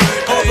birthday.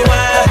 Open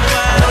wide,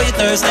 I know you're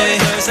thirsty.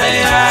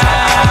 Say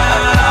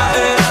ah,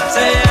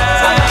 say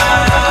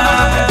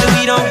ah. And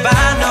we don't buy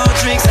no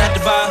drinks at the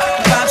bar.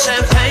 Pop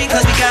champagne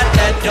cause we got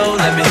that dough.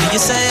 Let me hear you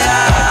say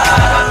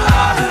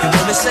ah. If you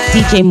want me say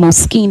DJ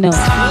Moschino.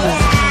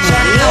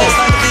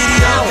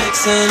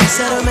 Said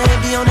her man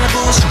be on that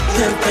bullshit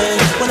pimpin'.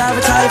 Well, I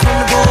retired from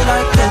the bull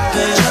like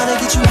Pippin. Tryna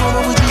get you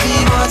home, would you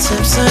be more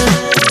Simpson?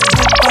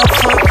 Up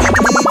front, you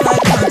can leave like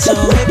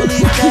Pronto. Maple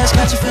leaf dash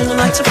got you feeling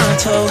like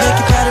Toronto.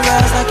 Make your body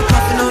rise like you're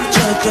puffin' on the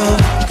JoJo.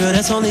 Girl,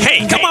 that's only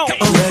hey, come on.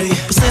 Already.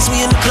 But since we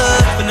in the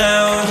club for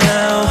now,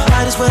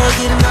 might as well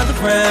get another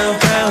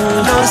round.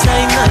 No, this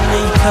ain't nothing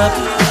in your cup.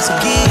 So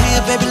get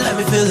here, baby, let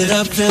me fill it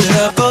up.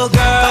 Go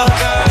girl,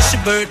 it's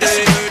your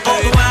birthday.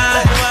 Open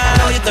wide,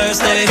 I know you're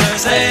thirsty.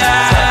 Say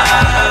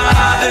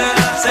ah,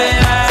 say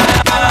ah.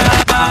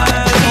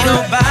 We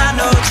don't buy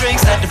no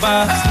drinks at the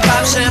bar.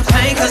 Pop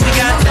champagne cause we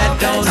got that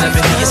dough. Let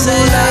me hear you say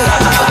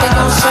ah. What they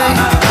gon' say?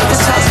 The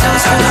shots don't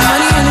spend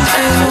money and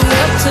anything. We'll be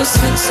up till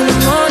 6 in the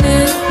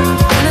morning.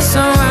 When the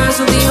sunrise,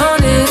 we'll be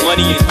on it.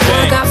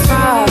 I got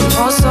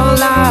 5, also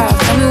live.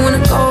 Tell me when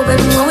to go,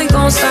 baby, when we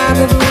gon' slide,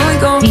 baby, when we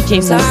gon'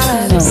 DJ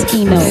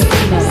Moschino.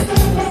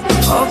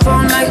 Up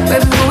all night,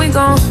 baby, when we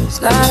gon'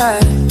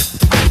 slide.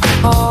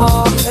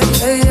 Oh,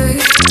 hey, hey, hey.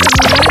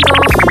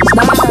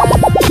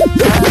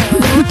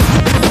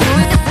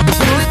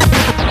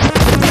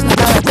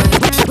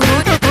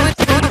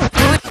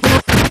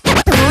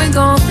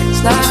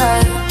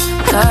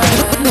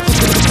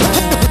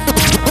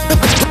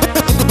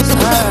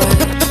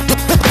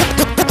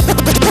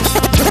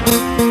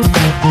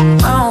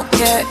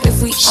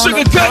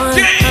 Sugar cut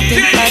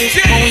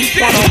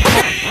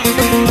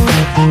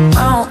I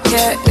don't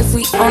care if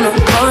we on a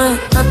run.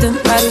 Nothing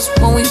matters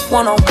when we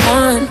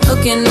one-on-one.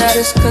 Looking at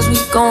us cause we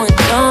going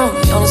dumb.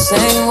 We on the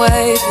same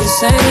wave, the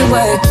same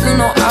way. You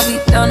know I'll be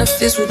down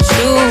if it's with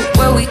you.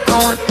 Where we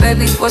going,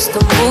 baby, what's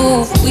the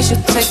move? We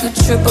should take a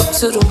trip up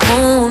to the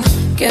moon.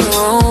 Get a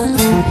room,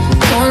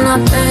 doing our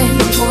thing,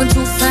 moving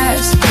too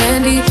fast.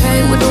 Candy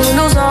paint with the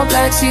windows all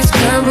black, seats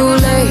creme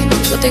brulee.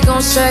 What they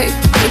gon' say?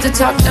 With the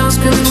top down,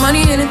 screaming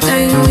money,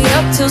 anything. We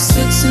up till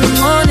 6 in the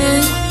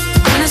morning.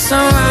 When the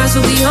sunrise,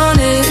 we'll be on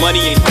it.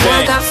 Money ain't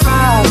I got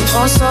 5,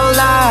 also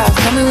live.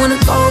 Tell me when to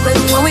go,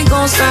 baby, when we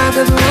gon' slide,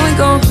 baby, when we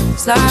gon'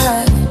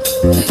 slide.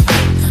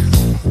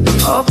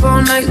 Up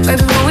all night,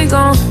 baby, when we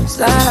gon'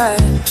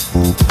 slide.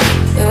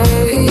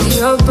 Hey,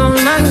 up all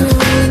night, baby,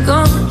 when we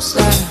gon'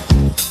 slide.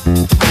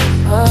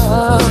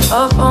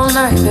 Up all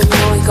night, baby,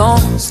 when we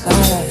gon'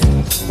 slide.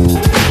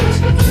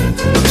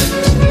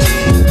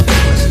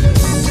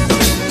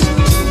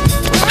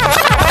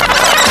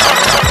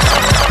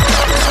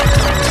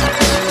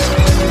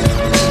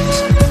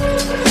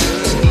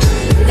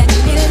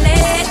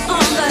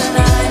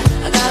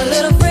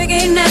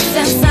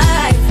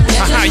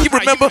 You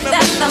remember?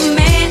 That's the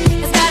man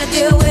that's gotta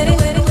deal with it.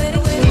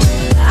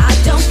 I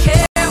don't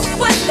care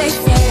what they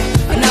say.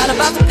 We're not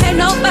about to pay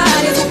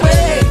nobody's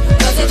way.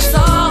 Cause it's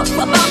all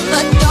about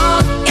the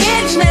dog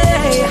in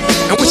me.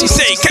 And what she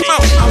say? Come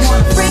on. I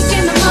want a freak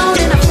in the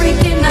morning, a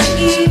freak in the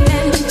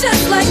evening.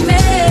 Just like me.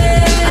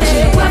 I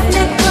need a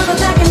roughneck brother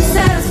that can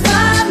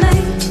satisfy me.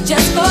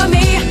 Just for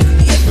me.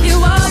 If you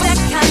are that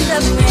kind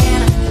of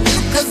man.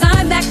 Cause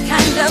I'm that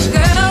kind of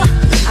girl.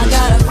 I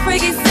got a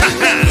freaky thing.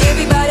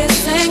 Everybody's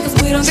saying cause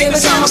we don't give a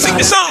damn. Sing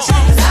the song.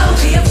 I'll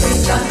be a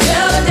freak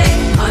until the day,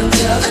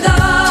 until the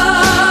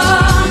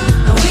dawn.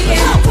 And we can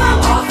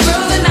walk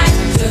through the night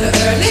to the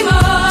early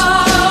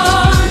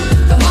morn.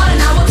 Come on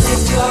and I will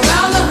take you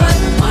around the hood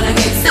on a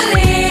get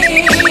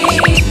silly.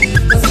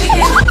 Cause we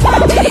can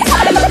any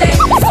time of day.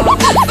 It's all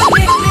good for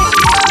me.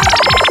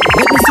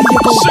 Let me see you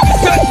go back.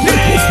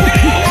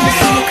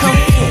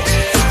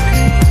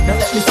 Now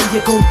let me see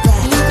you go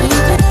back.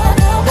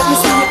 Let me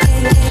see you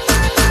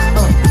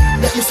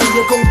let me see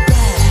you go back.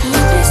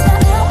 Let me see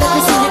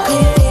you go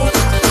back.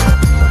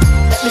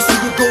 Let me see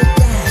you go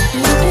back.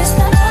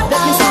 Let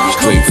me see you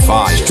straight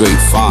fire,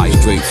 straight fire,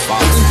 straight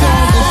fire.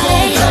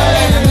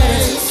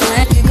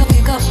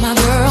 Pick up my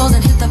girls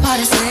and hit the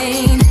party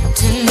scene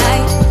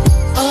tonight.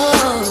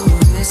 Oh,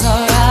 it's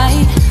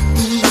alright.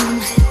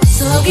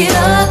 So get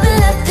up and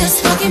let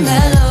this funky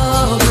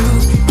mellow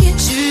get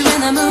you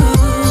in the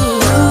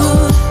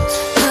mood.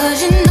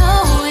 Cause you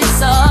know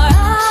it's alright.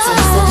 So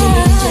it's the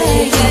DJ,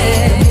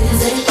 yeah.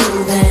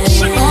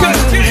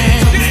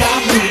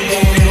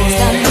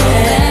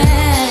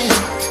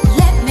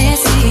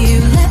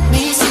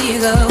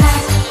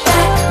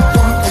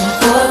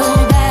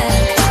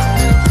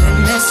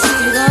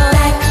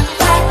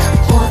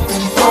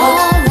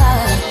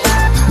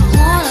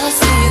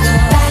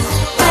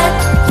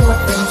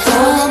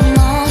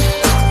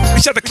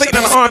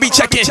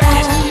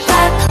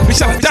 We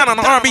shut it down on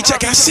the R&B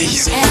check. I see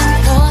you.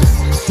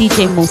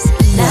 DJ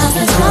Moschino. Now's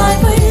the time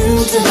for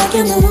you to make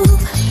your move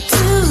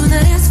to the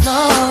dance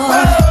floor.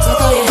 So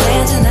throw your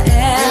hands in the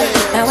air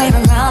and wave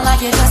around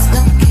like you just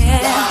don't care.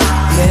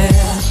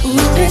 Yeah.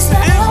 Ooh, it's the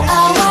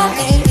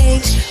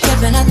LIYAH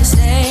ripping up the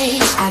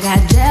stage. I got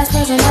jazz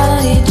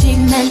personality, G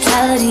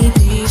mentality,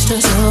 beach to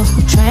soul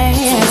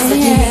train.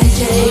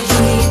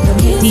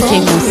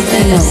 DJ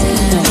Moschino.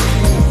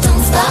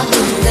 Don't stop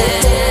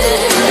moving.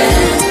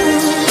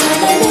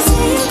 Let me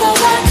see the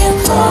back and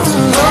forth.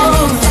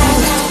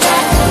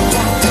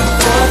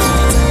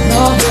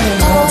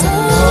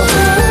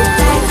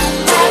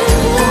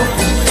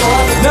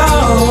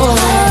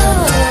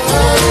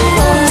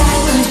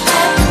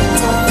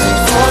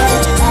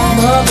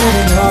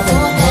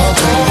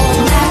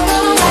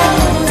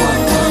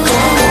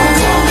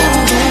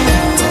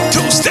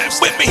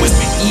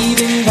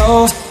 Even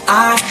though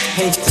I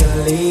hate to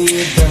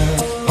leave her,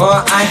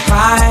 or I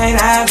fight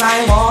as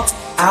I walk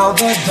out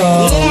the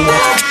door.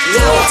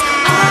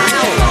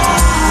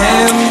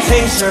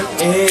 Temptation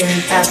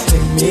is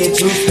asking me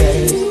to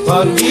stay,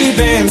 but we've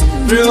been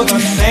through the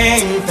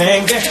same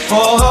thing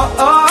before.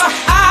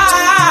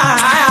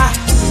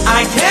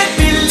 I can't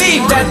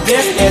believe that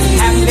this is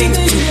happening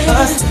to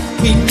us.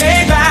 We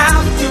made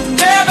vows to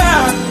never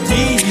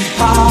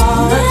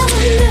depart.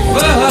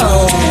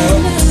 Whoa.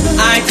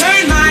 I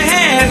turn my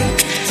head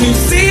to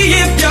see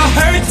if you're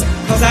hurt,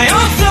 'cause I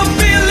also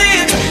feel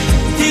it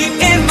deep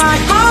in my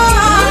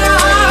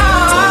heart,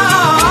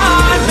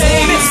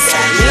 baby.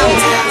 You'll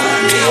never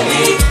leave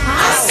me.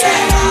 I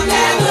said I'll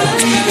never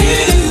leave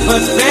you.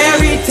 But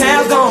fairy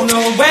tales don't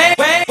know way.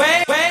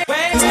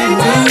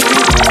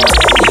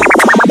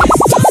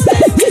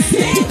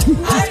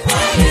 I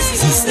promise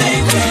to stay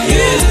with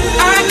you.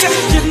 I guess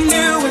you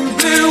knew and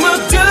blew a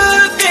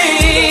good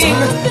thing,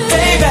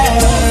 baby.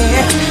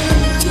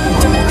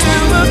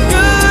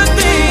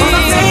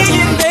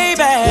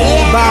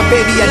 Bye,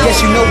 baby, I guess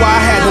you know why I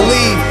had to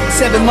leave.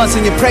 7 months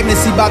in your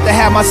pregnancy, about to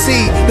have my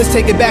seed. Let's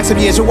take it back some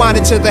years, rewind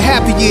it to the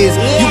happy years.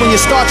 You and your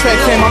Star Trek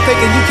fam, I'm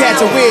thinking you cats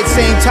are weird,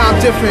 same time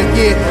different,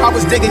 yeah. I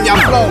was digging y'all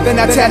flow, then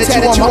I tatted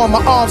you on my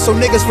arm so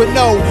niggas would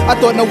know. I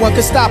thought no one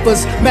could stop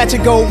us,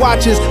 matching gold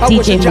watches. I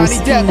wish you Johnny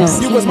Depp,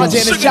 you was my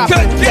Janis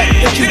Joplin. Yeah,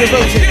 you the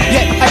virgin,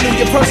 yet I knew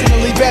you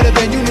personally better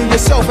than you knew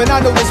yourself. And I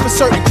know this for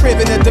certain,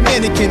 crib in the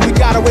Dominican. We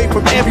got away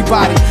from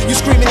everybody. You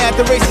screaming at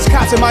the racist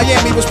cops in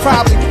Miami was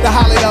probably the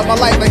highlight of my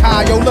life. Like,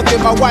 hi, yo, look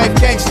at my wife,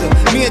 gangster.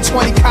 Me and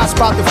 20 cops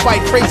about to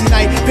fight, crazy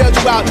night. Bailed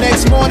you out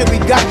next morning, we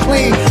got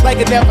clean like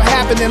it never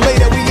happened. And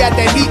later we at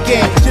that heat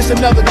game. Just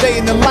another day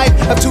in the life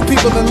of two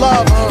people in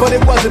love, but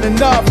it wasn't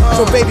enough.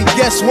 So baby,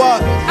 guess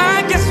what?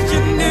 I guess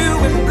you knew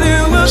and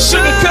blew a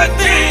sugar cut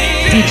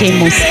thing. DJ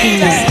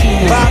Moschino.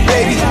 Bye,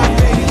 baby.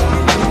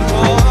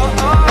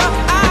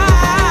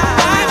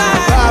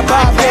 Bye,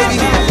 bye, baby.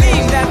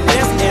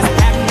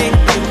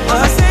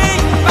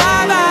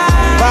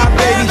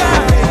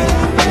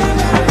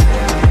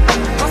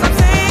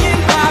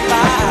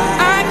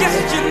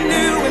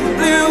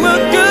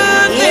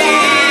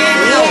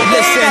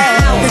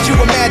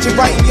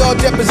 Writing your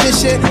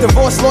deposition,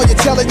 divorce lawyer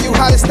telling you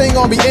how this thing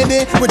gon' be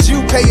ending, with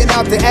you paying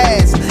out the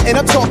ass. And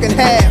I'm talking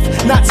half,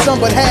 not some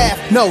but half.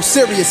 No,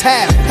 serious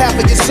half. Half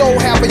of your soul,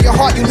 half of your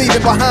heart you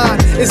leaving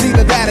behind. It's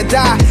either that or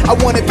die. I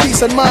wanted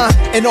peace of mind,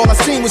 and all I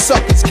seen was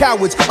suckers,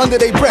 cowards under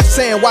their breath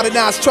saying, why did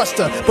I trust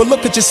her? But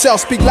look at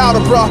yourself, speak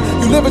louder, bruh.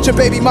 You live with your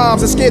baby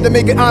moms and scared to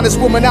make an honest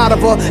woman out of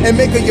her and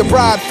make her your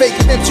bride. Fake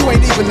pimp, you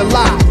ain't even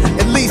alive.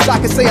 At least I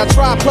can say I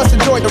tried, plus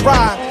enjoyed the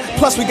ride.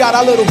 Plus we got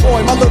our little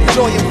boy, my little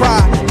joy and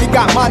pride. He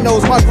got my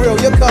nose, my grill,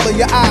 your color,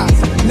 your eyes.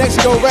 Next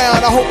go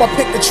round, I hope I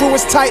pick the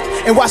truest type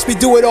and watch me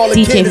do it all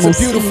again. It's a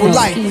beautiful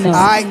life.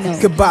 Alright,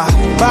 goodbye.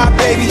 Bye,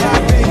 baby.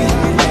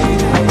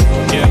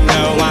 You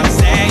know I'm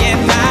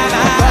saying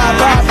bye-bye.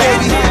 Bye-bye,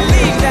 baby. I can't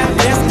believe that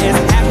this is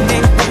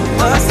happening.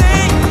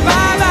 Saying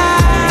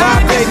bye-bye. Bye,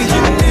 baby.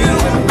 You knew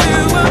and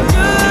blew a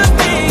good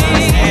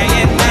thing.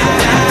 Saying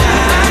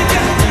bye-bye.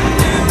 You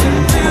knew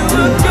and blew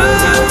a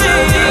good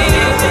thing.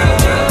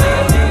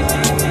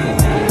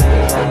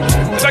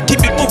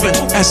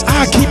 As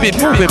I keep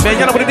it moving, man.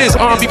 Y'all know what it is.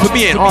 R&B for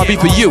me and R&B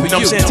for you. You know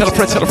what I'm saying? Tell a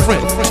friend, tell a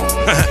friend.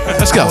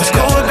 Let's go. It's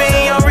cool to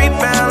be on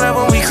rebound, like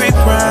when we creep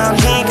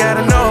around. He ain't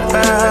gotta know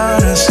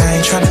about us. I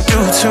ain't tryna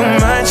do too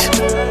much.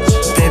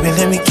 Baby,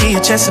 let me give you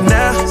just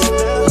enough.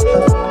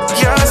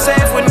 You're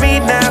safe with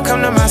me now.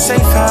 Come to my safe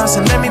house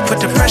and let me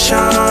put the pressure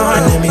on.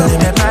 And let me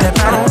live that body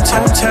on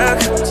tuck.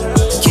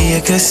 Give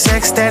you good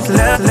sex, that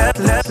love.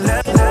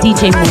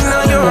 DJ I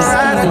know you're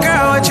right, a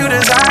girl, what you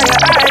desire.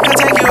 I can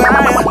take you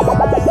higher.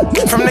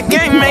 From the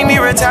game, make me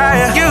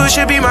retire. You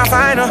should be my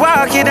final.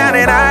 Walk you down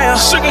that aisle.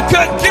 Sugar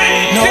cut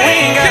gang. No, we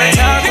ain't gotta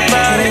talk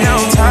about it.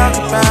 Don't talk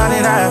about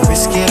it. I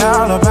risk it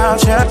all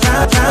about you. I'm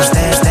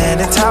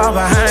standing tall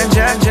behind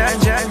you.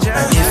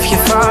 If you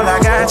fall,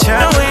 I got you.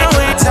 No, we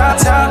ain't talk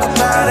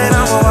about it.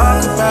 I'ma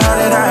walk about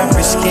it. I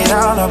risk it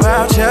all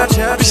about you.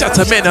 Shout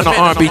out to men on the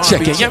R&B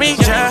check-in. You know what I mean?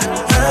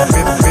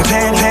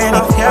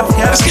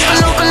 Let's go.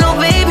 No,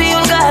 baby, you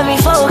got got me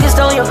focused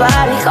on your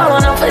body.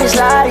 Calling up for this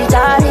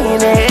lottie-dottie in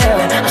the air.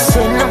 I'm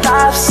sitting up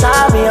high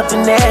beside me up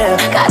in there.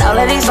 Got all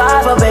of these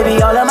vibes, but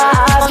baby, all of my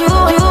eyes. You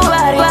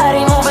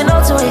body moving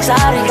on too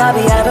exotic. I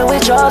be having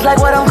withdrawals like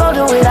what I'm gon'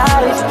 do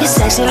without it. You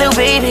sexy little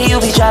baby, you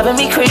be driving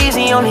me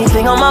crazy. Only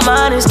thing on my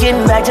mind is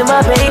getting back to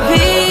my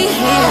baby.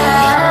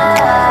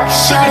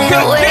 Shawty,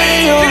 the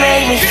way you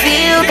make me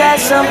feel, got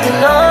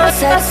something on.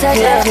 Let's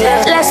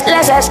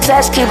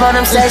keep on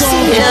them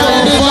sexy heels.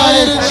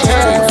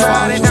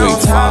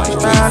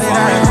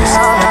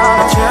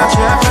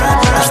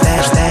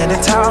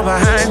 Standing tall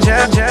behind you.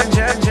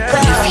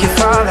 If you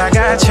fall, I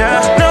got you.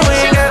 No, we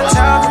ain't gotta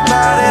talk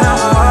about it.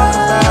 I'ma walk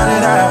about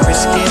it. I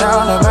risk it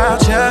all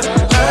about you.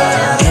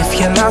 If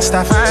you're lost,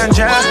 I find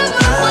you.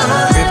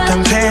 Rip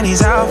them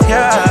panties off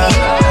you.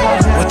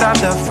 Without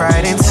the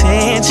right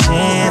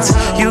intentions,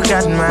 you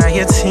got my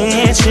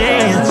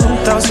attention.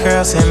 Those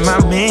girls in my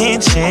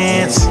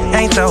mentions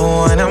ain't the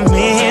one I'm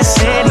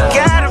missing. It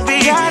gotta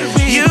be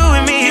you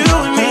and me.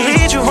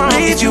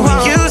 Lead you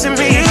on, using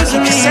me.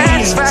 Keep you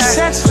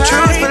satisfied,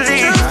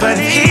 truthfully. But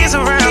if he's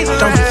around,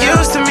 don't get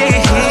used to me.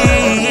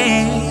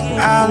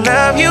 I'll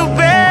love you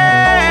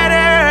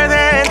better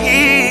than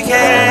he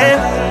can.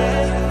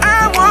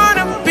 I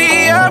wanna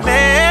be your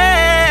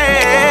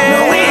man.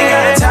 No, we ain't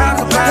gotta talk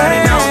about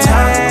it. Don't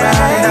talk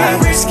about it. I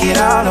risk it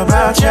all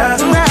about you.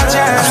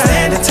 I'm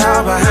standing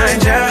tall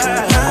behind you.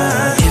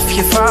 If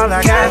you fall,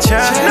 I got you.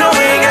 No,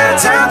 we ain't gotta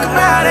talk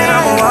about it.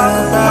 I'ma walk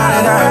about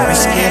it. I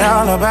risk it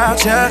all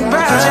about you.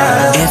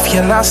 If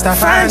you're lost, I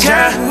find you.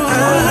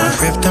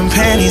 Rip them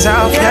panties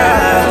off you. I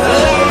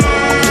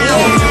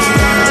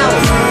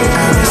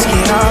risk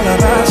it all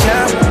about you.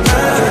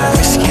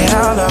 Risk it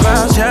all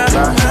about you.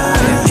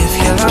 If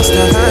you're lost, I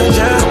find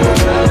you.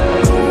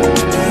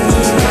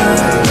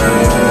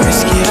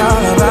 Risk it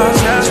all about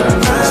you.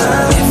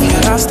 If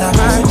you're lost, I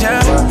find you.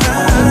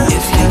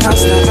 If you're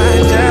lost, I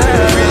find you.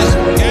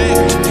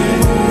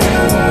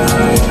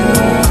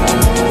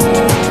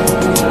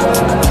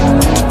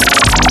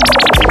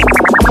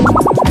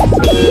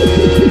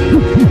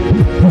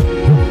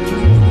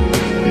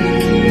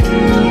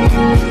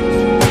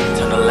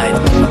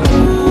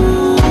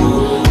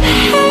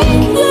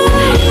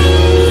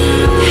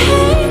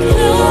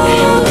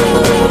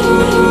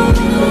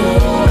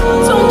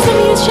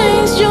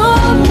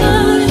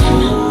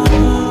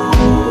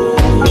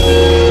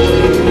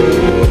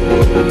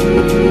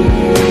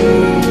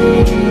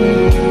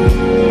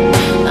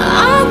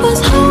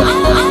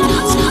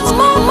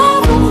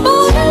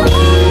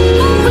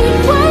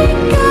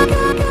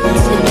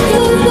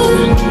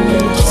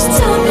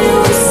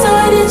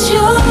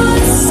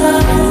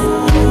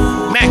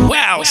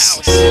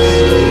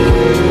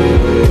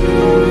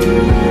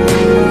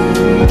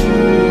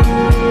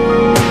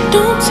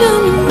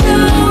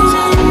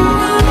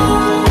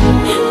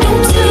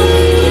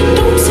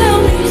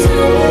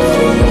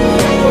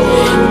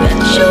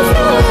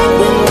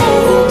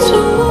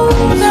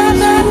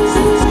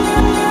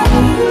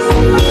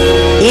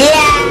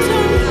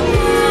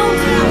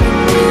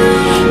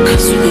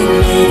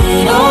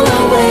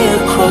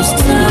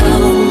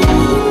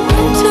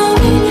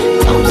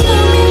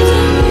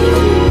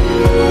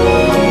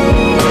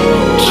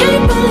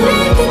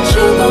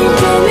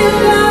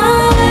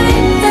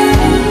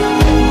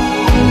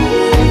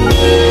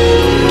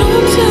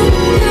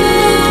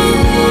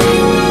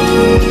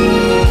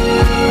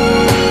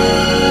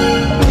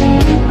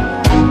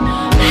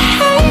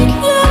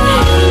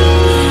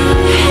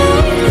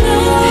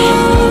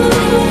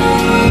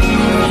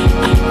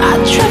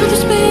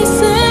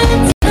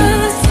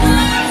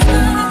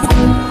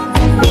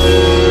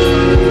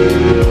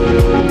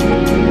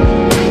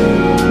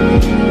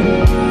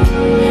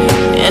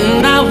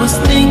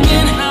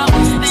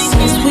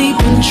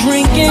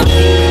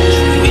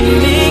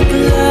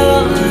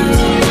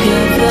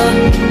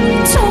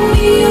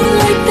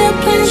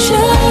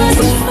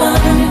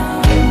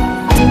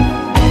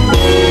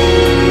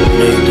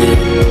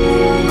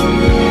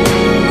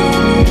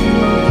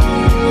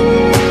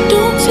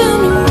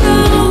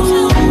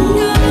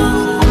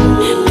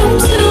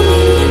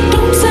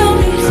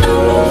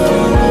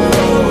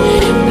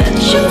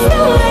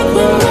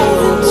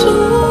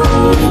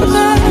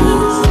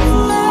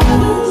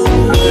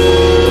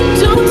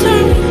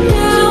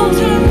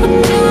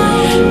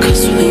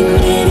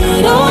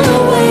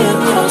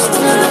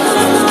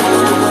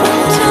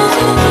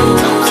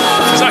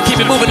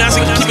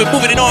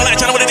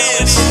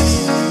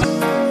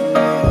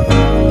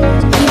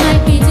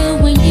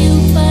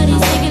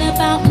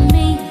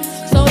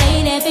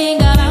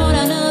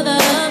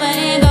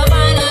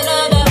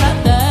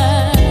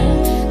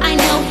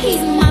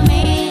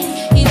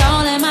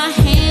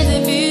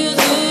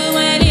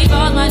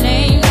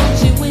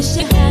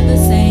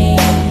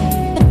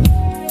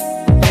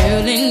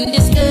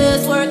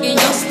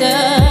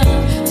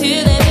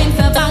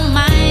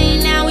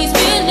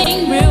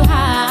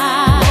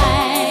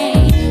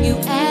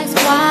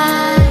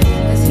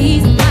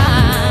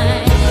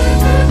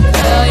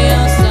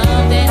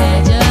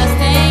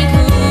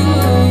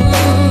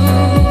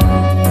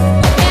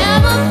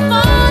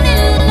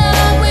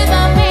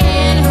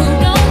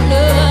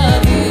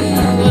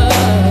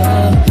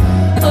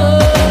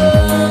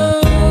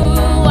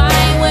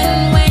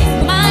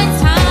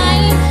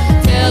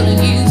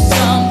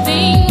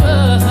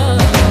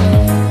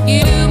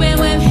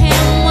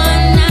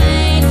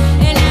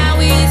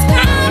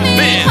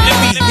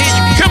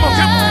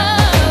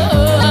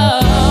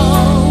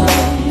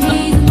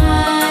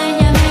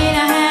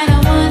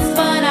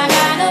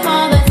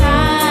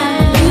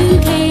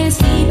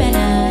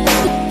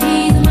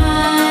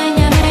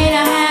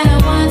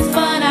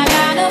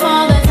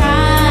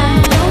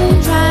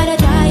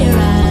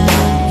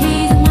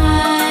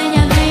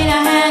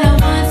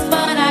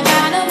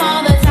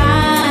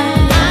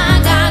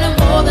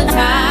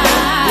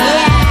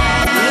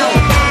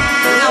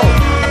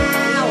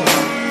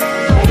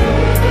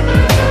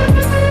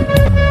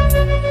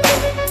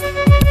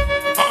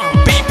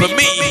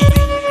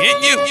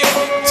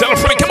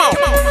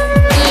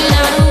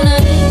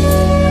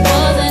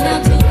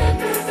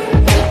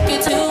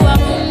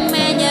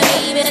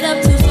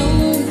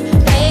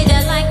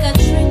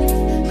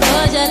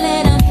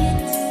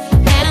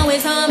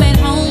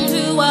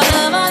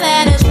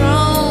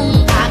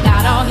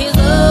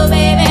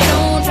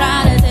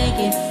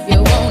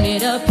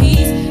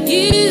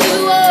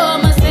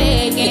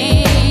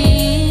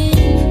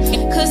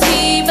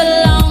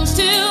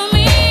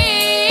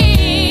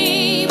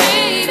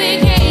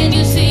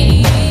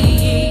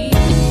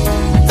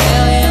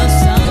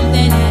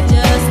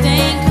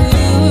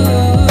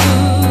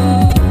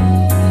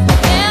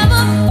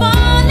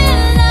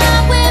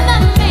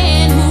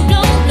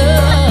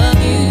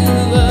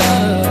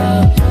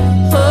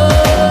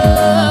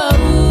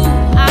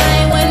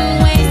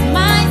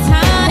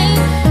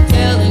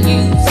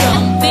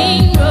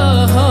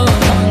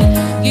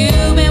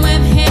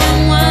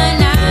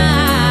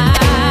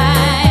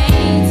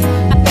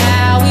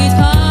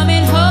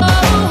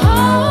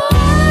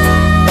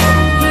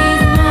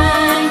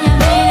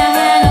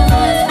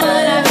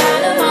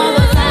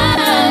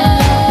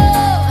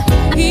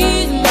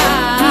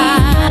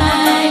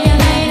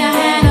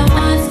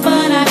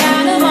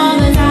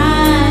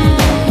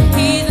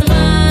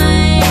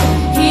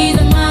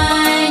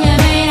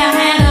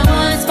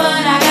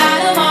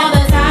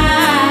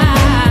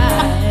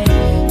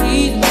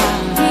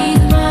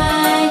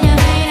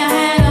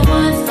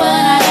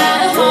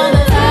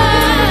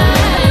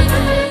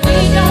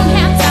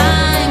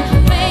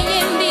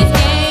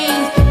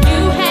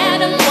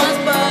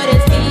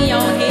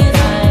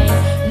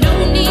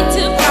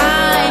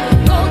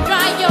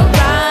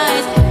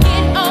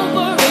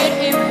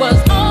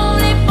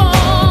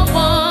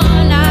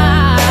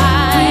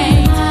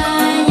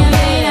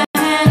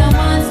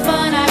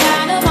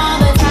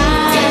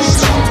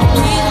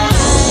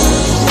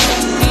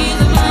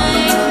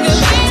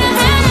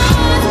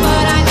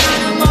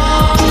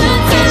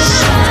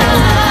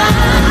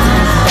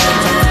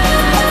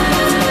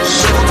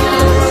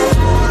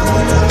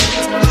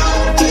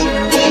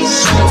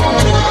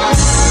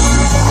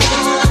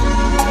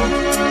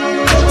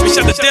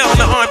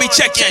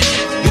 check-in.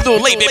 You a little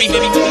late,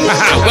 baby.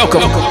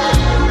 Welcome.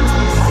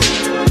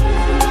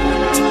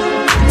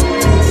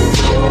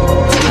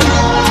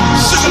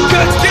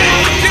 Sugar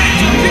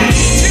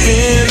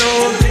Been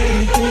all day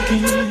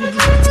thinking,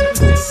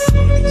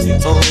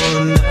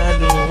 all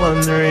night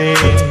wondering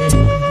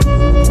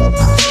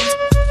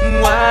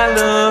why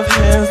love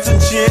has to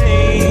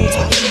change.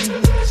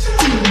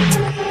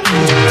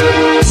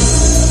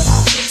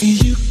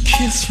 You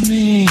kiss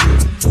me,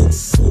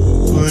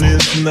 but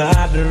it's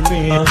not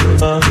real.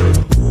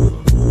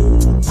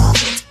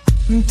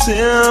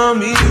 Tell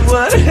me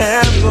what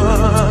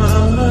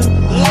happened.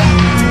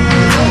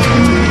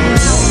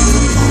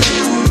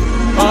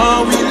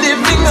 Are we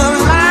living a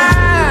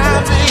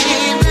lie,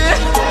 baby?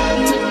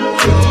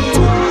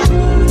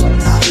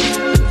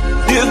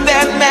 Is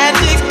that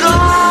magic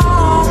gone?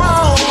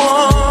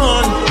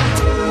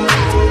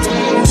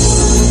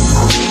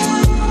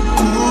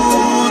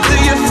 Ooh, do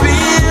you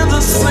feel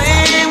the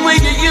same way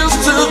you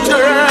used to,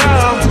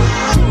 girl?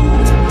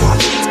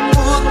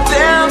 Ooh,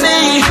 tell me,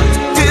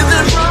 is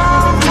it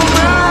wrong for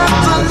us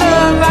to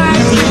love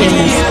like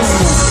this?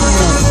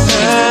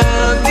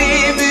 How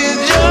deep is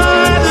your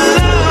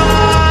love?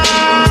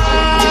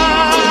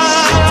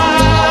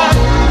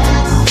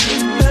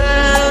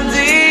 How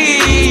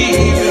deep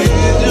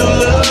is your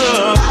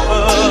love?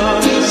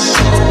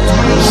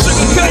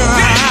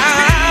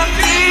 How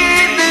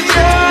deep is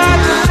your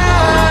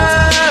love?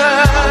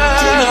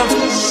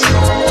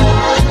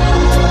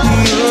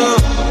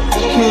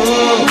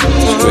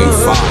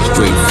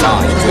 Straight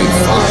fire.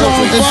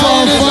 It's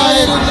on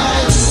fire.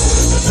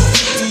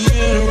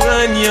 You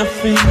run your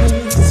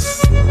fingers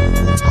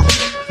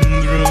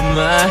through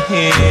my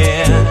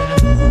hair.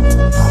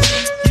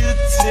 You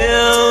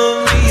tell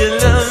me you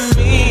love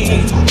me.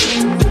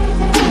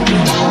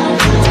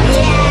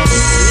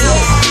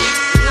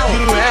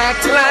 You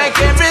act like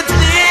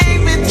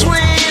everything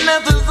between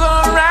us is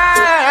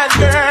alright,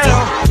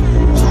 girl.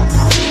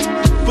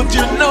 But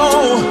you know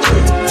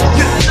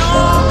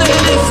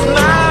that it's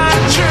not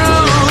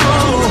true.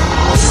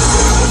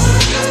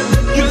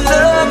 You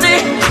love me,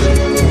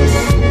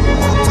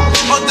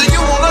 or do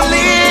you wanna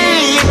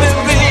leave me,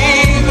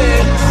 baby?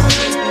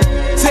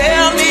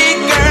 Tell me,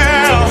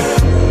 girl,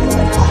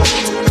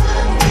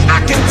 I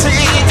can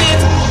take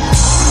it.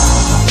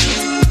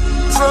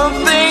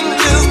 Something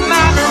is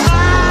not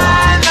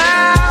right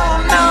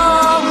now, no.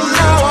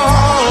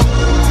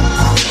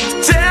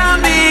 Tell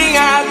me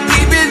how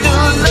deep is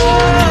your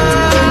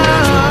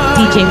love?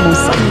 DJ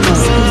Mosquito.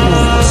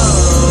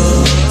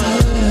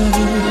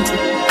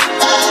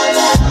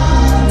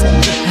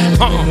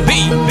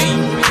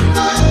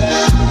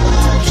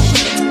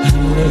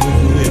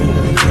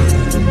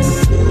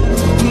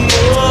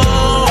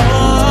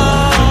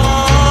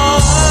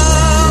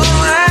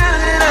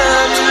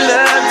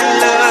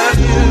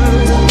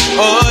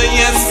 Oh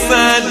yes,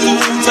 I do,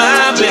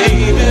 my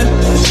baby.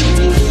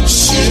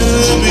 Should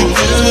we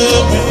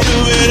do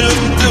it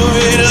up,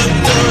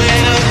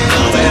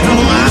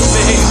 oh my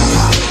baby.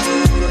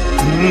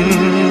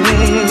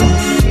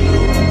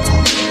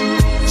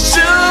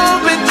 Should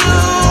we do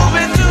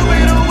it,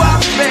 oh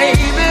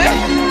baby.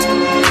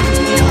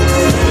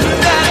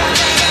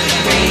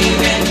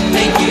 Baby,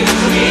 make it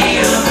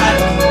real hot.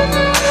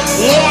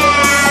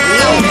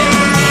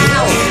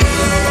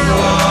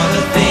 All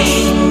the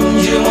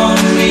things you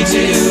want me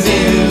to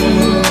do.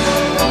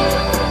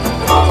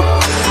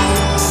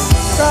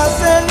 Cause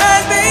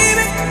tonight,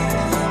 baby,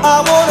 I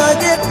wanna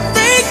get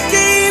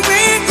freaky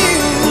with you.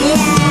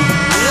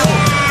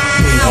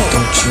 Baby,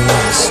 don't you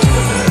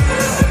understand?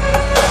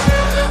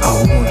 I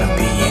wanna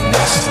be your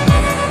next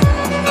man.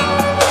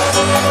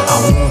 I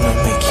wanna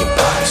make your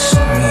body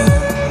scream.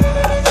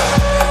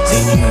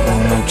 Then you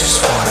gon' know just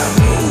what I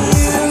mean.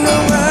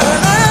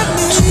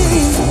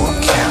 24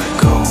 karat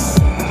gold.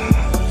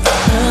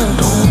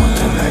 Don't want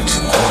the night to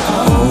go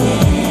cold.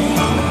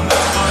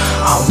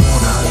 I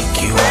wanna lick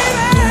you up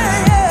and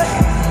down,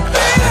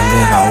 and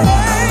then I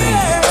wanna lay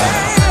you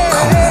down.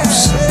 Come on,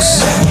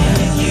 success.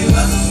 You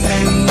up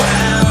and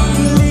down,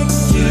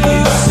 you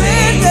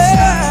say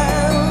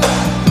down.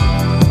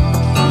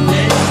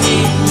 Let me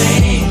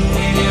lay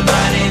with your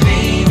body,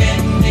 baby,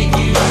 make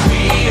you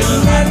real.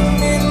 Let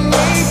me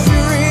make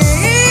you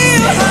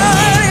real.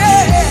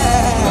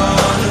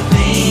 All the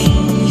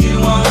things you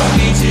want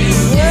me to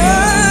do.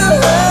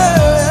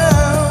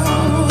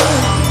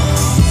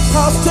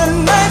 Cause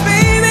tonight,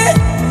 baby,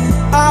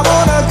 I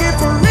wanna get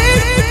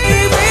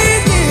freaky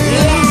with you.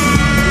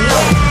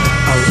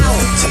 I love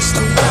the taste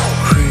of whipped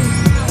cream.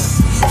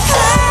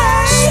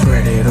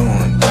 Spread it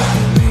on,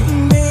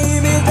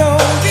 Baby,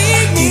 don't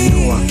leave me. you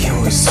know I can't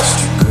resist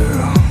you,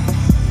 girl.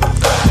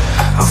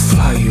 I'll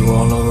fly you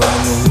all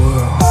around the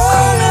world. I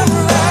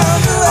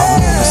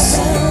wanna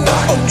see your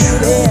body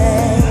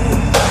drip.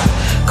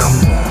 Come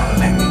on,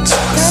 let me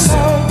take a sip.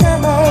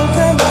 Come on.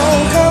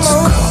 So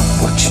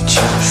come, what you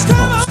cherish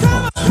most.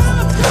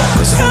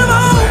 'Cause I'm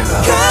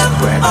not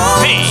brag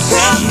up,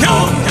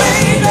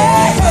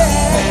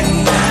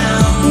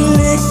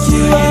 Lick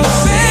you up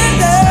and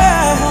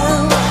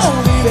down, oh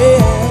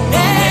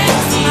baby.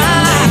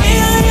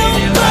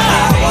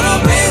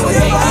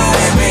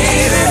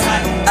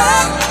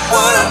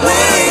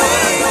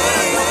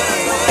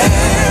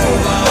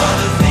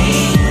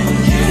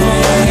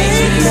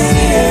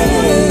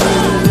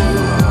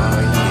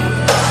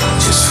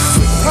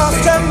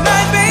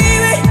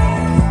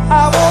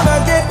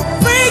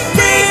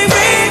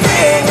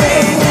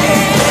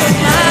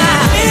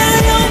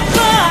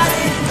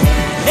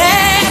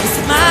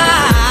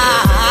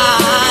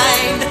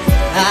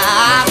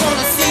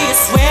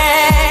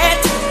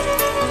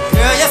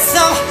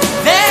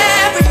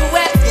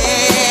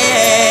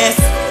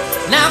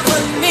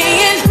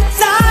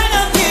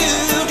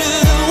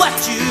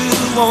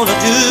 gonna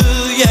do,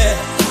 yeah.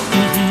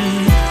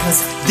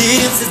 Cause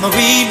this is my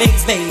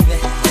remix, baby.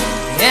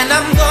 And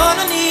I'm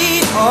gonna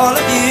need all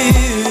of you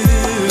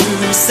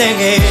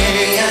singing.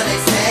 Any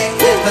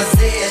unexpected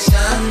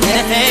position.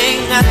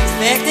 Anything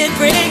unexpected,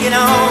 bring it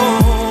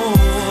on,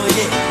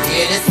 yeah.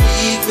 Any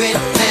secret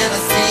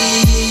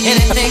fantasy.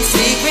 Anything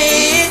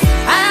secret,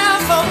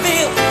 I'll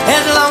fulfill.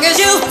 As long as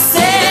you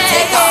say,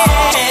 take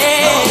off,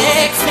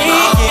 text me,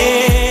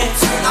 yeah.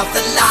 Turn off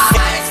the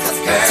lights, cause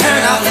girl,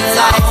 turn off the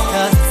lights,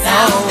 cause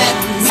now that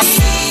we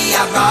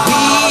are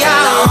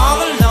all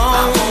alone.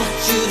 I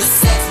want you to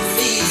sex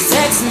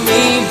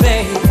me,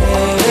 baby.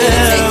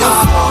 Take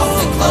off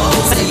the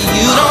clothes, and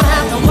you don't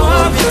have to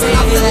worry. Turn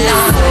off the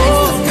lights,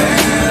 cause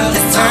girl,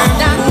 it's turned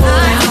down the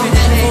lights.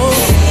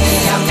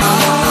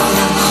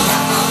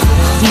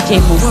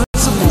 DJ Moose.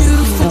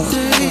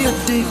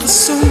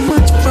 So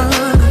much fun.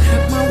 I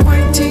had my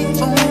white tee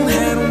on,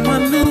 had on my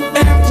new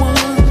Air One.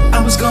 I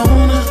was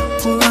gonna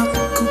pull out the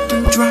coupe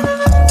and drop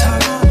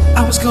top. I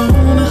was gonna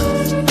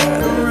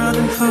ride around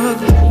and hug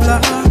the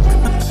block.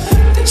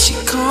 Then she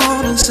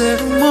called and said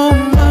I'm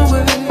on my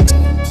way.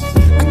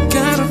 I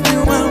got a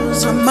few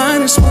hours, I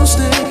might as well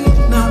stay.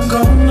 Now I'm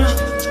gonna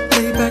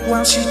lay back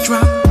while she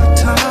dropped the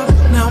top.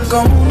 Now I'm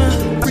gonna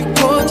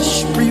record the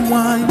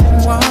rewind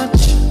and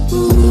watch.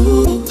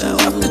 Ooh, now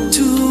after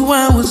 2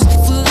 hours of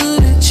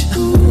footage,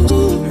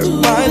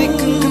 her body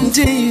can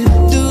continue to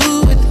do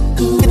it.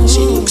 And she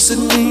looks at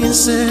me and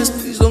says,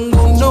 please don't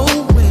go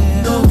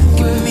nowhere.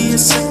 Give me a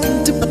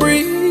second to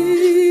breathe.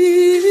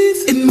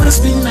 It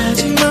must be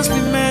magic, must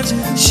be magic.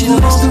 She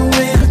loves the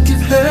way I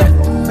give her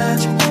the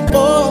magic.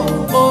 Oh,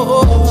 oh,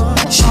 oh.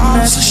 She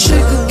wants to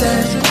shake her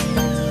daddy.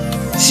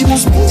 She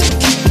wants me to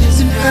keep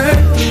kissing her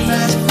the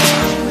magic.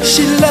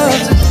 She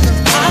loves it.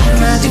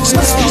 Magic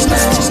must be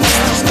magic.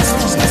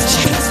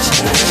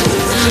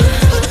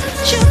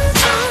 Put your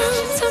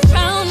arms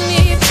around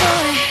me,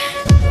 boy.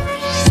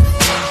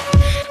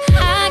 I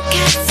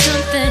got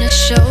something to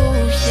show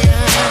ya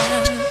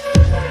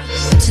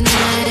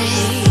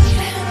tonight.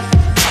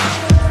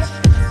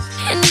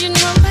 And you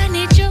know I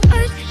need your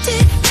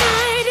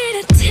undivided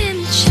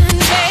attention,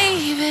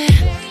 baby.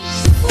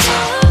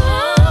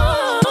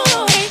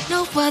 Whoa, ain't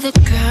no other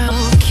girl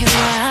can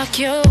rock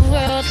your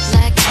world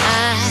like I.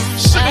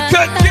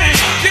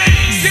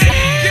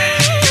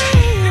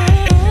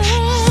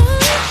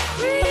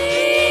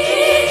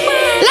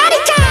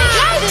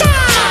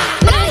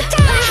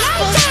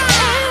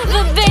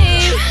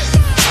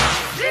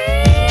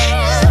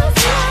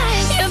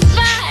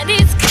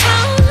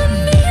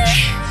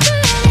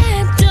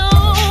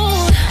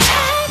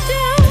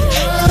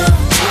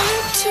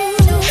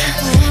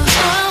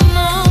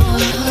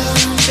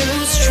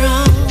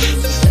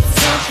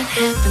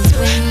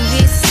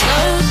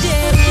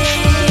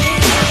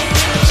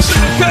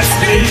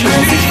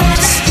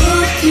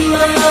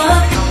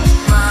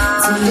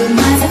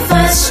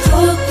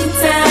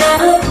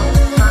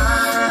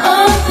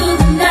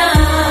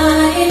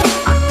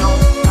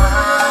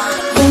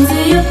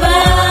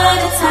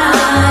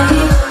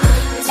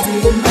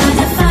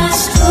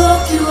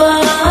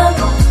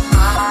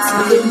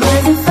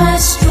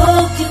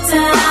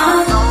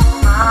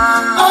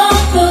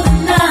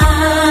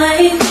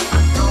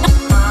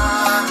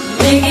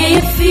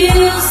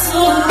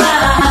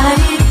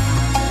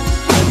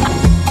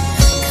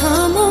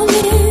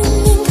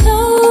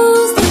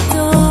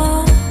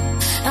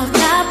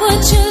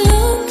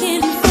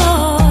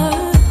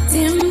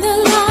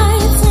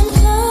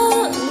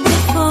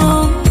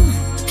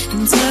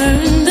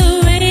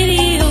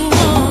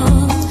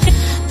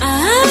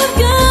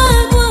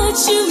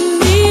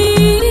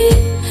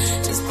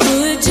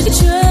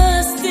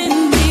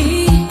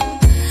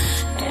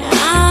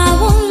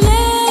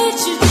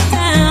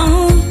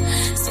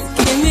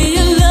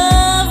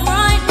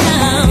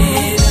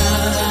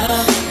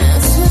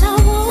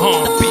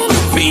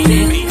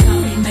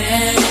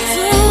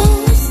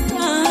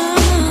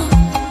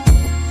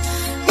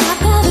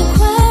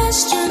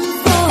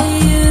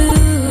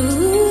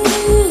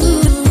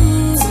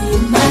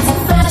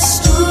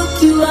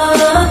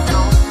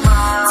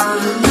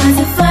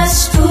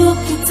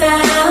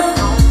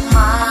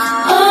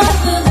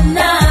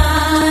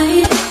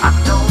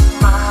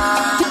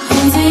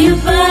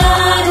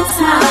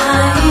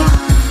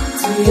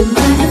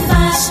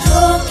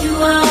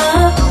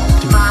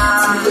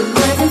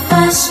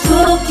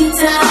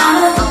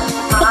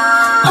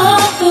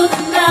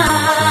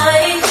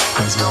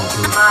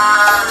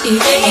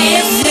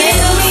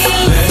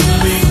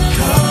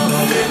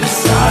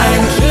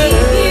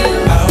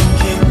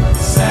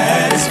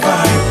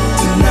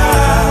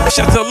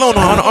 Shout out to Lona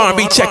on the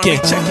R&B check-in.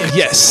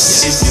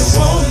 Yes. If you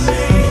want me,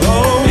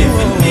 if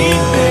you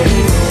need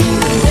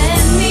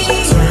me,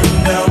 turn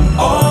down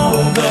all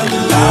the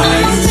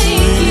lights.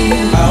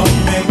 I'll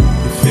make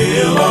you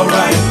feel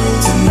alright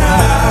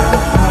tonight.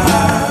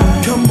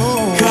 Come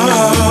on,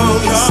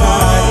 come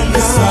inside.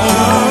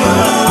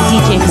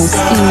 DJ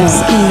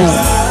Moschino.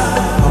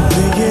 I'm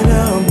thinking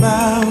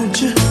about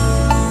you.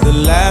 The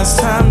last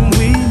time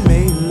we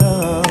made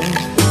love,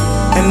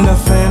 and I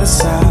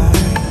fantasize.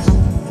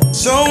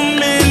 So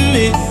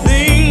many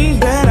things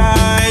that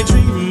I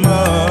dream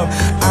of,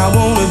 I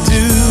wanna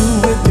do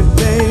with you,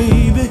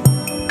 baby.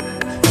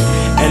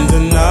 And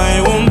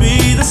tonight won't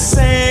be the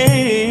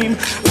same.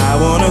 I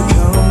wanna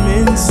come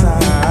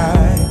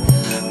inside.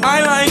 I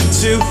like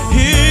to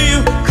hear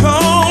you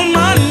call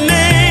my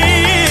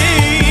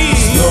name.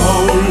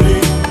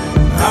 Slowly,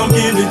 I'll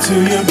give it to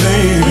you,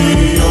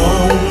 baby.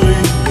 Only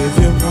if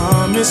you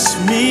promise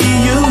me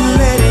you'll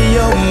let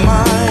your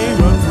mind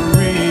run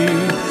free.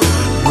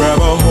 Grab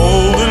a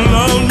hold and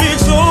love me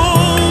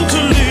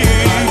totally.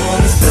 I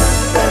wanna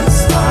step and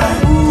slide,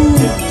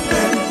 dip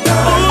and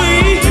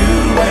dive, do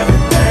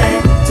everything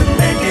to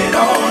make it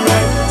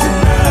alright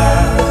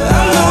tonight.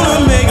 I'm gonna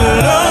make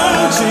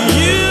love to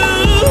you,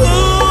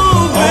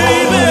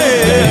 baby.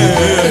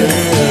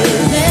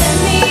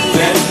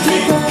 Let me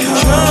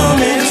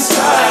come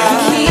inside.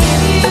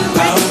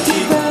 I'll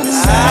keep you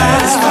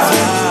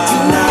satisfied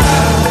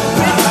tonight,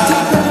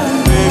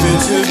 baby,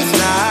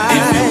 tonight.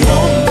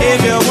 If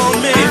you want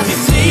me, if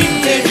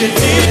you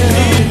need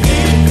me.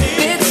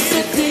 It's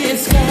a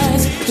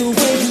disguise the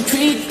way you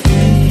treat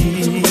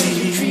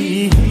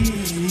me.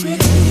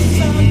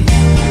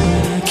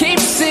 Keep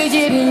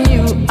seeing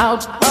you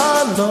out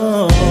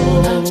alone.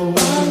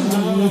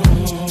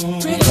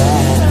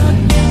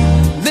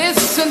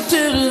 Listen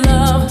to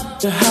love,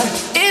 the heart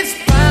is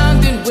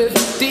pounding with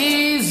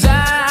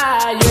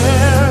desire,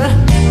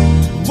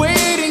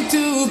 waiting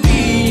to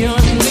be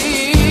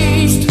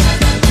unleashed.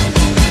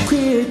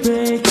 Quit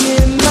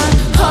breaking my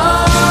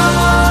heart,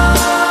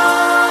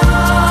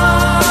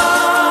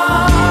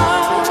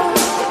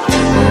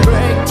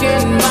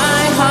 breaking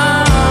my heart,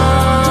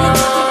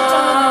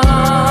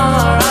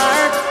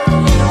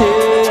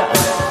 yeah,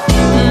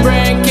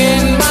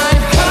 breaking my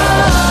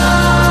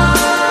heart,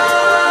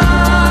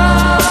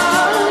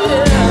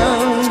 yeah,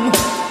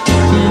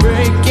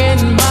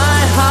 breaking my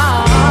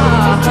heart,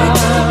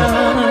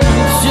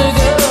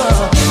 sugar,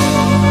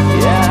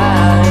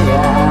 yeah,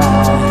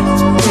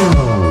 yeah.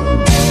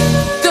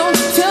 Don't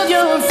tell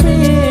your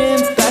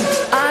friends that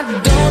I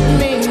don't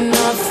mean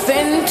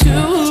nothing to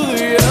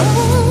you.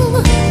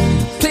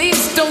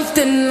 Please don't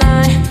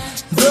deny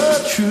the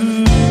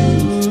truth.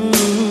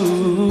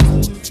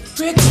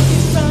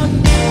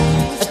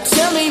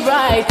 Tell me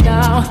right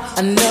now, I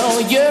know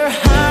your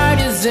heart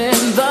is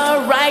in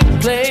the right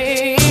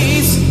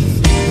place.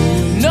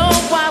 No,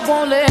 I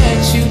won't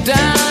let you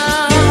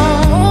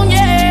down,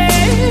 yeah.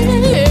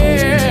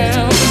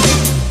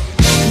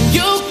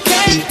 You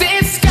can't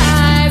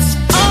disguise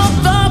all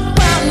the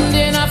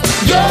pounding of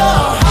your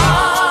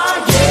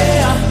heart,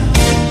 yeah.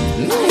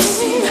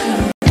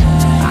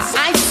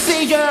 I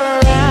see your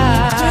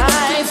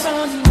eyes,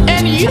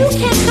 and you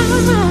can't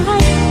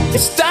hide.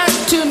 Start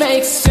to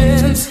make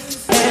sense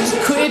and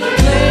quit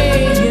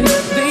playing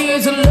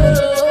these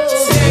love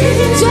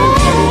games.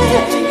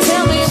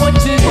 Tell me what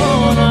you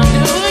wanna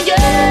do,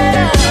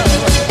 yeah.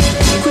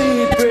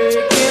 Quit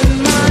breaking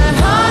my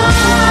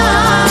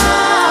heart.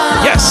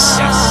 Yes.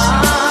 Yeah.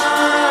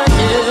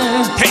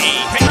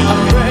 I'm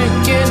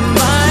breaking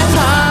my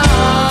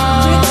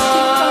heart.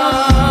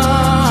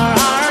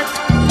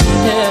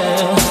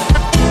 Yeah.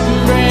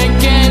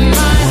 Breaking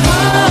my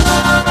heart.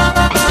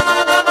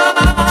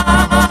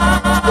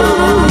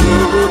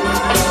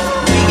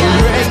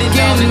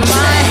 Breaking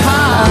my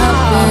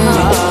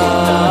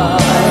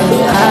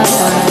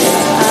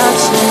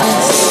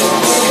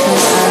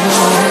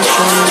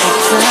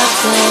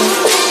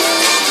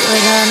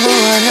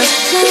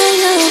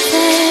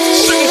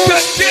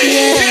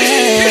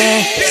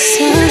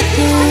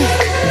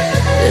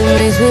It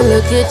makes me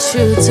look at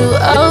you too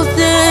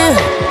often.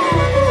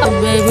 Oh,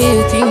 baby,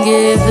 you can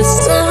give us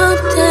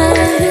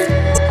something.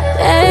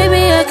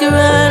 Baby, I can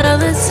run all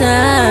the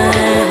time.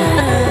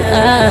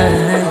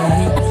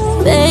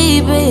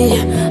 Baby,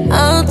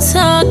 I'm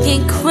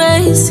talking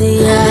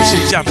crazy.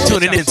 Appreciate y'all for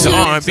tuning in to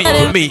R&B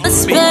for me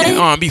and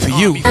R&B for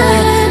you.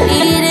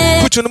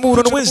 Put you in the mood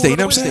on a Wednesday, you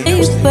know what I'm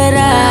saying? But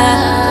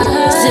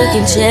I still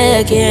can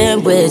check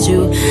in with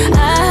you.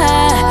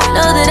 I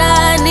know that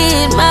I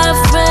need my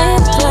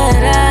friends, but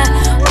I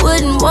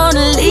wouldn't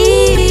wanna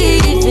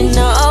leave. You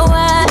know,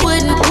 I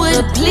wouldn't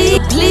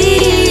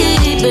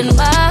bleed in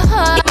my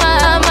heart,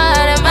 my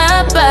mind, and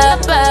my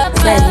body.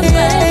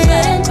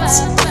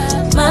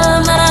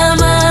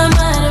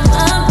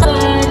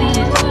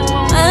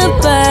 My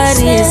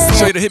body.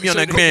 So you to hit me on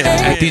that gram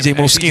at DJ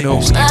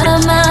Moschino.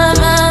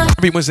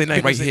 Every Wednesday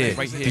night right here,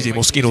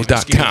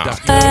 DJMoschino.com.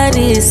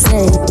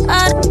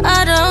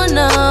 I don't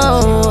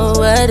know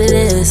what it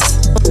is.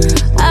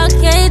 I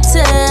can't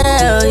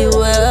tell you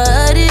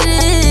what it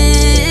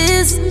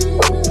is,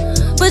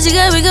 but you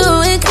got me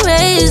going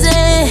crazy.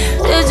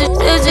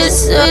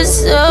 It's just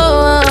so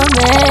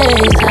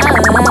amazing.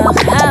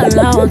 How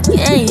long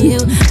can you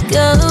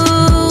go,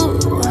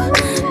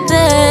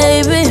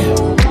 baby?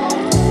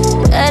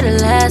 Gotta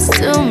last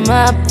till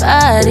my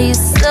body's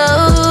so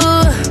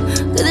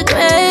good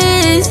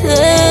crazy.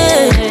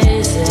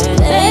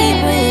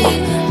 Baby,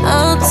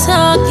 I'm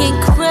talking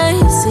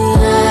crazy.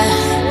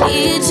 I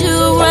need you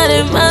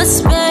running my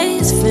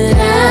space, but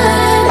I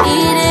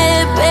need it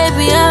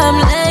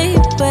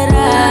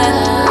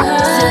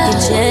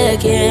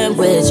back in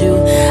with you.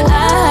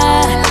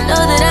 I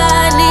know that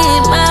I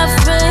need my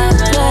friend,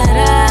 but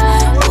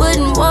I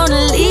wouldn't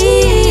wanna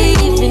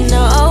leave. You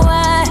know,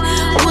 I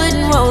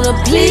wouldn't wanna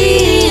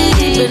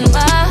plead. But my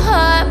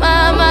heart,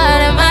 my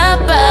mind, and my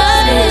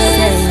body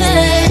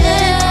say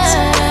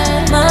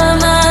yes. My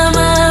mind, and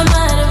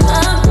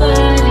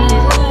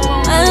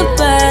my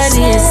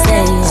body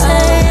say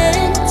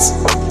yes.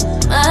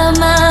 My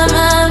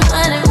mind,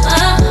 and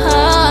my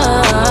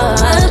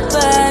heart, my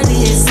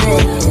body say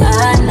I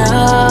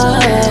know,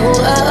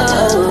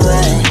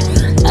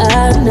 I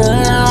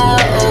know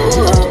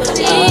you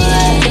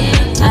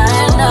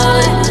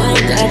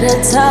ain't gotta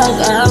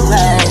talk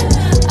alright.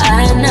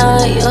 I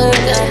know you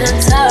ain't gotta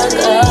talk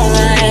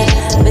alright.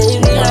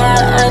 Baby,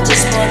 I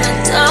just wanna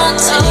talk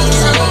to you.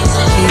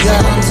 He got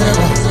arms in the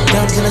room,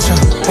 dunk in the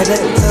trunk. I let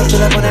it up,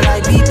 fill up on the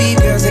light, beep, beep,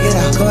 girls, take it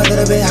out. Go a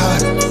little bit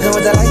harder, go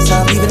with the lights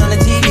off, even on the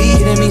TV.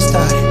 Getting me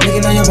started,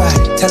 looking on your body,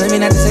 telling me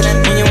not to say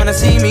that when you wanna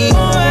see me.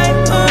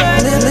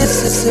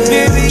 Listen,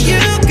 baby, you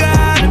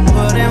gotta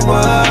put in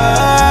work.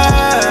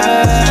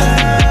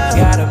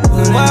 Gotta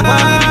put in work.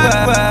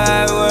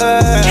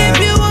 If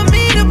you want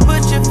me to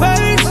put you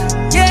first,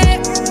 yeah,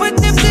 put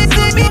them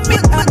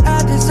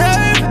I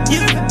deserve.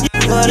 You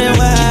put in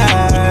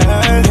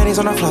work. Pennies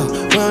on the floor,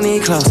 we don't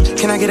need clothes.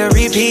 Can I get a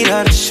repeat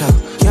of the show?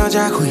 Young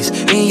Jacquees,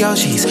 me and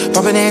Yoshi's,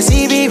 bumping that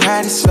CB,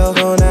 riding slow,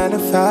 go 9 to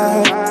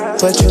 5.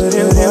 But you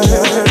do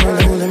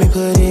let me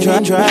put it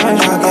in drive.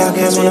 I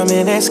guess when I'm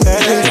in that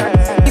skirt.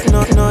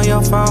 Ignore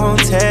your phone,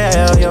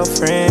 tell your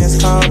friends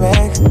call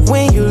back.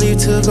 When you leave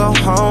to go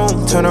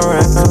home, turn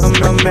around,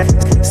 I'm back.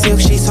 Silk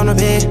sheets on the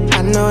bed,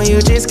 I know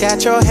you just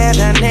got your hair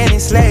done and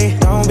it's late.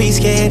 Don't be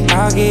scared,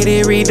 I'll get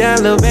it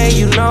redone, little babe,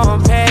 you know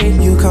I'm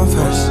paid. You come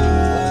first,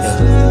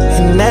 yeah.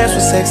 And that's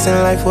what sex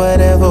and life,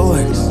 whatever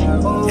works,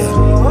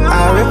 yeah.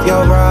 I rip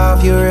your bra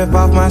off, you rip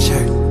off my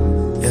shirt,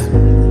 yeah.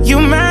 You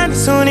mine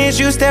as soon as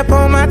you step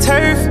on my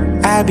turf.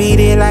 I beat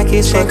it like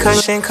it's shit, come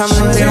into the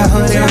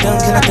hood, dunk,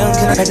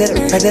 I did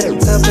it,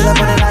 fill up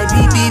on the light,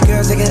 beep, beep,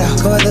 girls, take it out,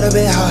 go a little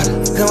bit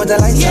harder, come with the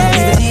lights off,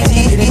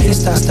 leave it easy,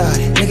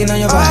 started, looking on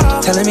your body,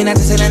 telling me not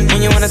to say that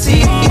when you wanna see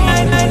me.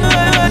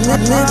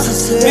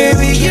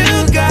 Baby, you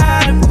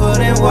gotta put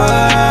in work,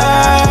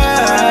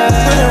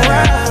 and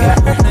work.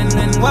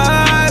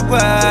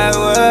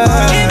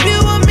 If you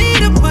want me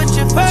to put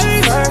you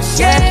first,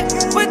 yeah,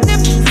 put the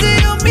pussy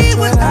on me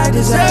what I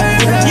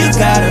deserve. You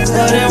gotta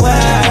put in work.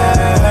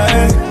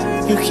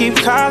 You keep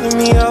calling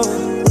me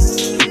over.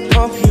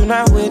 Hope you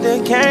not with the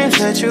games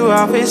that you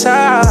always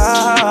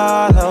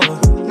all over.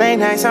 Late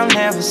nights, I'm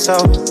never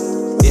sober.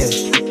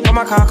 Yeah. On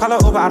my car, call her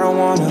Uber, I don't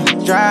wanna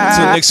drive.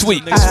 Till next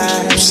week.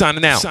 I'm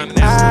signing out.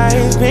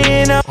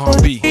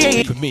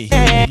 R&B for me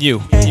and you.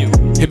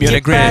 Hit me on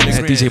that gram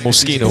at DJ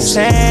Moschino.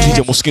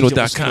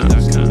 DJMoschino.com.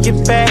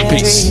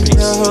 Peace.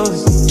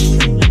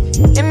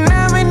 And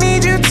I'ma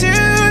need you to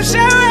show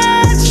it.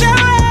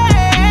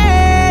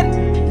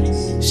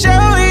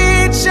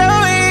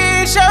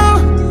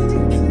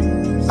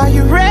 Are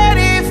you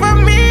ready for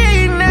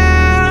me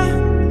now?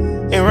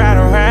 And ride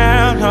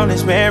around on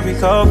this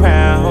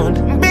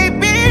merry-go-round.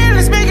 Baby,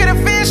 let's make it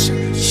official.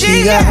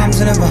 She got arms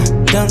in the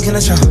bone, dunk in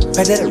the trunk.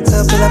 Right there,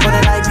 fill up on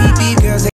the light, beep, beep, girls.